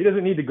 He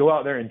doesn't need to go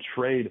out there and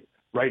trade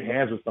right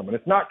hands with someone.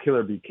 It's not kill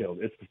or be killed.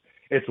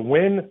 It's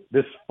win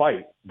this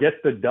fight,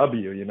 get the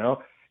W,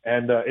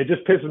 And it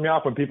just pisses me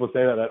off when people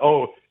say that,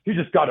 oh, he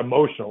just got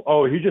emotional.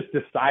 Oh, he just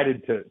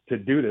decided to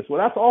do this. Well,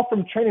 that's all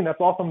from training.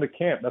 That's all from the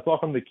camp. That's all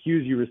from the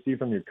cues you receive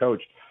from your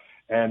coach.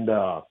 And,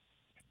 there's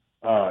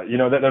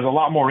a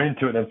lot more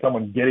into it than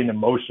someone getting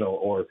emotional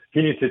or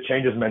he needs to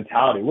change his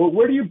mentality. Well,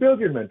 where do you build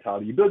your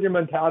mentality? You build your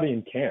mentality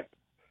in camp.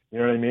 You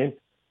know what I mean?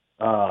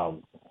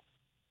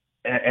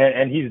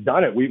 And he's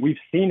done it. We've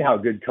seen how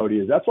good Cody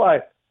is. That's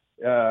why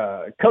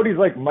Cody's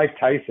like Mike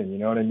Tyson. You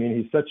know what I mean?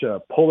 He's such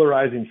a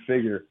polarizing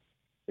figure.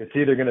 It's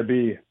either going to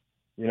be,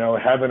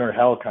 heaven or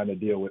hell kind of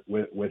deal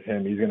with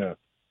him. He's going to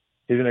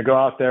He's going to go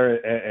out there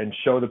and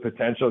show the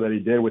potential that he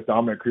did with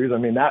Dominic Cruz. I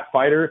mean, that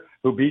fighter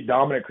who beat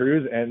Dominic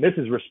Cruz, and this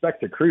is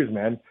respect to Cruz,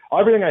 man.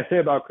 Everything I say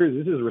about Cruz,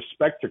 this is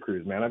respect to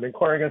Cruz, man. I've been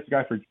cornering against the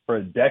guy for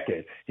a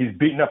decade. He's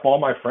beaten up all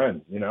my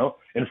friends, you know,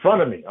 in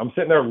front of me. I'm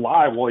sitting there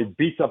live while he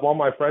beats up all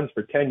my friends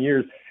for 10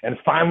 years, and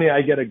finally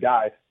I get a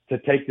guy to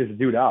take this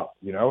dude out,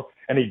 you know,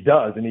 and he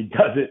does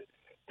it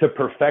to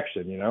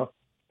perfection, you know.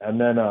 And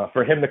then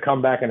for him to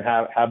come back and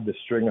have the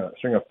string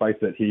of fights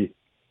that he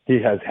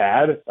has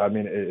had, I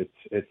mean,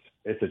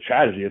 it's a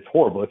tragedy. It's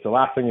horrible. It's the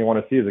last thing you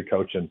want to see as a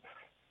coach. And,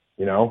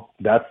 you know,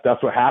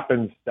 that's what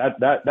happens.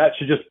 That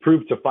should just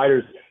prove to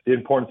fighters the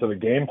importance of a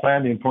game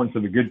plan, the importance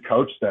of a good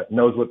coach that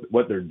knows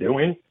what they're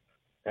doing,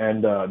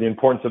 and the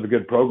importance of a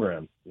good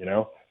program, you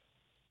know.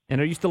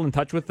 And are you still in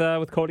touch with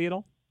Cody at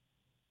all?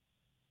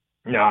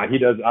 No, he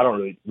does. I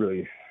don't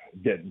really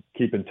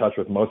keep in touch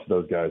with most of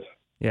those guys.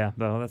 Yeah,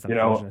 well, that's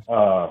unfortunate.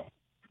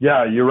 You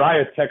know,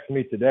 Uriah texted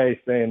me today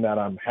saying that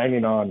I'm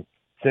hanging on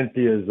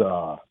Cynthia's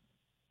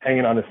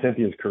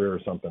career or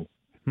something.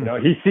 You know,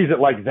 he sees it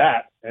like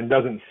that and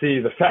doesn't see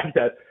the fact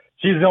that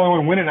she's the only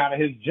one winning out of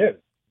his gym.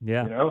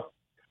 Yeah. You know?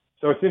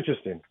 So it's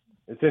interesting.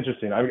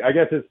 I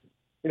guess it's,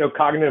 you know,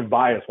 cognitive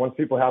bias. Once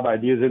people have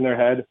ideas in their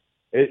head,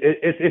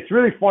 it's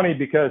really funny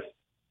because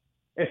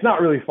it's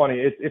not really funny.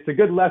 It's a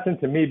good lesson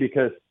to me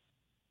because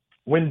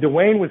when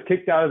Dwayne was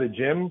kicked out of the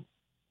gym,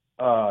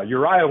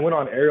 Uriah went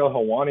on Ariel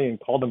Helwani and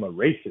called him a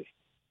racist.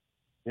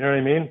 You know what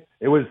I mean?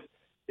 It was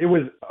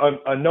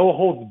a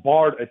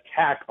no-holds-barred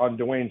attack on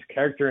Dwayne's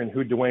character and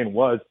who Dwayne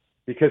was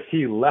because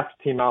he left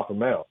Team Alpha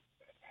Male.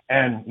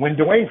 And when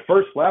Dwayne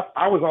first left,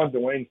 I was on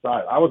Dwayne's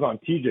side. I was on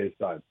TJ's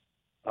side.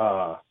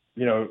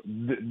 You know,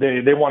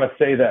 they want to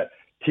say that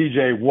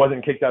TJ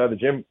wasn't kicked out of the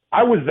gym.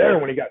 I was there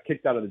when he got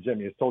kicked out of the gym.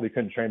 He was told he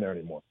couldn't train there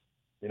anymore.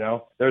 You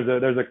know,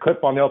 there's a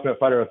clip on The Ultimate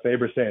Fighter of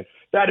Faber saying,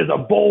 that is a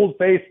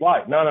bold-faced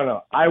lie.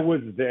 No. I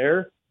was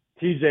there.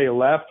 TJ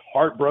left,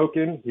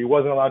 heartbroken. He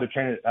wasn't allowed to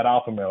train at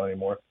Alpha Male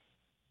anymore,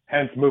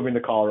 hence moving to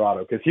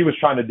Colorado because he was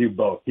trying to do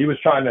both. He was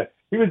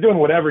doing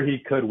whatever he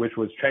could, which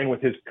was train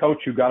with his coach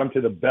who got him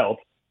to the belt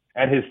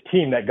and his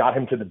team that got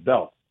him to the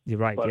belt. You're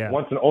right, but yeah.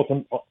 Once an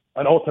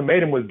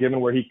ultimatum was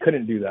given where he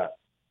couldn't do that.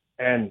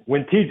 And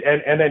when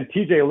then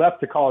TJ left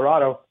to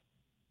Colorado,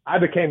 I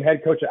became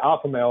head coach at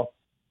Alpha Male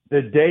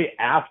the day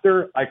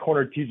after I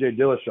cornered TJ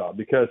Dillashaw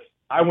because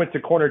I went to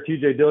corner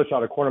TJ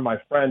Dillashaw to corner my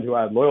friend who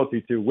I had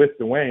loyalty to with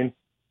Dwayne.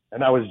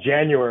 And that was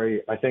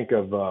January, I think,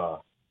 of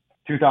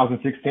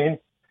 2016.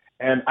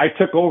 And I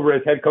took over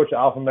as head coach at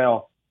Alpha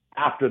Male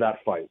after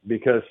that fight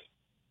because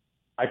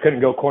I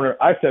couldn't go corner.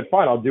 I said,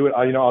 fine, I'll do it.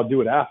 I'll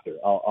do it after.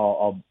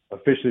 I'll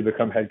officially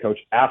become head coach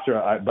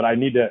after, but I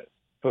need to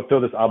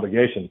fulfill this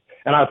obligation.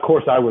 And of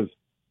course I was,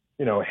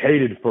 you know,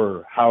 hated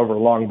for however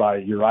long by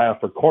Uriah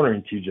for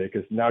cornering TJ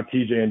because now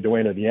TJ and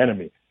Dwayne are the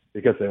enemy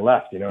because they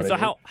left, you know. So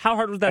how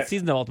hard was that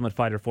season of Ultimate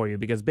Fighter for you?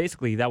 Because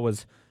basically that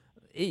was,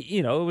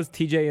 you know, it was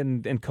TJ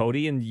and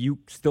Cody, and you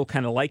still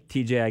kind of liked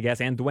TJ, I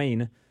guess, and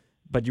Dwayne,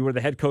 but you were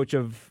the head coach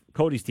of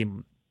Cody's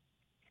team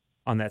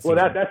on that season.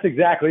 Well, that's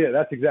exactly it.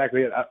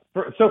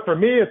 So for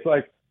me, it's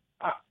like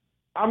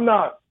I'm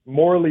not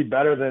morally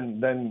better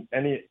than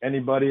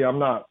anybody. I'm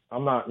not.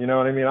 You know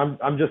what I mean?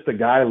 I'm just a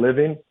guy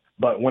living.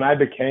 But when I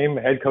became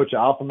head coach of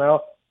Alpha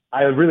Male,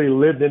 I really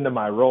lived into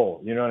my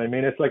role. You know what I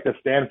mean? It's like the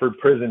Stanford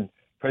prison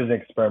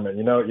experiment.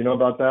 You know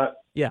about that?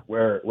 Yeah.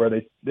 Where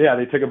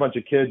they took a bunch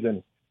of kids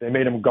and they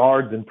made them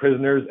guards and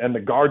prisoners, and the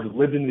guards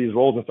lived into these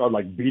roles and started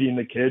like beating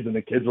the kids, and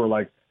the kids were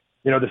like,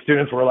 you know, the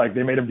students were like,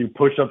 they made them do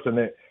push-ups, and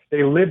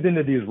they lived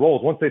into these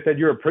roles. Once they said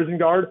you're a prison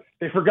guard,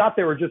 they forgot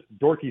they were just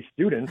dorky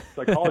students,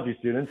 psychology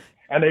students,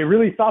 and they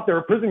really thought they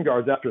were prison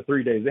guards after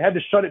 3 days. They had to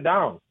shut it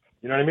down.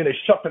 You know what I mean? They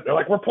shut it. They're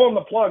like, we're pulling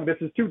the plug. This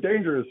is too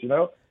dangerous, you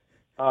know?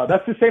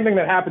 That's the same thing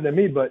that happened to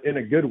me, but in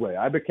a good way.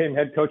 I became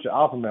head coach at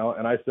Alpha Male,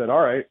 and I said,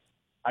 all right,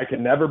 I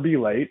can never be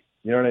late.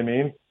 You know what I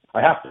mean?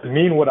 I have to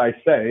mean what I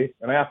say,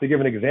 and I have to give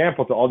an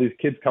example to all these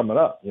kids coming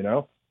up, you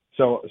know?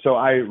 So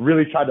I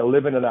really tried to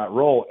live into that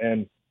role.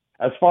 And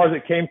as far as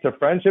it came to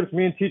friendships,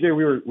 me and TJ,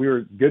 we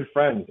were good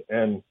friends.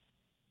 And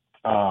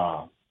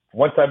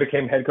once I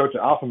became head coach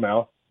at Alpha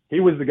Male, he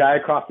was the guy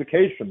across the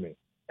cage from me.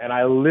 And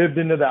I lived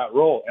into that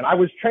role. And I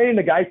was training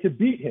the guy to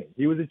beat him.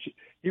 He was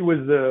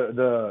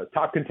the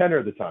top contender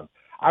at the time.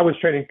 I was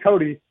training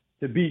Cody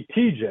to beat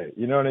TJ.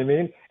 You know what I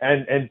mean?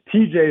 And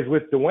TJ's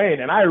with Dwayne.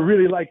 And I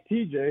really like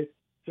TJ.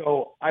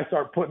 So I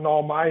start putting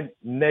all my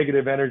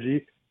negative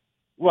energy,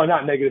 well,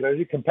 not negative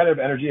energy, competitive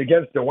energy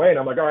against Dwayne.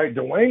 I'm like, all right,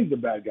 Dwayne's the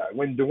bad guy.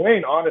 When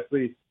Dwayne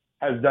honestly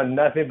has done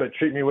nothing but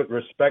treat me with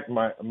respect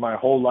my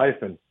whole life.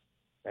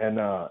 And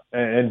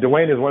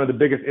Dwayne is one of the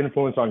biggest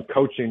influence on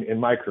coaching in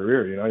my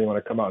career. You know, you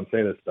want to come out and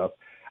say this stuff.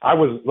 I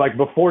was like,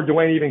 before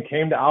Dwayne even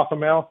came to Alpha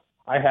Male,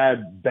 I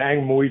had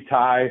Bang Muay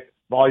Thai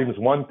volumes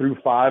 1 through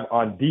 5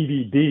 on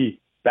DVD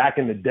back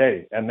in the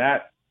day. And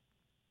that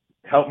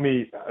helped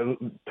me,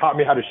 taught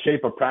me how to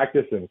shape a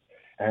practice.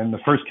 And the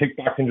first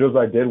kickboxing drills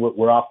I did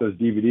were off those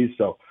DVDs.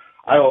 So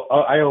I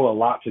owe a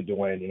lot to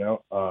Dwayne, you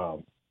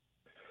know.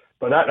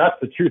 But that's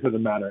the truth of the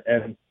matter.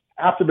 And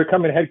after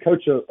becoming head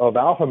coach of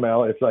Alpha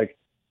Male, it's like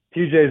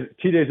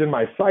TJ's in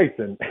my sights,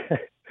 and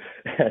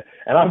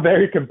and I'm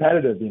very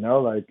competitive,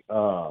 like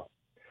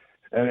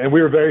and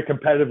we were very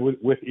competitive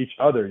with each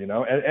other,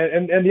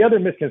 and the other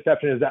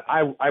misconception is that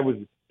I was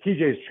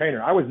TJ's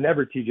trainer. I was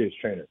never TJ's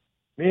trainer.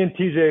 Me and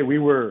TJ, we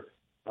were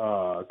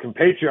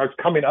compatriots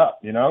coming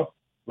up,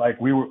 like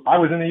I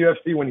was in the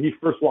UFC when he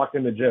first walked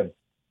in the gym,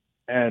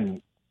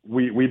 and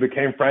we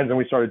became friends, and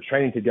we started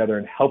training together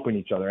and helping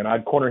each other, and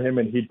I'd corner him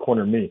and he'd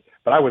corner me,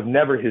 but I was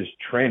never his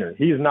trainer.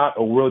 He's not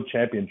a world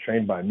champion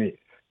trained by me.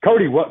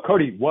 Cody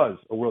was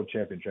a world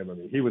champion trained by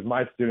me. He was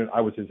my student.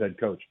 I was his head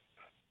coach.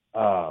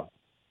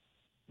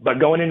 But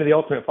going into the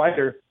Ultimate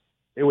Fighter,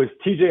 it was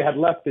TJ had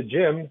left the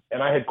gym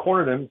and I had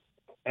cornered him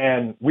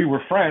and we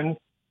were friends.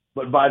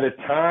 But by the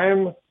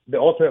time the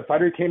Ultimate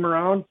Fighter came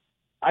around,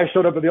 I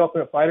showed up at the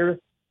Ultimate Fighter,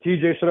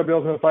 TJ showed up at the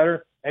Ultimate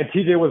Fighter, and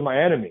TJ was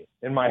my enemy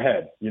in my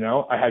head.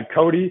 I had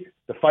Cody,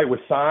 the fight was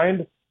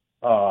signed,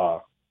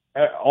 all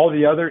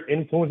the other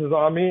influences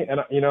on me.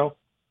 And,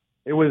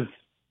 it was,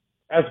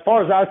 as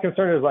far as I was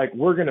concerned, it was like,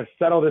 we're going to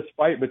settle this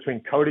fight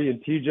between Cody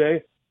and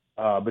TJ,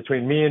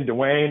 between me and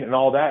Dwayne and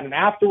all that. And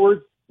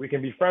afterwards, we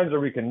can be friends or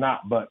we can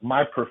not. But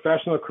my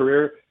professional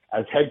career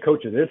as head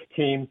coach of this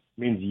team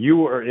means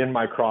you are in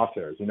my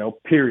crosshairs,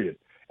 period.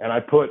 And I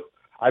put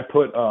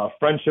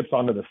friendships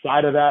onto the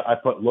side of that. I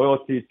put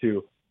loyalty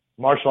to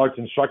martial arts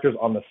instructors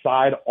on the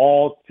side,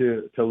 all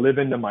to live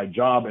into my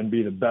job and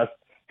be the best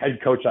head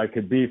coach I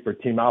could be for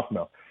Team Alpha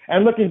Male.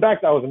 And looking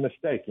back, that was a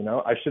mistake.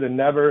 I should have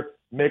never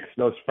mixed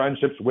those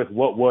friendships with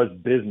what was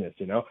business.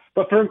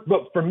 But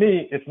for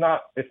me, it's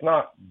not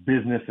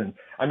business, and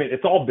I mean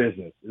it's all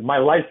business. My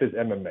life is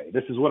MMA.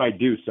 This is what I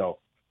do. So,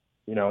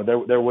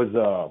 there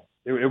was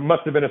it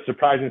must have been a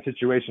surprising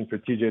situation for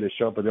TJ to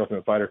show up at the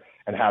Ultimate Fighter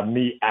and have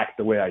me act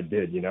the way I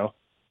did.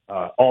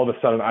 All of a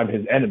sudden I'm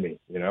his enemy.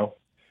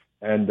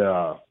 And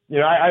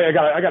I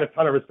got a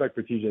ton of respect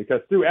for TJ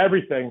because through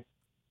everything,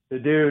 the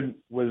dude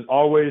was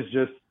always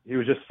he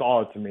was just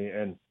solid to me.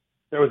 And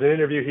there was an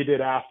interview he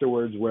did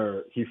afterwards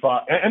where he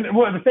fought. And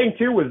the thing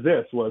too was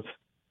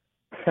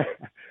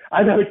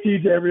I know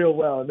TJ real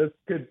well, and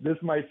this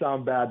might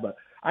sound bad, but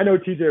I know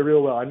TJ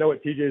real well. I know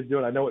what TJ's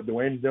doing. I know what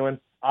Dwayne's doing.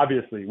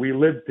 Obviously, we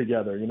lived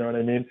together. You know what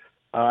I mean?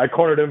 I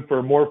cornered him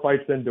for more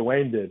fights than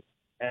Dwayne did.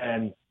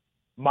 And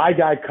my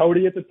guy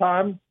Cody at the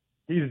time,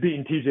 he's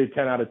beaten TJ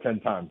 10 out of 10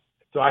 times.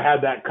 So I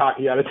had that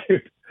cocky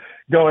attitude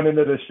going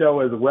into the show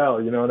as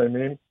well. You know what I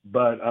mean?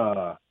 But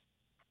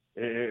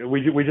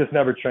we just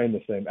never trained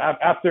the same.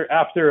 After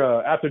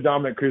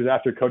Dominic Cruz,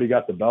 after Cody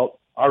got the belt,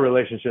 our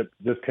relationship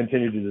just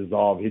continued to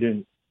dissolve. He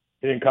didn't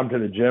come to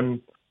the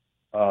gym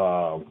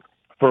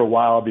for a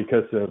while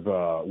because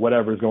of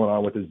whatever's going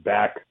on with his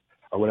back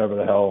or whatever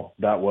the hell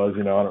that was.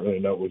 I don't really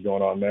know what was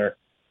going on there.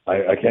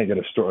 I can't get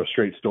a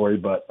straight story,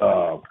 but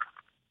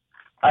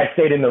I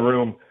stayed in the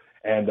room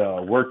and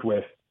worked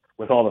with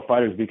all the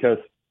fighters because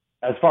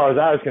as far as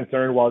I was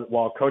concerned,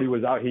 while Cody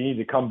was out, he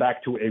needed to come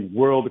back to a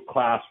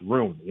world-class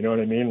room. You know what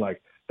I mean?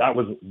 Like that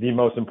was the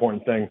most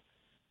important thing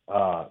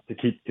to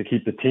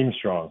keep the team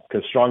strong,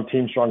 because strong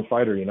team, strong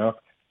fighter,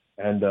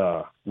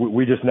 and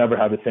we just never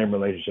had the same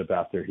relationship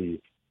after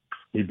he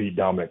beat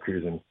Dominic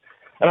Cruz.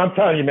 And I'm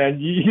telling you,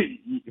 man,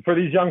 for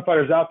these young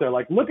fighters out there,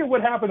 like, look at what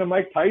happened to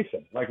Mike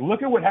Tyson. Like,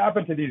 look at what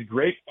happened to these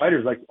great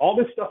fighters. Like, all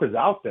this stuff is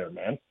out there,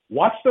 man.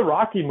 Watch the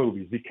Rocky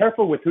movies. Be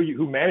careful with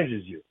who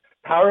manages you.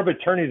 Power of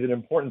attorney is an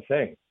important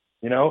thing.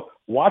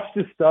 Watch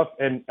this stuff,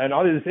 and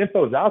all this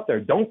info is out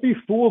there. Don't be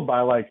fooled by,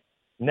 like,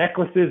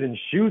 necklaces and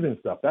shoes and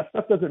stuff. That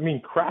stuff doesn't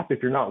mean crap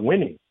if you're not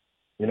winning.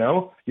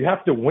 You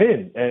have to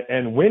win,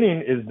 and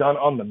winning is done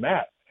on the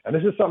mat. And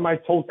this is something I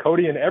told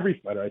Cody and every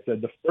fighter. I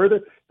said,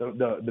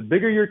 the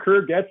bigger your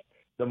career gets,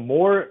 the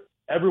more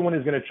everyone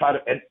is going to try to,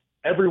 and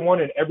everyone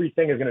and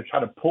everything is going to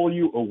try to pull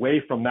you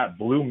away from that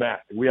blue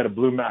mat. We had a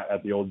blue mat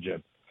at the old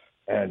gym.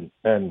 And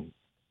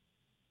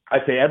I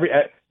say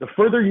the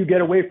further you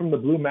get away from the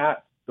blue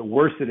mat, the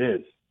worse it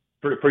is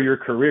for your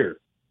career,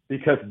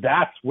 because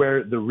that's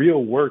where the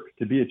real work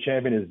to be a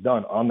champion is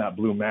done, on that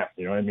blue mat.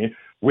 You know what I mean?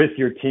 With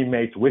your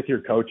teammates, with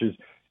your coaches,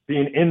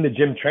 being in the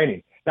gym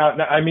training. Now,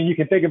 I mean, you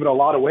can think of it a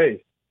lot of ways.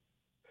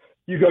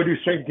 You go do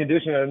strength and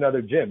conditioning at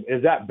another gym.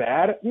 Is that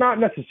bad? Not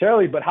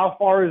necessarily, but how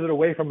far is it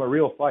away from a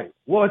real fight?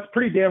 Well, it's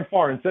pretty damn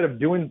far. Instead of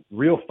doing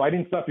real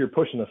fighting stuff, you're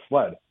pushing a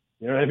sled.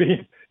 You know what I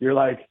mean? You're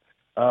like,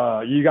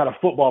 you got a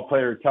football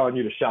player telling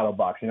you to shadow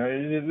box.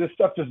 This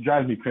stuff just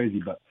drives me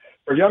crazy. But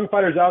for young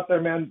fighters out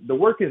there, man, the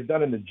work is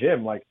done in the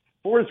gym. Like,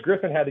 Forrest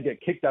Griffin had to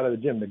get kicked out of the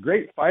gym. The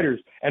great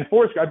fighters, and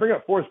I bring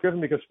up Forrest Griffin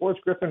because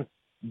Forrest Griffin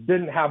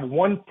didn't have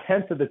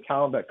 1/10 of the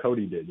talent that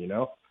Cody did,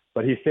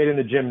 but he stayed in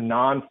the gym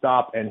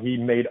nonstop and he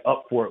made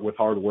up for it with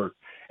hard work.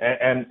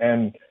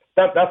 And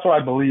that's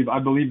what I believe. I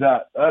believe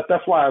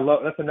that's why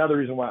that's another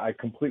reason why I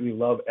completely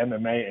love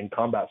MMA and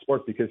combat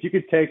sports, because you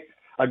could take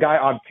a guy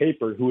on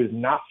paper who is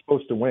not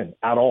supposed to win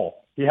at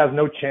all. He has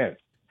no chance.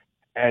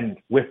 And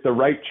with the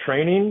right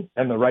training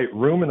and the right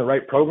room and the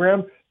right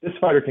program, this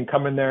fighter can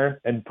come in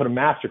there and put a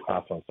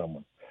masterclass on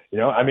someone.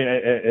 I mean,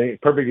 a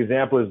perfect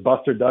example is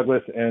Buster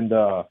Douglas and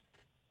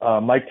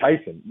Mike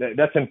Tyson.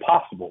 That's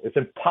impossible. It's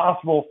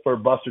impossible for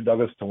Buster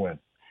Douglas to win.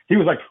 He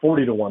was like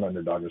 40-1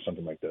 underdog or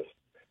something like this.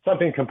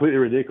 Something completely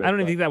ridiculous. I don't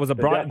even think that was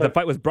the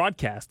fight was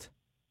broadcast.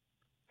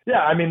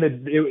 Yeah, I mean,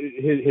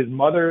 his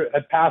mother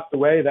had passed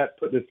away. That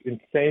put this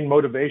insane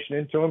motivation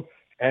into him,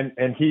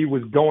 and he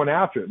was going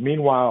after it.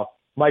 Meanwhile,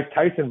 Mike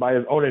Tyson, by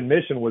his own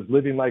admission, was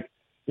living like,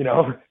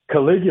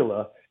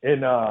 Caligula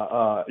in,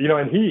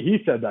 and he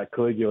said that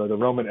Caligula, the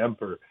Roman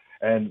emperor,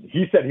 and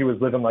he said he was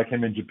living like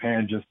him in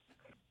Japan, just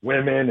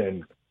women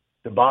and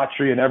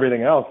debauchery and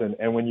everything else.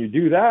 And when you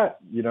do that,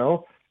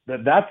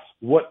 that's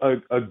what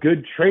a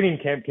good training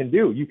camp can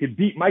do. You could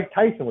beat Mike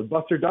Tyson with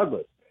Buster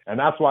Douglas. And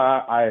that's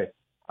why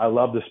I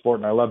love the sport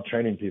and I love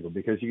training people,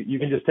 because you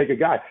can just take a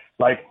guy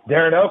like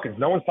Darren Elkins.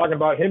 No one's talking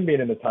about him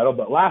being in the title,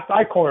 but last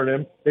I cornered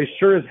him, they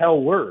sure as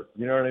hell were.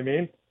 You know what I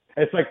mean?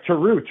 It's like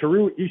Teru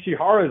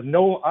Ishihara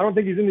I don't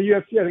think he's in the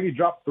UFC. I think he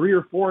dropped 3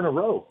 or 4 in a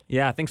row.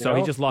 Yeah, I think so.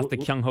 He just lost to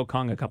Kyung Ho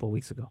Kong a couple of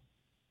weeks ago.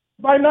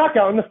 By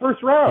knockout in the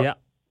first round. Yeah.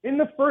 In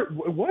the first,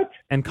 what?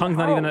 And Kong's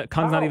not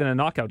even a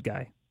knockout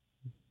guy.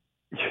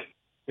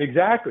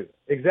 Exactly.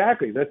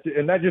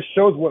 That just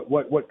shows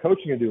what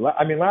coaching can do.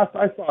 I mean, last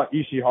I saw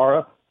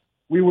Ishihara,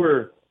 we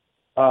were.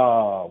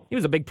 He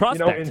was a big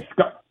prospect.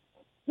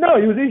 No,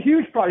 he was a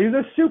huge prospect. He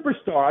was a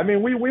superstar. I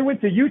mean, we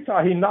went to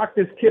Utah. He knocked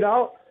this kid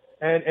out,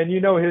 and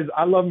his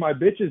 "I love my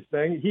bitches"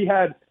 thing. He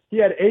had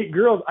 8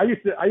 girls. I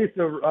used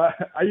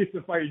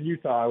to fight in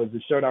Utah. I was the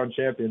Showdown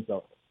champion,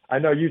 so I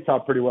know Utah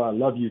pretty well. I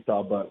love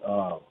Utah, but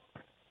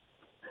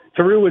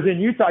Teru was in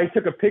Utah. He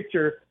took a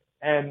picture,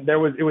 and it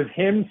was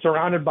him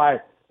surrounded by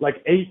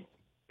like eight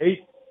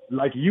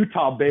like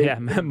Utah babes. Yeah,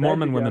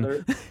 Mormon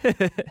women.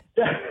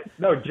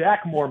 No,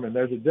 Jack Mormon.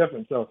 There's a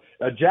difference. So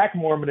a Jack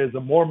Mormon is a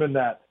Mormon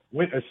that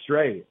went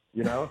astray.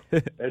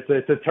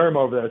 It's a term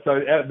over there.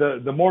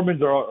 So the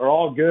Mormons are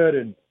all good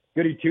and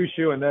goody two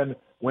shoe, and then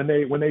when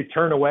they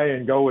turn away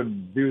and go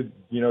and do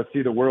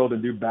see the world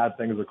and do bad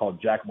things, they're called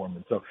Jack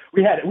Mormons. So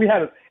we had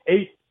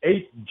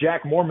 8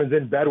 Jack Mormons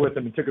in bed with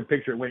him and took a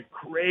picture. It went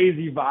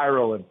crazy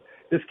viral, and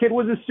this kid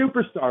was a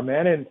superstar,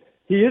 man, and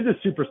he is a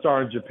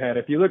superstar in Japan.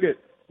 If you look at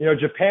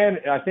Japan,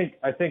 I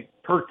think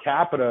per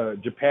capita,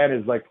 Japan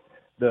is like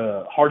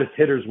the hardest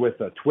hitters with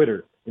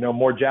Twitter.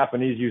 More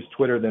Japanese use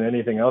Twitter than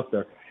anything else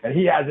there. And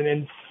he has an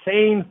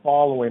insane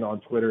following on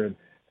Twitter. And,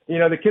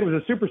 the kid was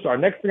a superstar.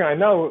 Next thing I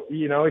know,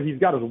 he's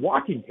got his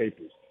walking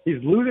papers.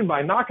 He's losing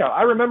by knockout.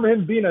 I remember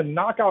him being a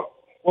knockout.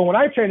 Well, when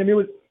I trained him,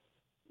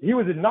 he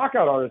was a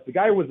knockout artist. The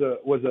guy was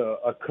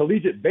a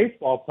collegiate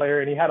baseball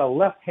player, and he had a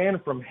left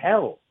hand from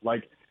hell.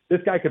 Like,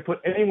 this guy could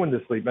put anyone to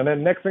sleep. And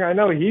then next thing I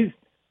know, he's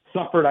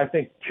suffered, I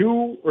think,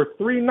 2 or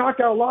 3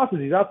 knockout losses.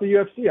 He's out the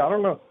UFC. I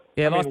don't know.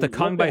 Yeah, he lost to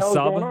Kong by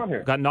sub.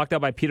 Got knocked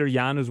out by Peter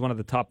Yan, who's one of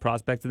the top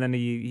prospects, and then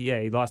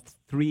he lost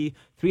 3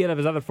 out of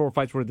his other 4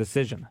 fights were a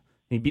decision.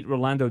 He beat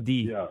Rolando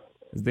D. Yeah.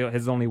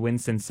 His only win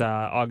since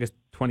August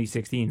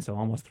 2016, so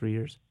almost 3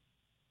 years.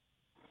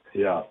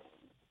 Yeah.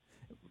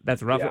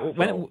 That's rough. Yeah,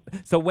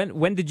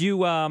 when did you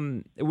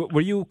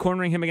were you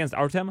cornering him against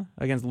Artem,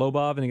 against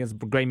Lobov, and against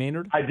Gray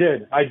Maynard? I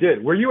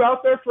did. Were you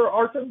out there for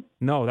Artem?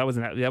 No, that was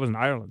in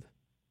Ireland.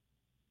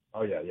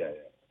 Oh yeah.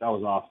 That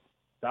was awesome.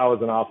 That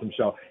was an awesome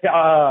show.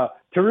 Yeah,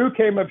 Teru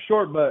came up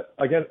short, but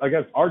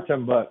against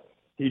Artem, but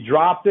he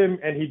dropped him,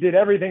 and he did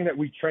everything that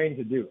we trained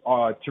to do.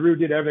 Teru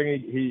did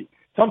everything. He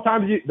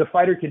sometimes the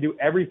fighter can do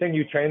everything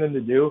you train them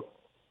to do,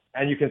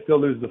 and you can still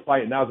lose the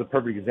fight. And that was a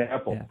perfect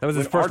example. Yeah, that was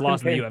his first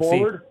loss in the UFC.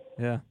 Forward,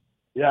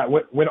 yeah.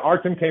 When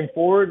Artem came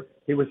forward,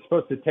 he was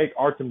supposed to take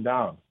Artem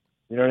down.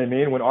 You know what I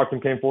mean? When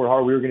Artem came forward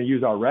hard, we were going to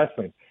use our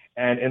wrestling.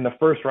 And in the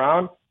first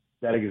round,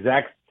 that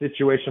exact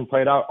situation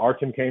played out.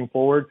 Artem came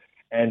forward,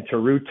 and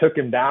Teru took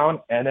him down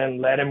and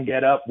then let him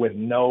get up with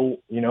no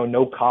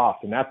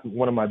cost. And that's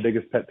one of my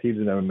biggest pet peeves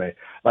in MMA.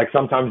 Like,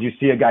 sometimes you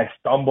see a guy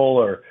stumble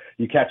or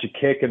you catch a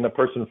kick and the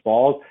person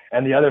falls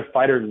and the other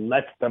fighter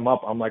lets them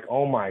up. I'm like,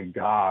 oh my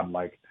God,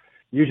 like,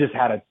 you just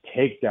had a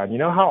takedown. You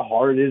know how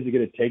hard it is to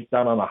get a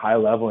takedown on a high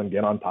level and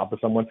get on top of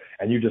someone,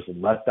 and you just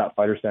let that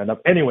fighter stand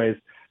up? Anyways,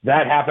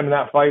 that happened in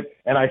that fight.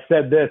 And I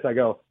said this, I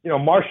go,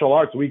 martial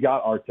arts, we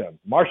got Artem.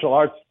 Martial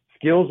arts,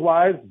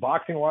 skills-wise,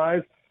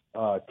 boxing-wise,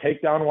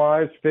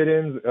 takedown-wise,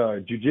 fit-ins,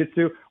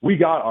 jiu-jitsu, we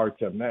got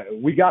Artem.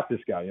 We got this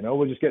guy,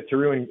 We'll just get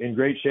Teru in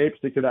great shape,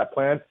 stick to that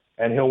plan,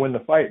 and he'll win the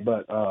fight.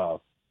 But,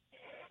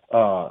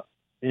 and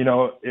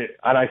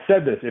I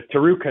said this, if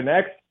Teru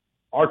connects,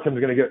 Artem's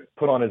going to get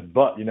put on his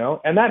butt,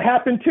 And that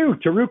happened too.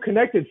 Teru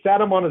connected,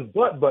 sat him on his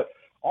butt. But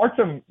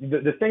Artem,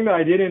 the thing that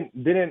I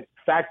didn't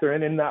factor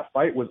in that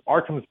fight was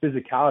Artem's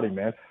physicality,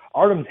 man.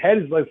 Artem's head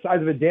is the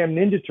size of a damn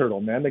Ninja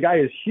Turtle, man. The guy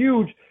is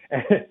huge,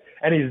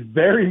 and he's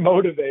very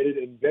motivated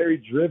and very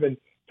driven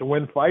to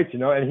win fights,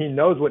 And he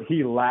knows what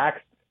he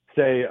lacks,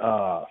 say,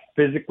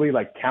 physically,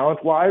 like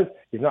talent-wise.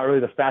 He's not really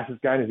the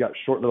fastest guy, and he's got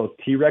short little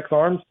T-Rex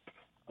arms.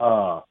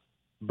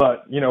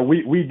 But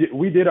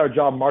we did our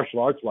job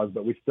martial arts wise,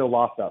 but we still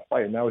lost that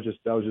fight, and that was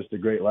just a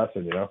great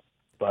lesson,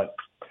 But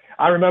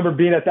I remember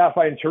being at that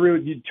fight, and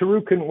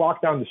Teru couldn't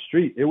walk down the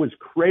street. It was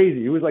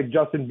crazy. It was like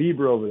Justin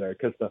Bieber over there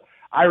because the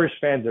Irish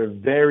fans are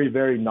very,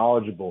 very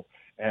knowledgeable.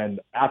 And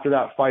after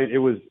that fight, it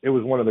was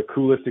one of the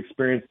coolest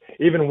experiences,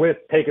 even with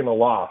taking the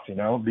loss,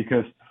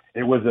 because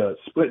it was a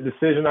split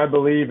decision, I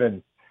believe,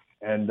 and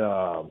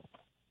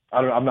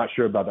I'm not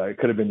sure about that. It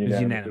could have been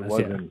unanimous. It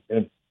wasn't.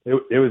 Yeah.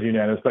 It was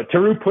unanimous. But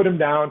Teru put him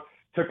down,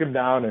 took him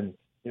down, and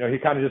he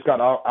kind of just got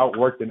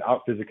outworked and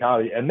out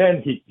physicality. And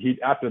then he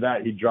after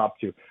that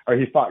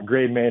he fought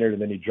Gray Maynard,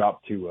 and then he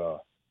dropped to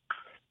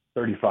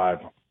 35.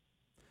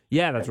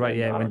 Yeah, that's right.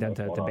 Yeah, he went down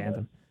to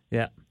bantam.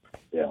 Yeah.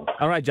 Yeah.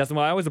 All right, Justin.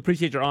 Well, I always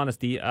appreciate your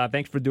honesty.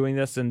 Thanks for doing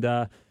this, and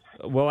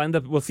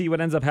we'll see what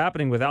ends up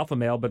happening with Alpha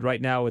Male. But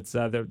right now, it's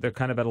they're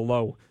kind of at a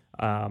low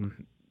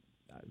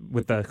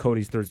with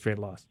Cody's third straight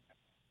loss.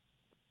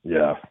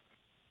 Yeah,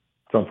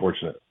 it's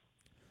unfortunate.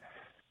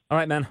 All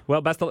right, man.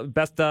 Well, best of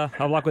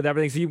luck with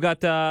everything. So you've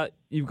got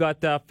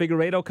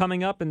Figueiredo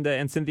coming up,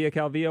 and Cynthia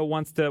Calvillo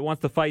wants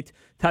to fight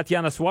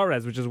Tatiana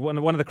Suarez, which is one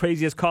of the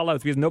craziest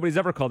call-outs because nobody's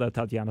ever called out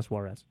Tatiana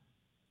Suarez.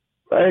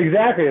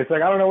 Exactly. It's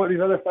like, I don't know what these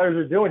other fighters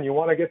are doing. You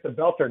want to get the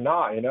belt or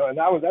not, and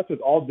that's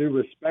with all due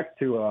respect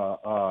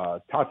to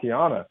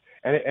Tatiana.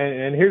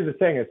 And here's the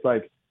thing: it's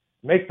like,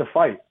 make the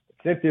fight.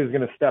 Cynthia's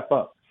going to step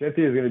up.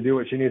 Cynthia's going to do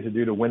what she needs to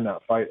do to win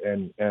that fight,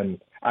 and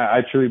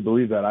I truly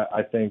believe that.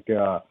 I think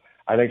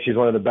she's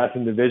one of the best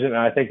in the division, and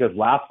I think this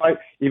last fight,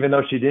 even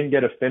though she didn't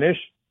get a finish,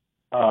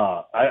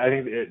 I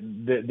think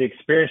the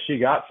experience she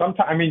got.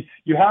 Sometimes,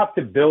 you have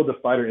to build a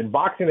fighter. In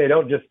boxing, they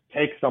don't just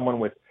take someone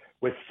with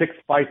 6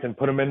 fights and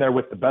put them in there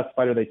with the best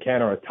fighter they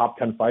can or a top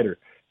 10 fighter.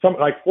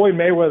 Like Floyd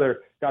Mayweather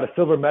got a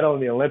silver medal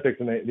in the Olympics,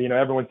 and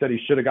everyone said he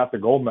should have got the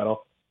gold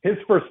medal. His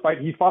first fight,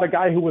 he fought a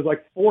guy who was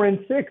like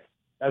 4-6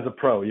 as a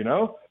pro.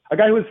 A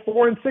guy who was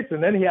 4-6,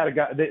 and then he had a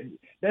guy.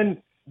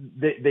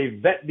 They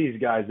vet these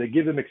guys. They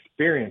give them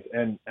experience,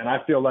 and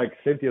I feel like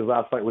Cynthia's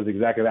last fight was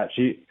exactly that.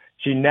 She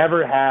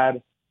never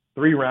had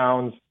 3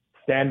 rounds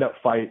stand-up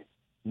fight,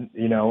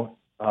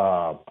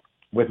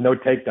 with no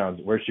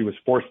takedowns, where she was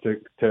forced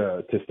to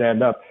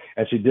stand up,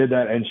 and she did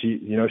that, and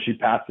she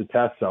passed the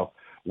test. So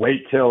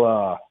wait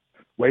till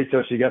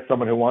she gets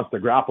someone who wants to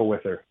grapple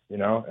with her,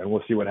 and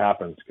we'll see what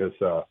happens, because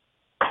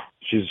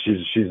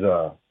she's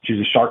a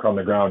shark on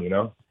the ground,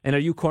 And are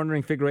you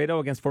cornering Figueiredo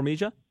against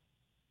Formiga?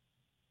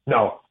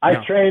 No, I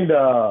trained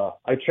him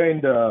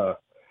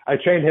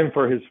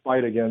for his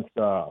fight against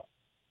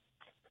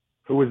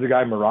who was the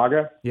guy,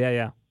 Moraga?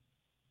 Yeah.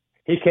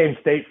 He came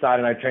stateside,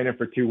 and I trained him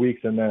for 2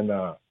 weeks, and then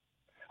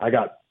I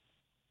got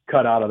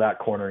cut out of that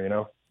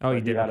corner, Oh,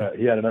 you did.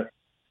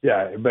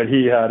 But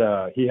he had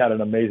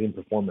an amazing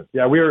performance.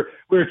 Yeah, we were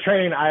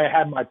training. I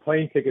had my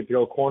plane ticket to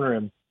go corner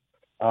him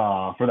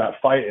for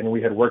that fight, and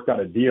we had worked out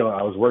a deal.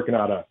 I was working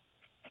out a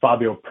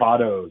Fabio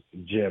Prado's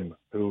gym,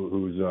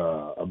 who's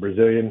a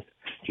Brazilian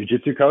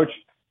jiu-jitsu coach,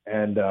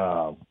 and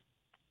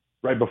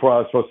right before I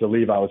was supposed to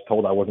leave, I was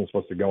told I wasn't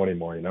supposed to go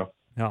anymore. Oh.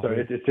 So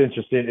it's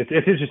interesting. It's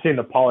interesting,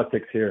 the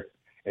politics here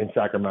in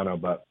Sacramento,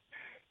 but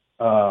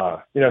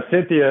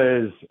Cynthia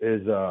is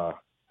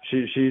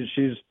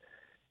she's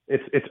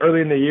it's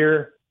early in the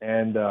year,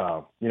 and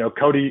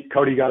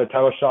Cody got a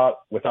title shot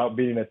without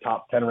being a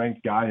top 10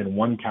 ranked guy in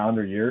 1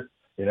 calendar year.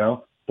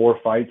 4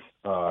 fights,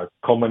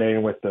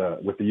 culminating with the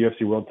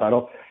UFC world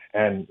title,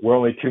 and we're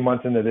only 2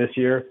 months into this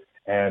year,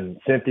 and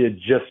Cynthia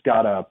just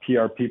got a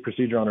PRP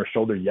procedure on her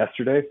shoulder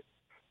yesterday,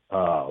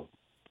 so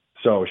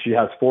she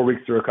has 4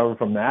 weeks to recover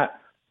from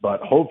that.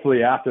 But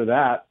hopefully after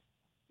that,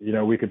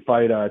 we could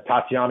fight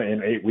Tatiana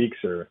in 8 weeks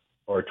or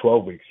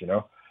 12 weeks,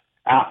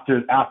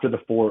 after the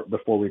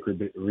 4-week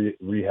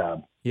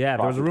rehab. Yeah,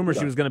 there was a rumor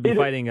she was going to be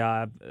fighting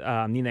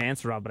Nina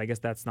Ansaroff, but I guess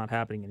that's not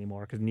happening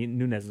anymore because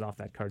Nunes is off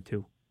that card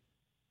too.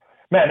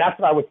 Man, that's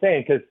what I was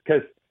saying,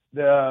 because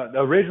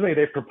originally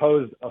they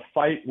proposed a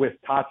fight with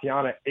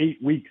Tatiana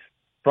 8 weeks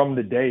from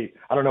the date.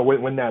 I don't know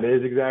when that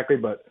is exactly,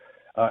 but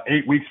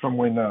 8 weeks from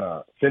when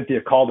Cynthia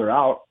called her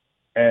out,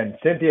 and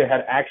Cynthia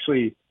had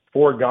actually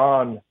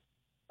foregone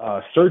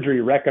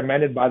surgery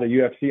recommended by the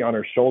UFC on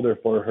her shoulder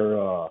for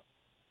her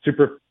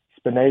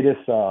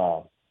supraspinatus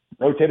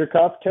rotator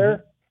cuff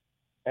tear,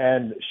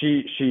 and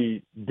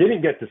she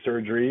didn't get the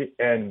surgery,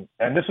 and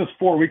this was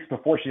 4 weeks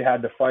before she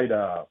had to fight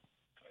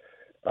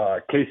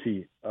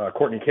Courtney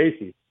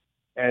Casey,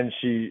 and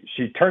she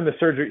turned the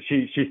surgery.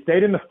 She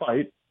stayed in the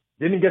fight,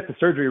 didn't get the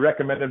surgery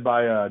recommended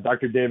by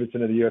Dr.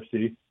 Davidson of the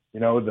UFC.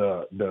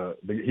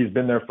 He's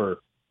been there for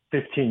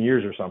 15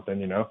 years or something.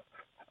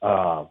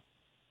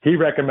 He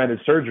recommended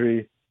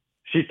surgery.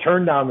 She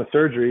turned down the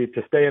surgery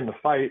to stay in the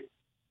fight,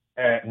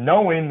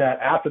 knowing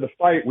that after the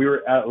fight we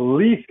were at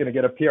least going to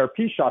get a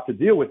PRP shot to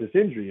deal with this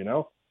injury.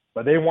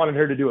 But they wanted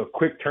her to do a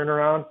quick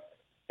turnaround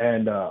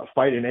and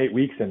fight in 8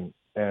 weeks, and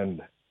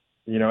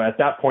at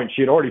that point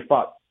she had already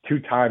fought 2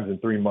 times in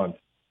 3 months,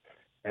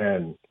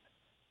 and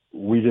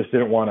we just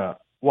didn't want to.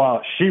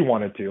 Well, she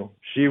wanted to.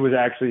 She was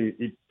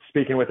actually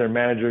speaking with her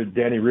manager,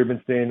 Danny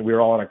Rubenstein. We were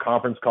all on a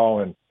conference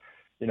call, and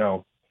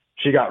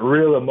she got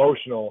real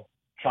emotional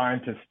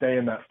trying to stay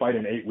in that fight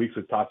in 8 weeks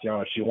with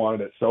Tatiana. She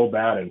wanted it so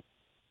bad,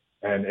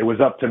 and it was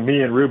up to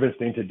me and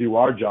Rubenstein to do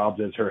our jobs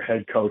as her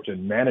head coach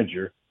and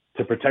manager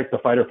to protect the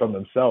fighter from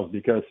themselves,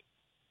 because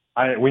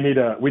we need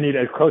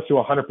as close to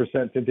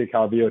 100% Cynthia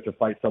Calvillo to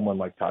fight someone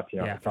like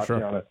Tatiana. Yeah, for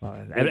Tatiana,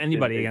 sure.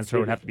 Anybody against her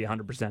would have to be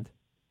 100%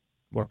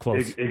 or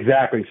close.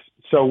 Exactly.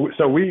 So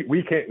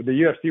we can't. The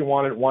UFC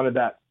wanted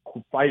that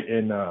fight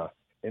in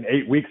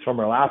 8 weeks from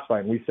our last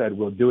fight, and we said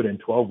we'll do it in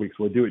 12 weeks.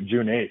 We'll do it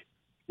June 8th.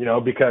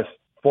 Because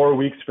 4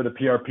 weeks for the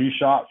PRP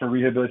shot for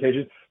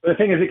rehabilitation. But the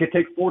thing is, it could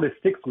take 4 to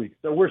 6 weeks.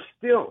 So we're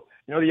still,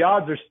 the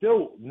odds are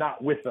still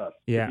not with us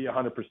to be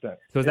 100%.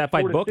 So is that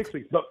fight booked? 6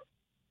 weeks. But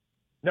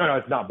no,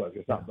 it's not booked.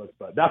 It's not booked.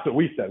 But that's what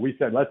we said. We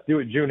said, let's do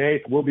it June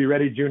 8th. We'll be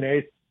ready June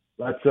 8th.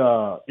 Let's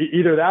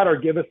either that or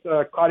give us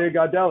Claudia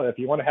Gadelha. If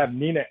you want to have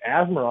Nina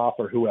Asmaroff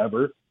or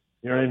whoever,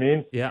 you know what I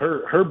mean? Yeah.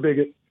 Her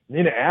biggest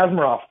Nina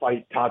Asmaroff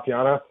fight,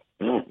 Tatiana.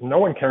 No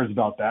one cares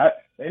about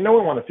that. No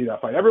one wants to see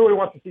that fight. Everybody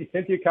wants to see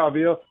Cynthia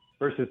Calvillo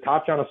versus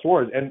Tatiana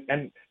Suarez.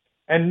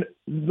 And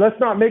let's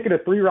not make it a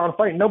 3-round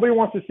fight. Nobody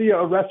wants to see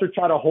a wrestler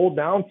try to hold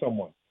down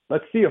someone.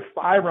 Let's see a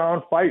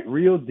 5-round fight,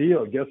 real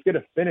deal. Let's get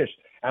a finish.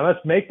 And let's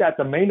make that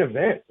the main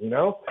event,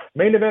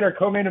 Main event or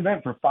co-main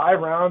event for 5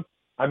 rounds.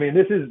 I mean,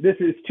 this is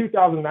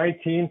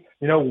 2019.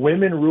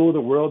 Women rule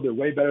the world. They're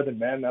way better than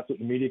men. That's what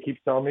the media keeps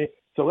telling me.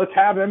 So let's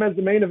have them as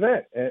the main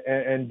event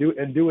and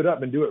do it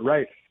up and do it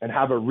right and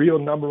have a real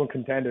number 1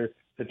 contender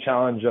to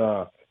challenge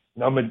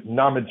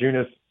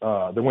Namajunas,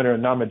 the winner of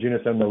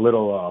Namajunas and the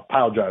little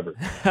pile driver.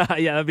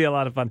 Yeah, that'd be a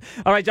lot of fun.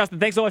 All right, Justin,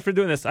 thanks so much for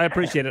doing this. I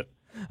appreciate it.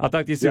 I'll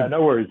talk to you soon. Yeah,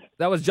 no worries.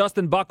 That was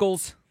Justin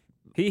Buchholz.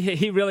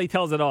 He really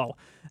tells it all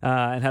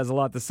and has a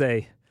lot to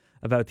say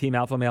about Team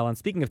Alpha Male. And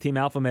speaking of Team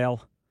Alpha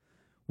Male,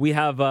 we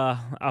have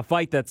a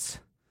fight that's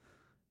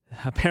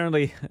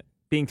apparently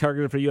being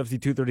targeted for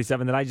UFC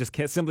 237 that I just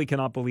simply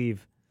cannot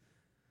believe.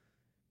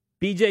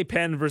 BJ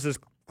Penn versus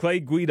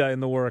Clay Guida in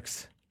the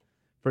works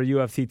for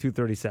UFC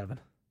 237.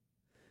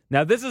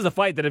 Now, this is a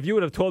fight that if you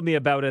would have told me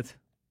about it,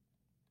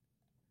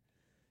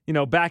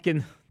 back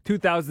in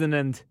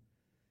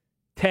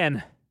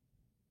 2010,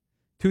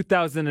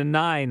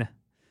 2009,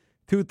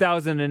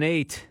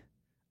 2008,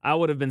 I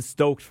would have been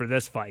stoked for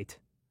this fight.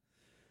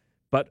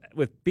 But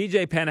with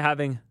BJ Penn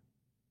having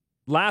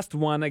last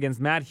won against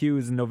Matt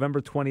Hughes on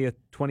November 20th,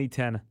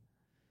 2010,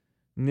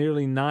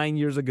 nearly 9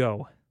 years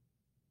ago,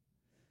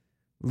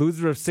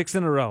 loser of 6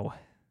 in a row.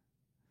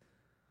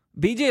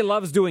 BJ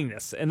loves doing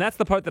this, and that's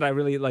the part that I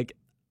really like.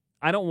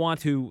 I don't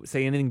want to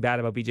say anything bad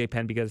about BJ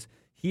Penn because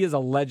he is a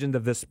legend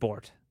of this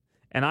sport.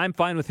 And I'm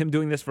fine with him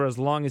doing this for as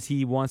long as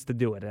he wants to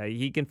do it.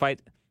 He can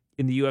fight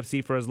in the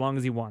UFC for as long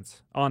as he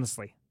wants,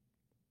 honestly.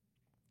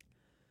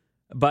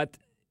 But,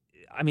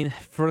 I mean,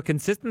 for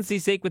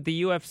consistency's sake with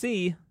the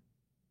UFC,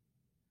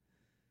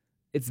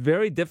 it's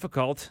very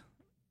difficult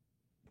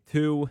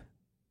to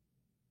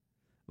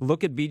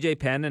look at BJ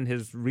Penn and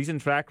his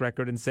recent track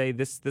record and say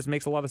this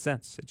makes a lot of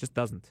sense. It just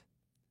doesn't.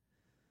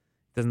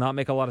 It does not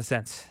make a lot of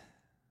sense.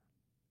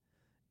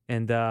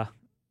 And,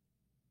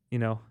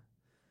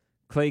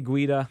 Clay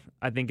Guida,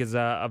 I think, is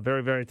a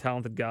very, very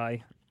talented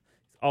guy.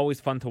 It's always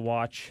fun to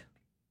watch.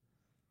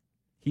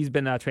 He's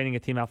been training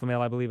at Team Alpha Male,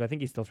 I believe. I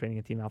think he's still training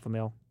at Team Alpha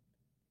Male.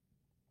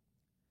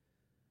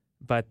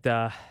 But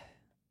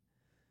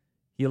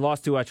he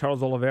lost to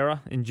Charles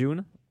Oliveira in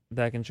June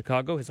back in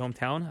Chicago, his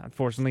hometown,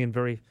 unfortunately in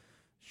very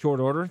short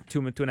order,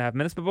 2.5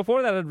 minutes. But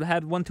before that, I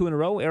had 1-2 in a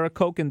row. Eric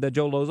Koch and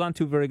Joe Lozon,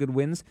 2 very good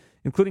wins,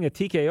 including a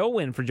TKO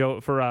win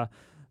for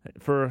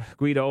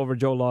Guida over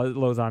Joe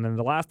Lozon. And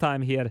the last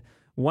time he had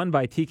won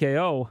by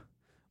TKO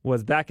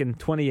was back in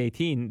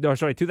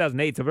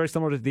 2008. So very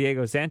similar to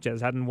Diego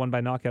Sanchez. Hadn't won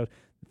by knockout.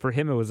 For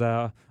him, it was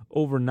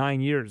over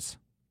 9 years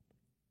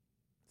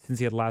since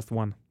he had last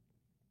won.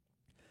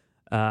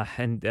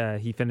 And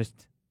he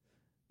finished,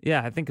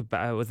 I think,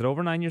 was it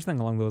over 9 years?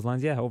 Something along those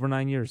lines. Yeah, over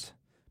 9 years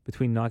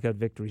between knockout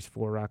victories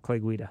for Clay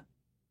Guida.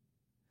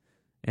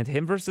 And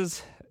him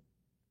versus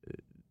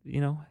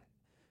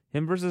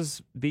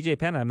BJ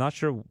Penn, I'm not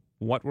sure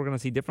what we're going to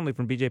see differently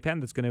from BJ Penn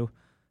that's going to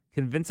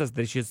convince us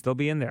that he should still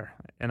be in there.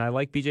 And I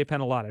like BJ Penn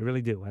a lot. I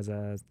really do. As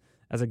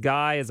a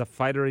guy, as a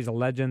fighter, he's a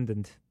legend.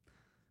 And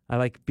I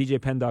like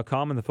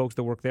BJPenn.com and the folks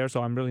that work there.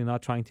 So I'm really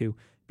not trying to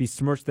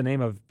besmirch the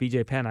name of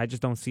BJ Penn. I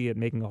just don't see it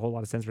making a whole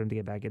lot of sense for him to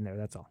get back in there.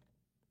 That's all.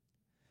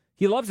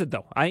 He loves it,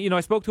 though. I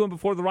spoke to him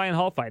before the Ryan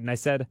Hall fight, and I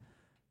said,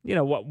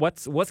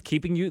 what's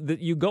keeping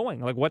you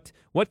going? Like,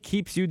 what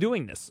keeps you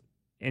doing this?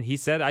 And he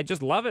said, I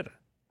just love it.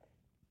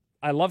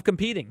 I love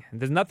competing.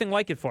 There's nothing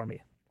like it for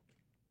me.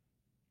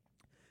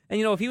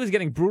 And, if he was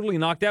getting brutally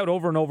knocked out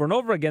over and over and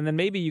over again, then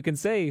maybe you can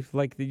say,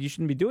 like, that you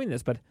shouldn't be doing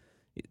this. But,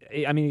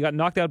 I mean, he got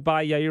knocked out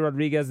by Yair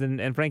Rodriguez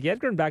and Frankie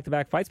Edgar in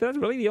back-to-back fights, but that's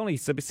really the only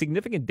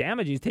significant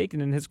damage he's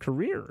taken in his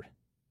career.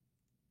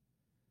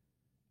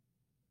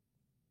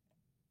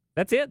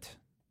 That's it.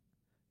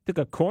 Took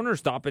a corner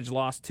stoppage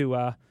loss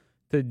to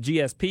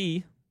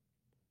GSP.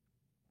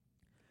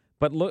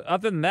 But look,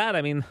 other than that,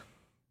 I mean,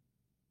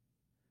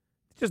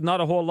 just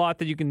not a whole lot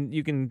that you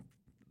can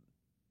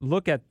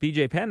look at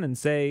BJ Penn and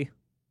say,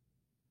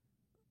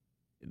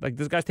 like,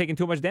 this guy's taking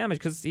too much damage,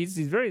 because he's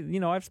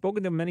very, I've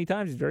spoken to him many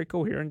times. He's very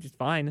coherent. He's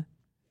fine.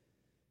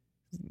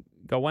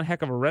 Got one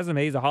heck of a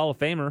resume. He's a Hall of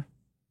Famer.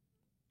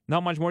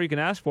 not much more you can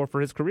ask for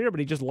his career, but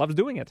he just loves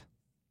doing it.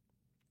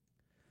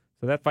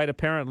 So that fight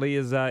apparently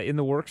is in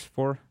the works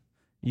for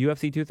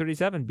UFC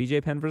 237,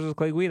 BJ Penn versus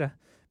Clay Guida.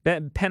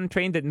 Penn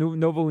trained at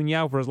Nova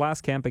União for his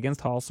last camp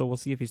against Hall, so we'll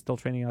see if he's still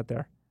training out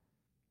there.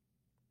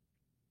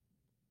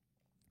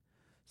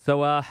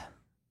 So,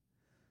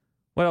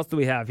 what else do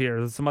we have here?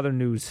 There's some other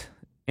news.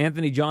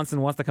 Anthony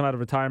Johnson wants to come out of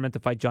retirement to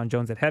fight John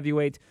Jones at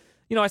heavyweight.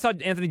 You know, I saw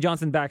Anthony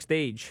Johnson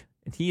backstage,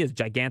 and he is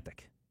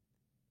gigantic.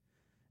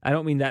 I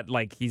don't mean that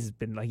like he's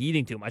been like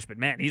eating too much, but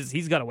man,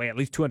 he's got to weigh at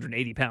least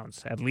 280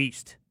 pounds, at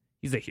least.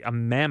 He's a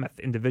mammoth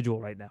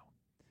individual right now.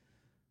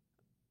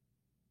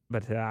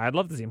 But I'd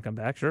love to see him come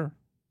back, sure.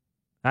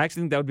 I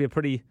actually think that would be a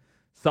pretty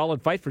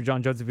solid fight for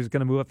John Jones if he was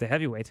going to move up to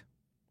heavyweight.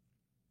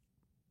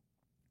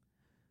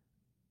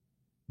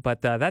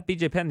 But that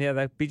BJ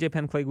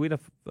Penn Clay Guida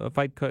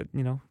fight could,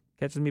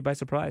 catches me by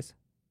surprise.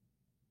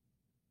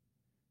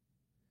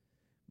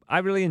 I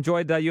really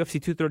enjoyed UFC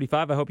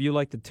 235. I hope you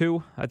liked it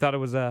too. I thought it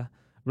was a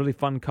really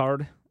fun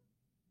card,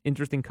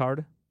 interesting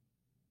card.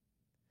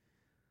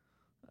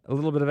 A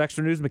little bit of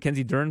extra news: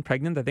 Mackenzie Dern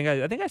pregnant. I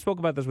think I spoke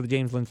about this with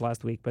James Lynch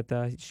last week, but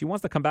she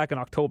wants to come back in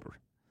October.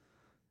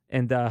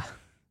 And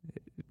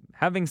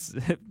having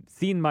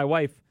seen my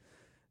wife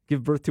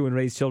give birth to and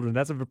raise children,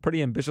 that's a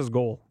pretty ambitious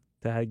goal,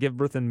 to give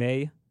birth in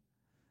May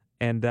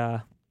and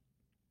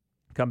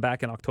come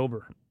back in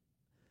October.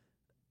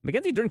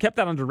 Mackenzie Dern kept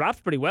that under wraps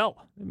pretty well.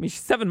 I mean,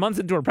 she's 7 months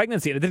into her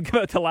pregnancy, and it didn't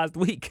come out till last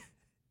week.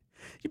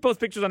 She posts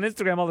pictures on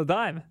Instagram all the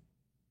time.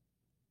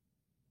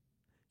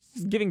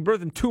 She's giving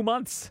birth in 2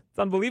 months. It's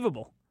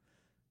unbelievable.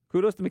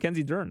 Kudos to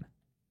Mackenzie Dern.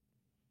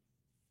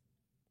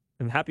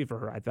 I'm happy for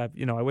her.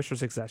 I wish her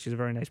success. She's a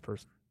very nice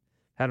person.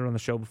 Had her on the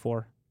show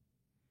before.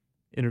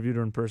 Interviewed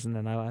her in person,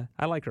 and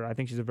I like her. I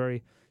think she's a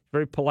very,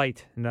 very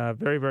polite and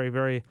very, very,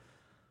 very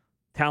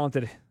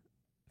talented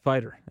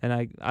fighter.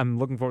 And I'm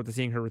looking forward to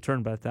seeing her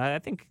return. But I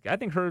think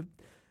her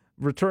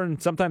return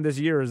sometime this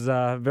year is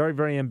very,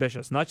 very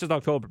ambitious. Not just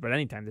October, but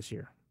anytime this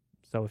year.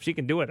 So if she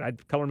can do it,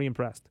 I'd color me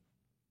impressed.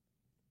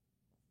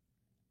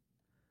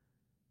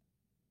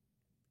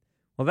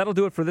 Well, that'll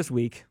do it for this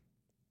week.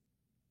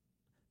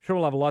 Sure,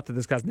 we'll have a lot to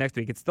discuss next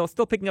week. It's still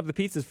picking up the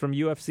pieces from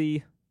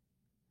UFC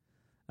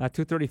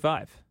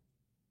 235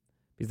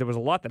 because there was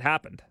a lot that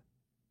happened.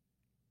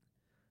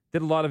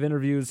 Did a lot of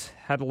interviews,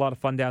 had a lot of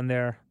fun down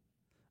there.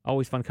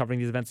 Always fun covering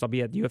these events. I'll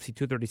be at UFC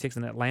 236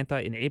 in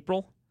Atlanta in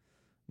April.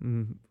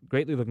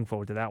 Greatly looking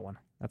forward to that one.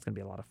 That's going to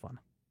be a lot of fun.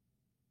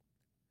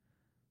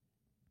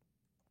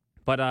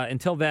 But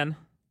until then,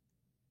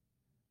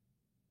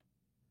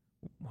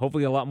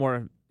 hopefully a lot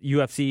more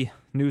UFC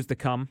news to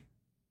come.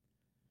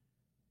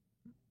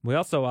 We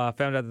also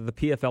found out that the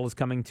PFL is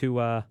coming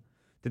to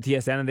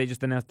TSN, and they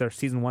just announced their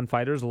Season 1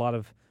 fighters. A lot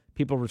of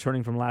people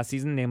returning from last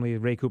season, namely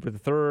Ray Cooper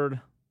III,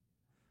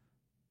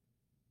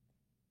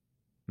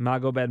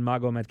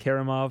 Magomed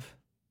Karimov,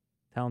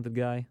 talented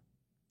guy,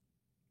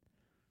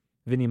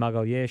 Vinny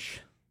Magalhães,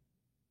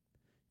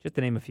 just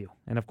to name a few.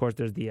 And, of course,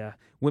 there's the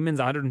women's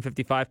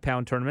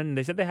 155-pound tournament, and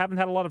they said they haven't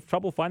had a lot of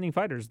trouble finding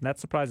fighters, and that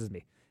surprises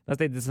me. Unless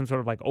they did some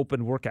sort of like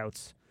open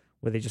workouts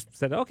where they just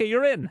said, okay,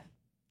 you're in.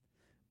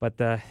 But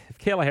if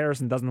Kayla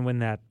Harrison doesn't win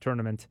that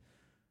tournament,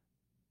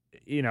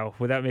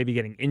 without maybe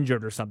getting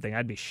injured or something,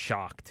 I'd be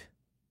shocked.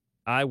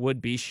 I would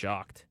be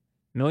shocked.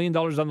 $1 million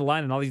on the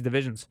line in all these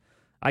divisions.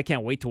 I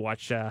can't wait to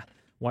watch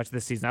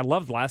this season. I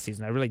loved last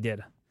season. I really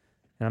did.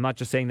 And I'm not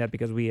just saying that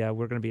because we're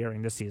going to be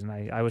airing this season.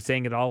 I was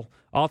saying it all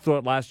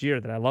throughout last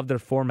year that I love their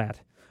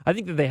format. I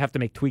think that they have to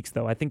make tweaks,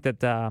 though. I think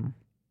that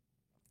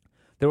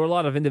there were a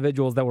lot of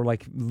individuals that were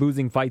like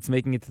losing fights,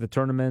 making it to the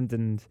tournament,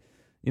 and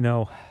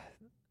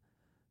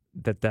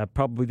that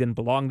probably didn't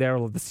belong there.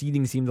 The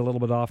seeding seemed a little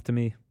bit off to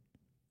me.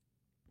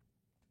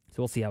 So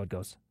we'll see how it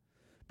goes.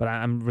 But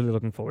I'm really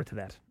looking forward to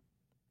that.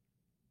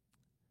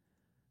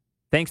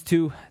 Thanks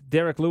to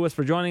Derek Lewis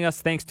for joining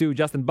us. Thanks to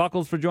Justin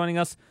Buckles for joining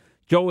us.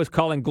 Joe is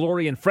calling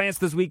Glory in France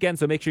this weekend,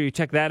 so make sure you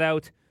check that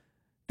out.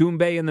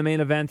 Doumbé in the main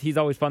event. He's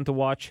always fun to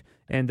watch.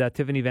 And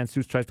Tiffany Van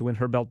Soest tries to win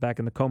her belt back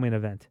in the co-main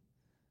event.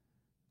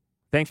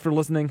 Thanks for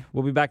listening.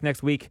 We'll be back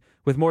next week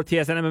with more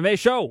TSN MMA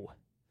show.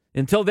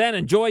 Until then,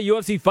 enjoy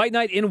UFC Fight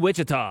Night in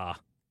Wichita.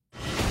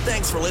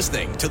 Thanks for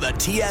listening to the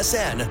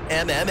TSN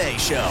MMA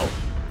show.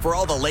 For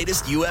all the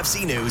latest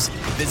UFC news,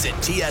 visit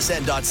tsn.ca/UFC.